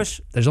 You're going to I think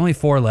push? There's only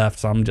 4 left,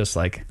 so I'm just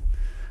like,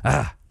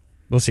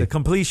 we'll see. The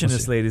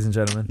completionist, ladies and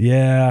gentlemen.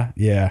 Yeah.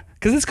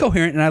 Because it's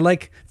coherent, and I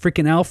like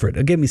freaking Alfred.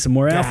 It'll give me some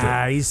more Alfred.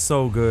 Ah, he's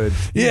so good.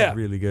 He's Yeah.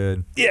 really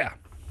good. Yeah.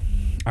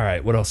 All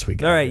right. What else we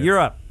got? All right, here? you're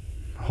up.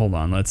 Hold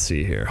on. Let's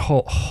see here.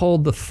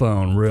 Hold the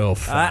phone real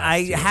fast.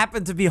 I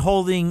happen to be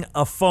holding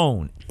a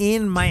phone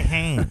in my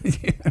hand.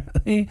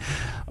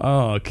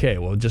 Oh, okay.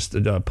 Well, just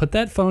put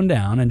that phone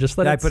down and just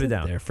let I it put sit it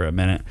down. there for a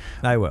minute.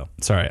 I will.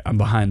 Sorry, I'm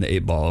behind the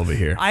 8 ball over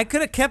here. I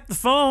could have kept the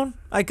phone.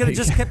 I could have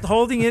just kept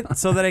holding it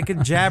so that I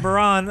could jabber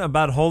on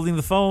about holding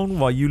the phone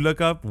while you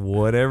look up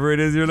whatever it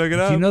is you're looking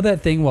up. Do you know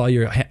that thing while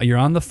you're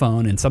on the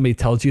phone and somebody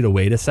tells you to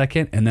wait a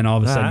second, and then all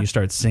of a sudden you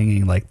start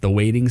singing like the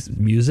waiting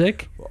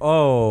music?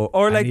 Oh,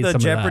 or I like need the some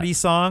of that. Jeopardy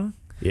song.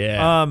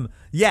 Yeah.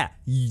 Yeah,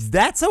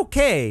 that's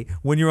okay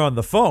when you're on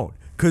the phone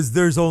because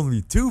there's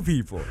only 2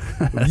 people.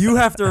 You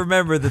have to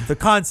remember that the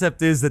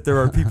concept is that there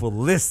are people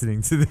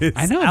listening to this.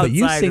 I know, but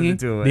you outside of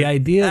singing the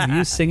idea of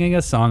you singing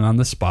a song on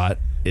the spot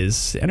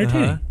is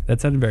entertaining.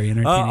 That's a very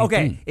entertaining okay,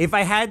 thing. if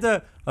I had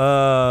to,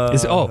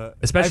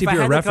 Especially if I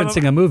you're had to come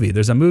referencing up- a movie.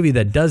 There's a movie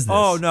that does this.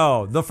 Oh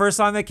no, the first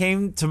song that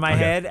came to my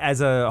head as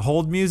a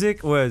hold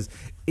music was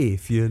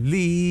 "If You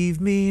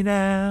Leave Me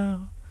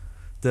Now."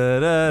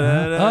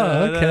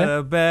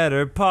 The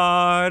better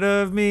part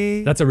of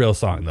me. That's a real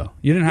song, though.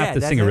 You didn't have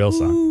to sing a real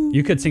song.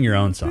 You could sing your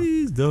own song.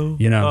 Please don't.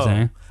 You know what I'm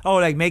saying? Oh,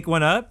 like make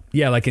one up?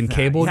 Yeah, like in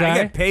Cable I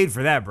Guy. get paid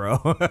for that, bro.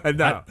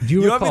 No. Do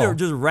you want me to recall?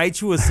 just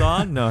write you a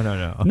song? No.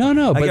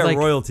 No, I but get like,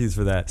 royalties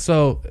for that.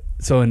 So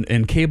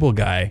in Cable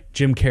Guy,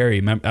 Jim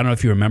Carrey. I don't know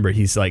if you remember.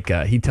 He's like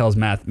he tells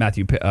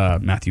Matthew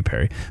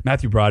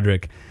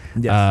Broderick.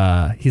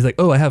 Yes. He's like,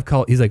 oh, I have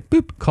call. He's like,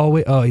 boop, call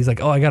wait. Oh, he's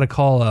like, oh, I got a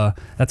call.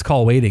 That's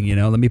call waiting. You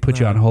know, let me put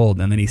you on hold.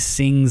 And then he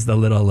sings the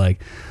little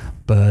like.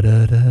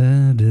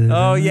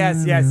 Oh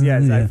yes.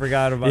 I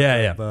forgot about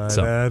that. Yeah.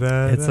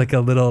 So it's like a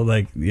little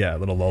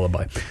little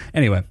lullaby.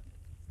 Anyway,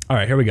 all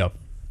right, here we go.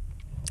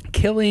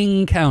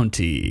 Killing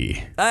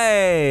County.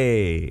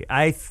 Hey,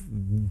 I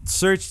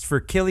searched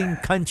for Killing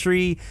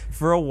Country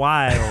for a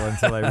while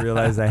until I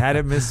realized I had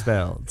it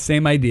misspelled.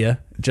 Same idea,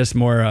 just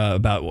more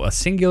about a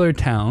singular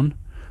town.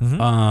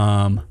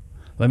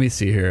 Let me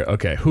see here.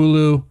 Okay,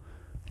 Hulu,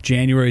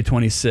 January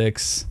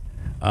 26th.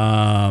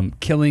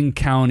 Killing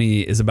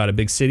County is about a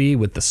big city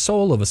with the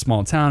soul of a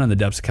small town in the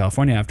depths of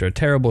California after a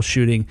terrible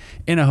shooting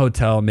in a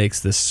hotel makes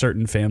this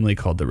certain family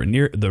called the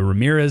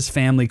Ramirez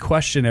family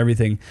question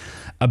everything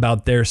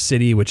about their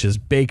city, which is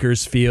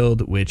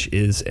Bakersfield, which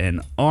is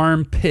an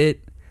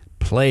armpit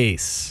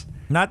place.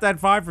 Not that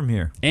far from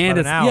here. And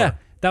about an hour. Yeah,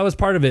 that was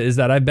part of it, is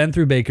that I've been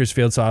through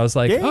Bakersfield, so I was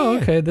like, oh,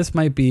 okay, this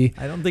might be.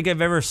 I don't think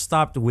I've ever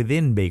stopped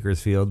within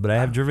Bakersfield, but I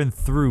have driven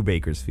through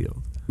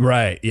Bakersfield.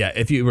 Right, yeah.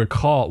 If you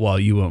recall, well,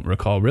 you won't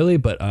recall really,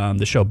 but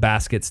the show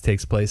Baskets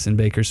takes place in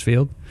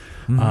Bakersfield.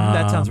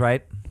 That sounds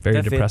right. Very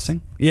That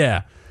depressing. fits.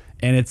 Yeah.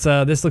 And it's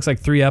this looks like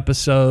 3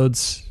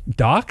 episodes.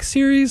 Doc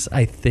series,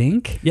 I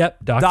think.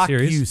 Yep, doc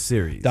series.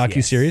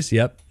 Docu-series,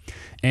 yep.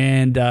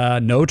 And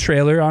no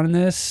trailer on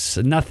this,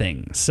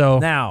 nothing. So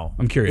now,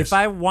 I'm curious. If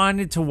I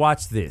wanted to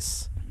watch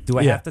this, do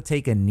I have to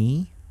take a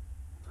knee?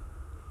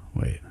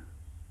 Wait.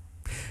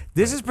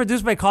 This is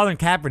produced by Colin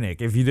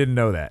Kaepernick, if you didn't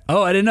know that.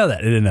 Oh, I didn't know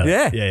that.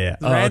 Yeah.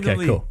 Oh,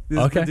 Randomly, okay, cool.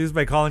 This is produced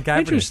by Colin Kaepernick.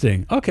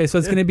 Interesting. Okay, so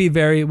it's going to be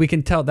we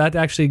can tell that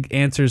actually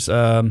answers.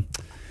 I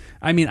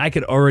mean, I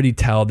could already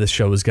tell this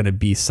show was going to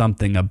be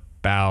something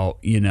about,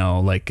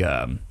 like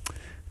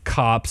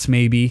cops,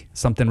 maybe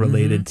something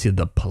related to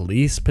the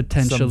police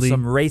potentially.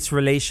 Some race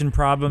relation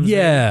problems.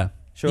 Yeah. Maybe?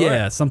 Sure.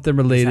 Yeah, something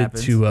related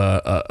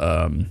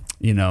to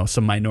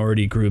some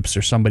minority groups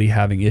or somebody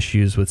having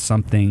issues with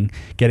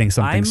getting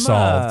something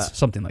solved,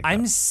 something like that.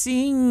 I'm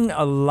seeing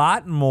a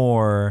lot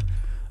more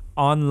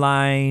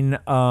online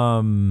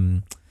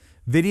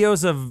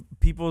videos of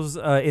people's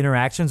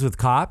interactions with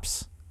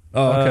cops.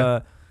 Oh,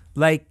 okay.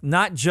 Like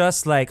not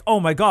just like, oh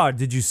my God,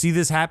 did you see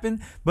this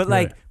happen? But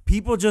like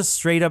people just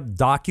straight up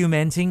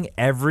documenting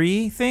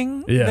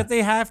everything that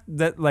they have,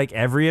 like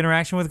every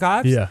interaction with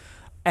cops. Yeah.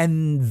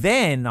 And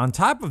then on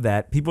top of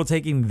that, people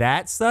taking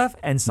that stuff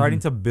and starting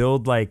to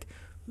build like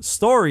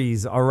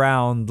stories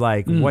around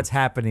like what's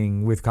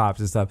happening with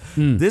cops and stuff.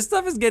 This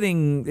stuff is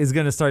going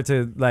to start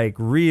to like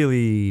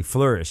really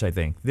flourish, I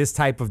think. This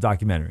type of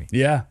documentary.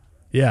 Yeah.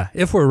 Yeah,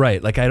 if we're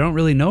right. Like, I don't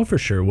really know for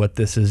sure what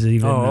this is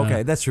even. Oh,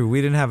 okay. That's true.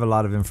 We didn't have a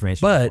lot of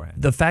information. But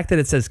beforehand. the fact that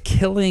it says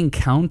Killing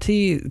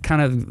County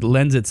kind of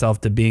lends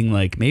itself to being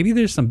like, maybe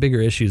there's some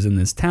bigger issues in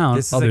this town.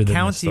 This is other a than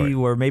county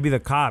where maybe the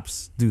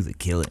cops do the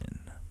killing.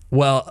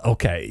 Well,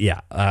 okay.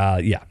 Yeah.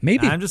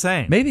 Maybe. I'm just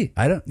saying. Maybe.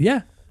 I don't have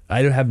no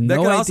idea. That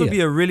could also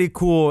be a really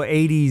cool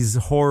 80s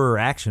horror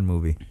action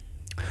movie.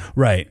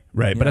 Right.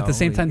 But at the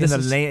same time,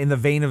 in the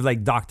vein of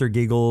like Dr.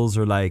 Giggles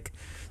or like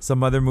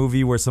some other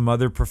movie where some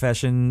other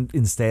profession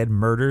instead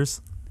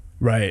murders.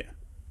 Right.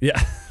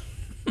 Yeah.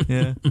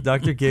 Yeah.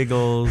 Dr.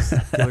 Giggles,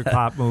 killer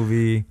cop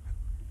movie.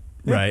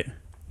 Yeah. Right.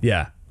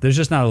 Yeah. There's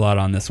just not a lot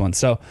on this one.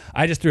 So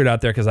I just threw it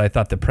out there because I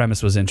thought the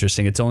premise was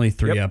interesting. It's only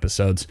 3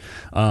 episodes.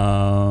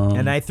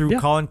 And I threw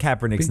Colin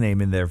Kaepernick's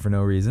name in there for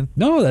no reason.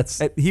 No,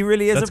 he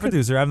really is a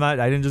producer. Good.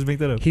 I didn't just make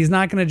that up. He's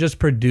not going to just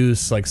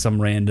produce like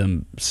some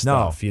random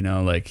stuff,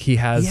 like he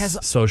has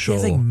social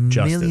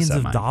justice. Millions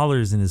of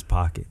dollars in his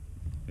pocket.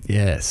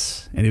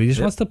 Yes. And he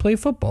just wants to play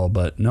football,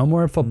 but no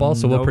more football,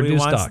 so we'll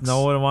produce docs.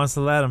 No one wants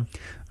to let him.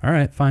 All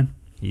right, fine.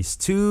 He's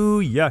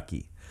too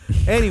yucky.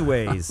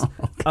 Anyways,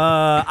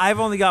 I've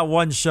only got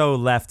one show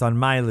left on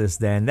my list,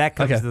 Dan. That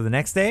comes to the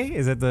next day.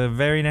 Is it the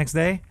very next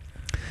day?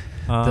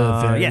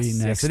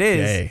 Yes, it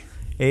is.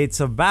 It's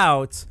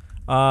about,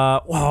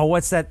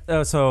 what's that?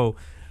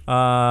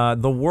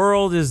 The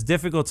world is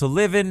difficult to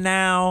live in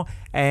now,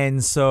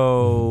 and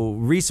so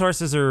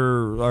resources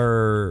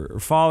are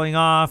falling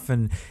off,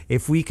 and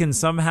if we can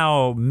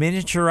somehow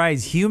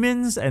miniaturize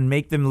humans and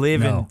make them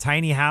live in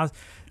tiny houses,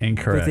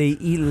 Incorrect. But they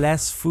eat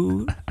less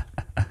food.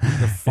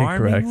 The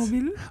farming will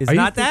be. Is Are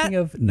not you that? thinking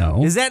of,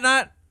 no. Is that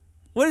not?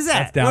 What is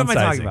that? That's downsizing. What am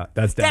I talking about?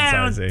 That's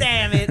downsizing.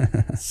 Damn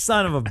it,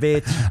 son of a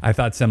bitch. I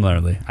thought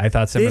similarly. This when I heard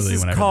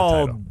the title.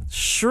 Called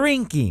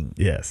shrinking.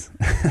 Yes.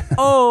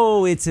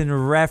 Oh, it's in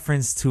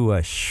reference to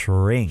a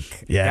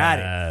shrink.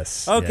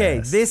 Yes. Got it. Okay,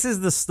 yes. This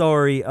is the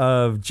story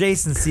of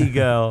Jason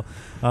Segel.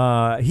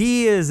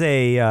 He is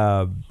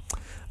a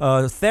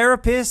a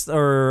therapist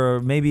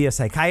or maybe a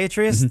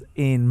psychiatrist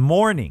in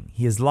mourning.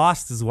 He has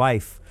lost his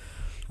wife,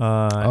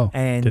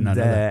 and did not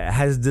know that.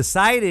 has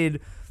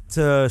decided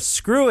to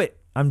screw it.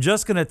 I'm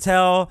just gonna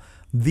tell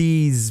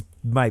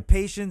my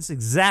patients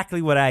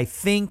exactly what I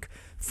think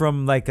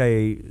from like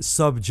a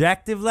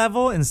subjective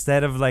level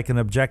instead of like an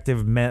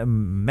objective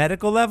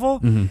medical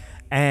level,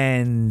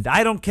 and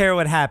I don't care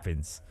what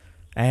happens.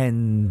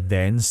 And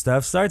then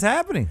stuff starts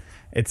happening.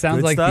 It sounds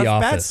Good like stuff, The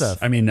bad Office. stuff.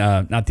 I mean,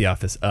 not The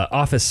Office.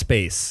 Office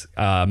Space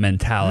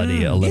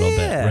mentality a little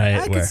bit,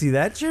 right? I can see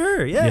that.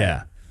 Sure.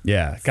 Yeah.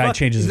 Yeah. Guy Fuck,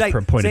 changes his like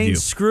point of saying, view.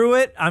 Screw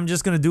it. I'm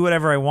just gonna do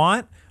whatever I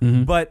want,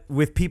 but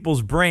with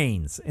people's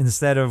brains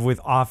instead of with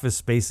Office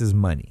Space's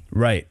money.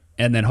 Right.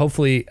 And then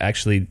hopefully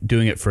actually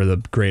doing it for the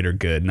greater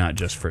good, not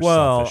just for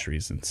selfish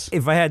reasons.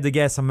 If I had to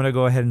guess, I'm gonna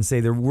go ahead and say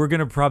that we're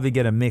gonna probably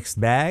get a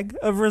mixed bag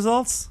of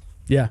results.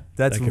 Yeah.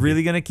 That's that could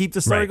really be. going to keep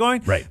the story Right,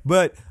 going. right.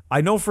 But I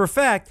know for a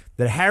fact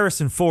that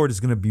Harrison Ford is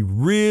going to be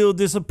real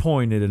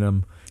disappointed in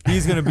him.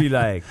 He's going to be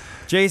like,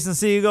 Jason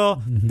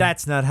Segel,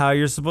 that's not how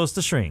you're supposed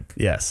to shrink.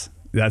 Yes.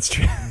 That's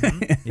true.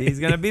 He's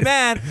going to be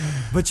mad.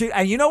 But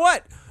and you know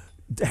what?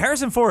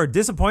 Harrison Ford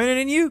disappointed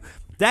in you?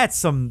 That's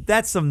some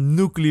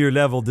nuclear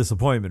level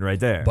disappointment right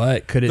there.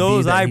 But could it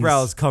Those be that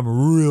eyebrows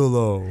come real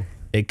low.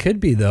 It could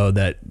be, though,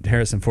 that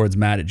Harrison Ford's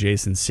mad at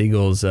Jason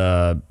Segel's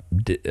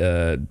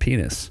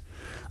penis.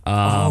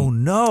 Oh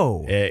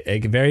no!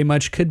 It very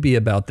much could be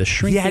about the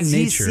shrinking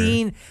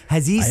nature.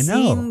 Has he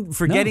seen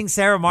Forgetting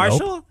Sarah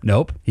Marshall?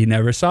 Nope. He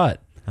never saw it.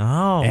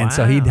 Oh, and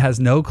so he has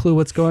no clue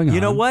what's going on.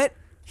 You know what?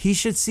 He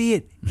should see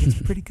it.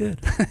 It's pretty good.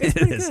 It's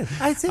pretty good.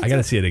 I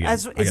gotta see it again.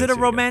 Is it a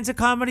romantic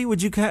comedy?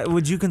 Would you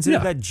consider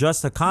that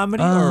just a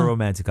comedy or a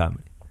romantic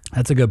comedy?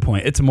 That's a good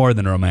point. It's more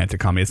than a romantic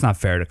comedy. It's not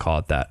fair to call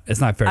it that.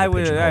 It's not fair to I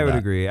would that.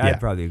 agree. Yeah. I'd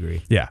probably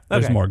agree. Yeah,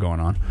 there's Okay. more going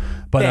on.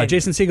 But Ben.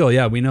 Jason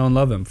Segel, we know and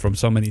love him from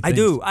so many things. I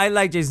do. I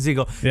like Jason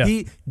Segel. Yeah.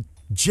 He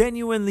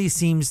genuinely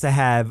seems to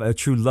have a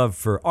true love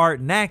for art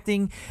and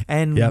acting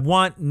and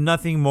want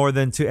nothing more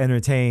than to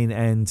entertain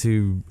and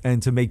to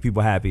make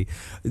people happy.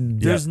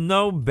 There's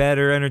no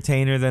better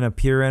entertainer than a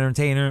pure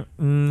entertainer.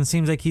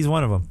 Seems like he's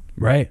one of them.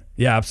 Right.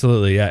 Yeah,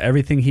 absolutely. Yeah,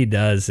 everything he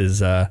does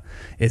is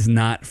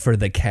not for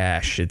the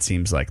cash. It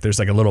seems like there's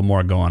like a little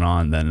more going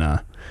on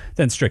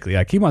than strictly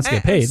like he wants to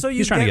get paid. So you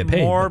He's trying to get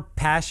paid. more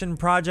passion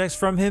projects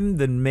from him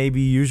than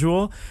maybe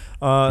usual.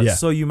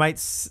 So you might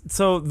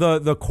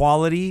the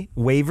quality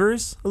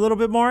wavers a little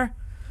bit more.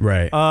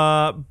 Right.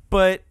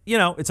 But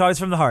it's always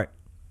from the heart.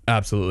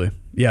 Absolutely.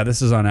 Yeah,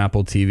 this is on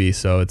Apple TV,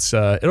 so it's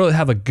it'll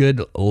have a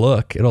good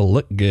look. It'll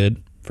look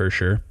good for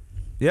sure.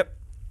 Yep.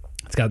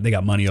 They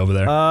got money over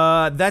there.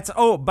 By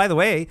the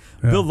way,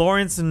 Bill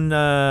Lawrence and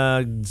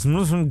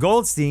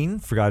Goldstein,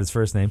 forgot his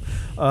first name,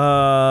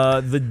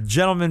 the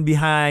gentleman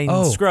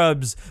behind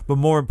Scrubs, but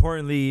more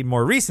importantly,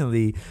 more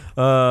recently,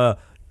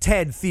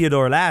 Ted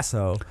Theodore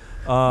Lasso.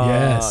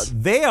 Yes.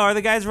 They are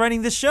the guys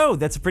running this show.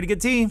 That's a pretty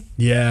good team.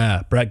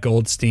 Yeah, Brett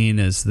Goldstein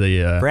is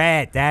the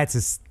Brett, that's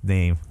his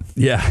name.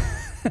 Yeah.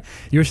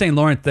 You were saying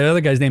Lawrence. The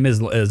other guy's name is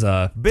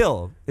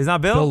Bill. Is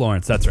not Bill? Bill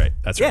Lawrence. That's right.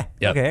 Yeah. Right.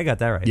 Yep. Okay, I got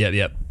that right.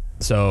 Yep.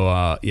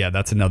 So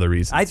that's another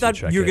reason. I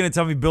thought you were going to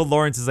tell me Bill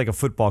Lawrence is like a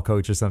football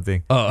coach or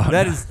something. Oh,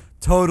 that is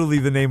totally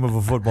the name of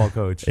a football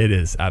coach. It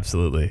is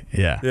absolutely.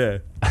 Yeah. Yeah.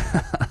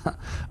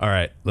 All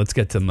right, let's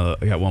get to.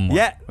 I got one more.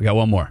 Yeah. We got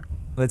one more.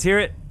 Let's hear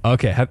it.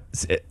 Okay.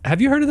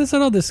 Have you heard of this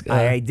at all? This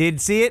I did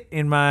see it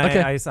in my.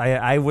 Okay.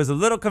 I was a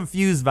little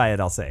confused by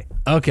it. I'll say.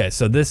 Okay,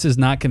 so this is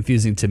not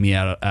confusing to me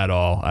at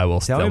all. I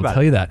will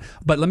tell you that.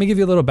 But let me give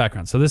you a little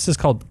background. So this is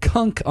called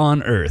Kunk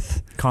on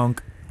Earth.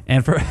 Kunk.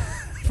 And for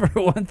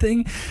one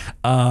thing,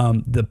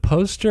 the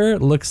poster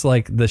looks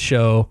like the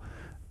show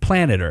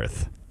Planet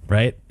Earth,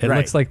 right? It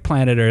looks like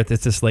Planet Earth.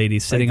 It's this lady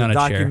sitting on a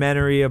chair.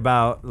 Documentary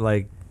about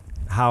like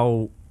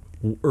how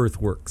Earth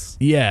works.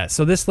 Yeah,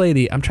 so this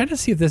lady, I'm trying to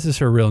see if this is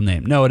her real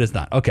name. No, it is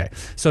not. Okay,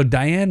 so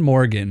Diane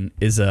Morgan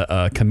is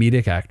a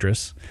comedic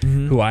actress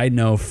who I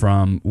know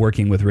from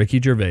working with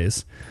Ricky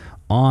Gervais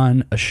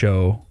on a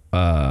show.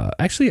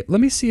 Actually,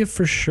 let me see if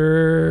for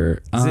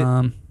sure. Is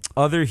it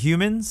Other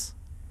Humans?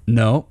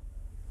 No.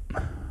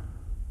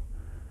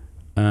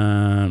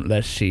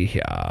 Let's see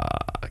here.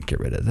 Get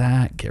rid of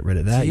that.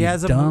 She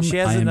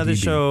has another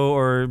show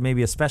or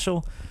maybe a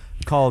special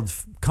called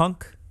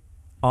Kunk.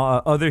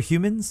 Other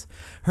Humans.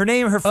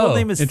 Her full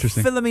name is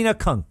Philomena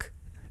Kunk.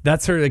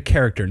 That's her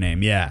character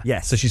name, yeah.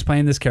 Yes. So she's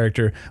playing this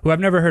character who I've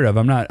never heard of.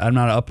 I'm not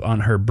up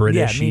on her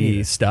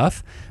British-y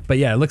stuff, but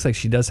yeah, it looks like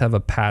she does have a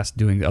past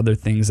doing other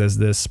things as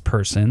this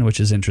person, which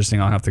is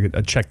interesting. I'll have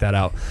to check that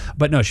out.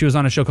 But no, she was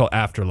on a show called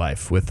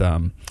Afterlife with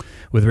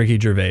Ricky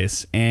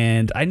Gervais,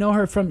 and I know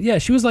her from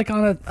she was like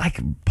on a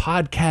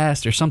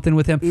podcast or something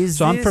with him.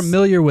 I'm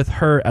familiar with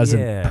her as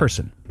a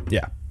person.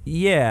 Yeah.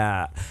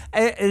 Yeah,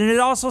 and it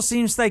also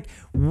seems like,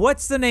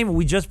 what's the name?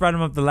 We just brought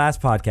him up the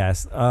last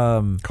podcast.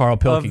 Carl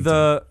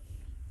Pilkington.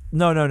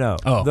 No.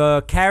 Oh.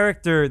 The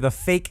character, the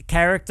fake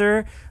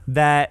character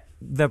that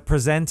the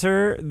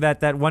presenter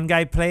that one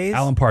guy plays.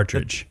 Alan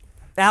Partridge.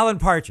 Alan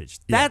Partridge.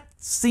 That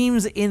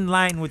seems in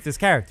line with this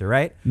character,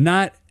 right?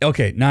 Not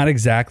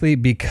exactly,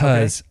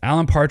 because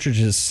Alan Partridge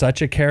is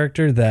such a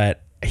character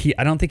that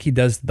I don't think he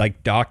does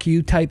like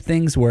docu type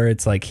things where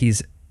it's like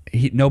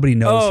nobody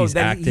knows he's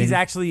acting. He's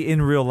actually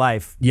in real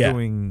life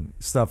doing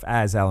stuff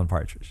as Alan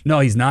Partridge. No,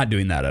 he's not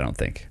doing that, I don't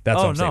think. That's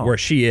what I'm saying. no. Where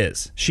she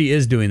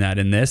is doing that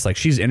in this. Like,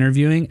 she's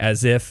interviewing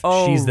as if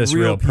she's this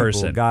real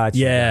person. Gotcha,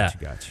 yeah.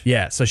 gotcha.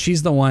 Yeah. So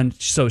she's the one.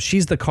 So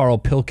she's the Carl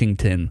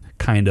Pilkington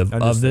kind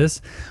of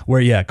this.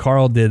 Where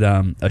Carl did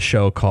a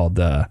show called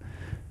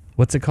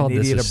what's it called?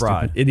 Idiot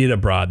Abroad. Idiot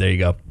Abroad. There you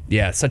go.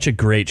 Yeah, such a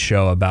great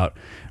show about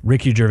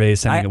Ricky Gervais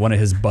having one of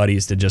his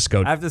buddies to just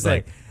go. I have to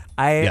say.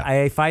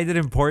 I find it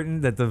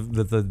important that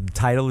the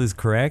title is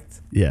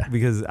correct. Yeah.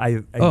 Because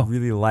I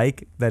really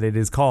like that it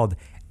is called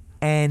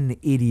An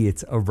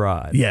Idiot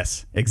Abroad.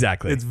 Yes,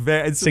 exactly.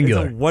 It's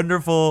singular. It's a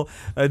wonderful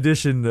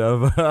addition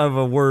of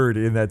a word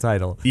in that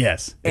title.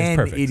 Yes, it's An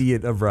perfect.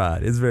 Idiot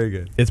Abroad. It's very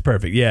good. It's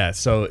perfect. Yeah.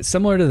 So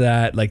similar to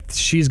that, like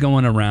she's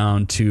going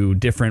around to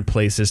different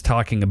places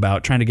trying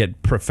to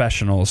get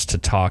professionals to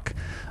talk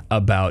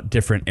about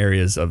different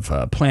areas of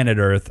planet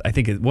Earth. I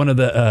think one of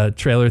the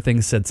trailer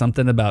things said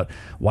something about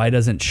why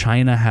doesn't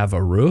China have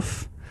a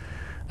roof?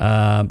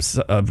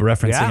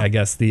 Referencing, I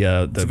guess,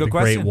 the Great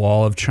question.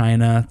 Wall of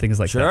China, things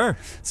like Sure. that.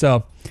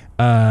 So,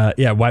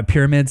 why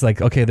pyramids?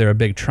 Like, okay, they're a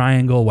big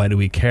triangle. Why do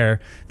we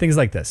care? Things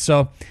like this.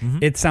 So,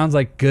 it sounds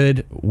like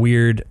good,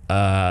 weird,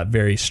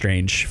 very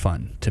strange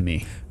fun to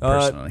me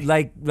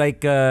personally.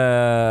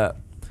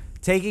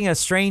 Taking a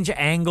strange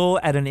angle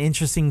at an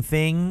interesting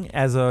thing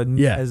as a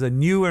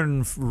new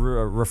and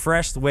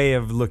refreshed way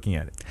of looking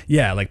at it.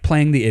 Yeah, like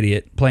playing the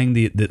idiot, playing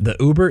the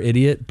uber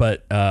idiot,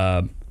 but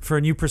for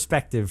a new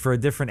perspective, for a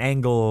different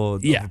angle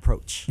of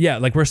approach. Yeah,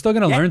 like we're still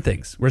gonna learn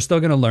things. We're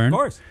still gonna learn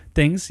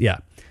things. Yeah,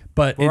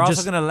 but we're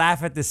also gonna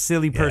laugh at this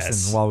silly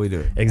person while we do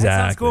it. Exactly. That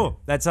sounds cool.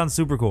 That sounds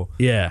super cool.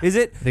 Yeah. Is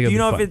it? Do you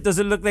know fun. does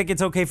it look like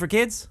it's okay for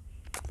kids?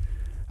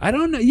 I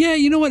don't know. Yeah,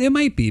 you know what? It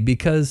might be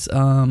because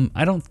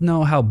I don't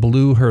know how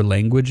blue her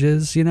language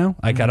is. You know,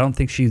 like I don't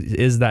think she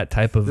is that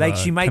type of like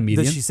she might.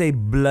 comedian. Does she say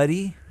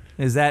bloody?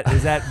 Is that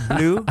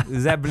blue?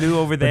 Is that blue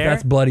over there? But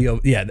that's bloody.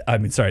 Yeah, I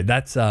mean, sorry.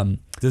 That's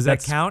Does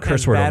that count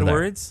curse as word bad over there.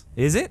 words?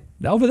 Is it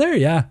Over there?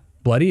 Yeah,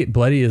 bloody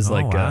is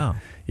like. Wow.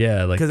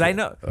 Yeah, like because I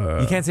know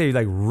you can't say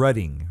like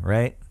rutting,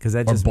 right? Because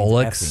that or just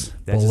bullocks. means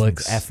effing. That just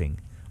means effing.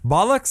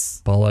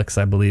 Bollocks. Bollocks,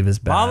 I believe, is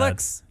bad.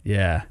 Bollocks.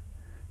 Yeah.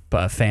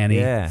 But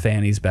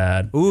Fanny's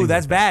bad. Ooh, Things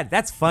that's like bad.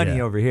 That's funny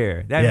Yeah. over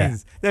here. That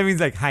means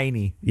like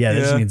hiney. Yeah, that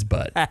you just know? means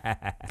butt.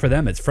 For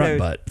them, it's front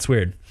butt. It's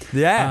weird.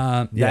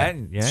 Yeah,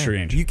 It's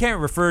strange. You can't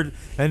refer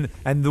and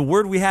the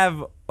word we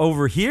have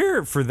over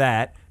here for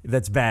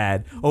that's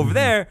bad over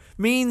there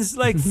means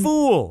like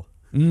fool.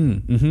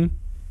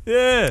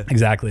 Yeah,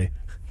 Exactly.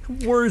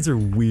 words are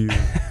weird.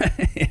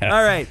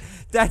 All right.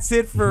 That's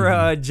it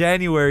for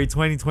January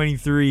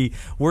 2023.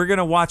 We're going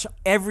to watch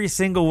every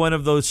single one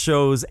of those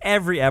shows,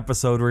 every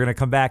episode. We're going to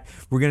come back.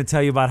 We're going to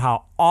tell you about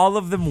how all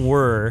of them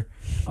were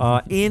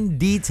in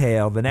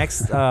detail. The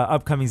next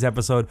upcoming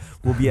episode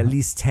will be at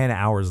least 10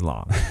 hours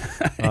long.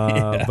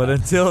 But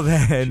until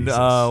then,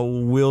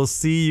 we'll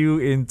see you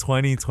in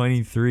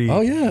 2023.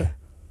 Oh, yeah.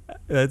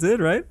 That's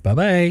it, right?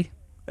 Bye-bye.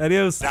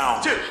 Adios.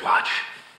 Just watch.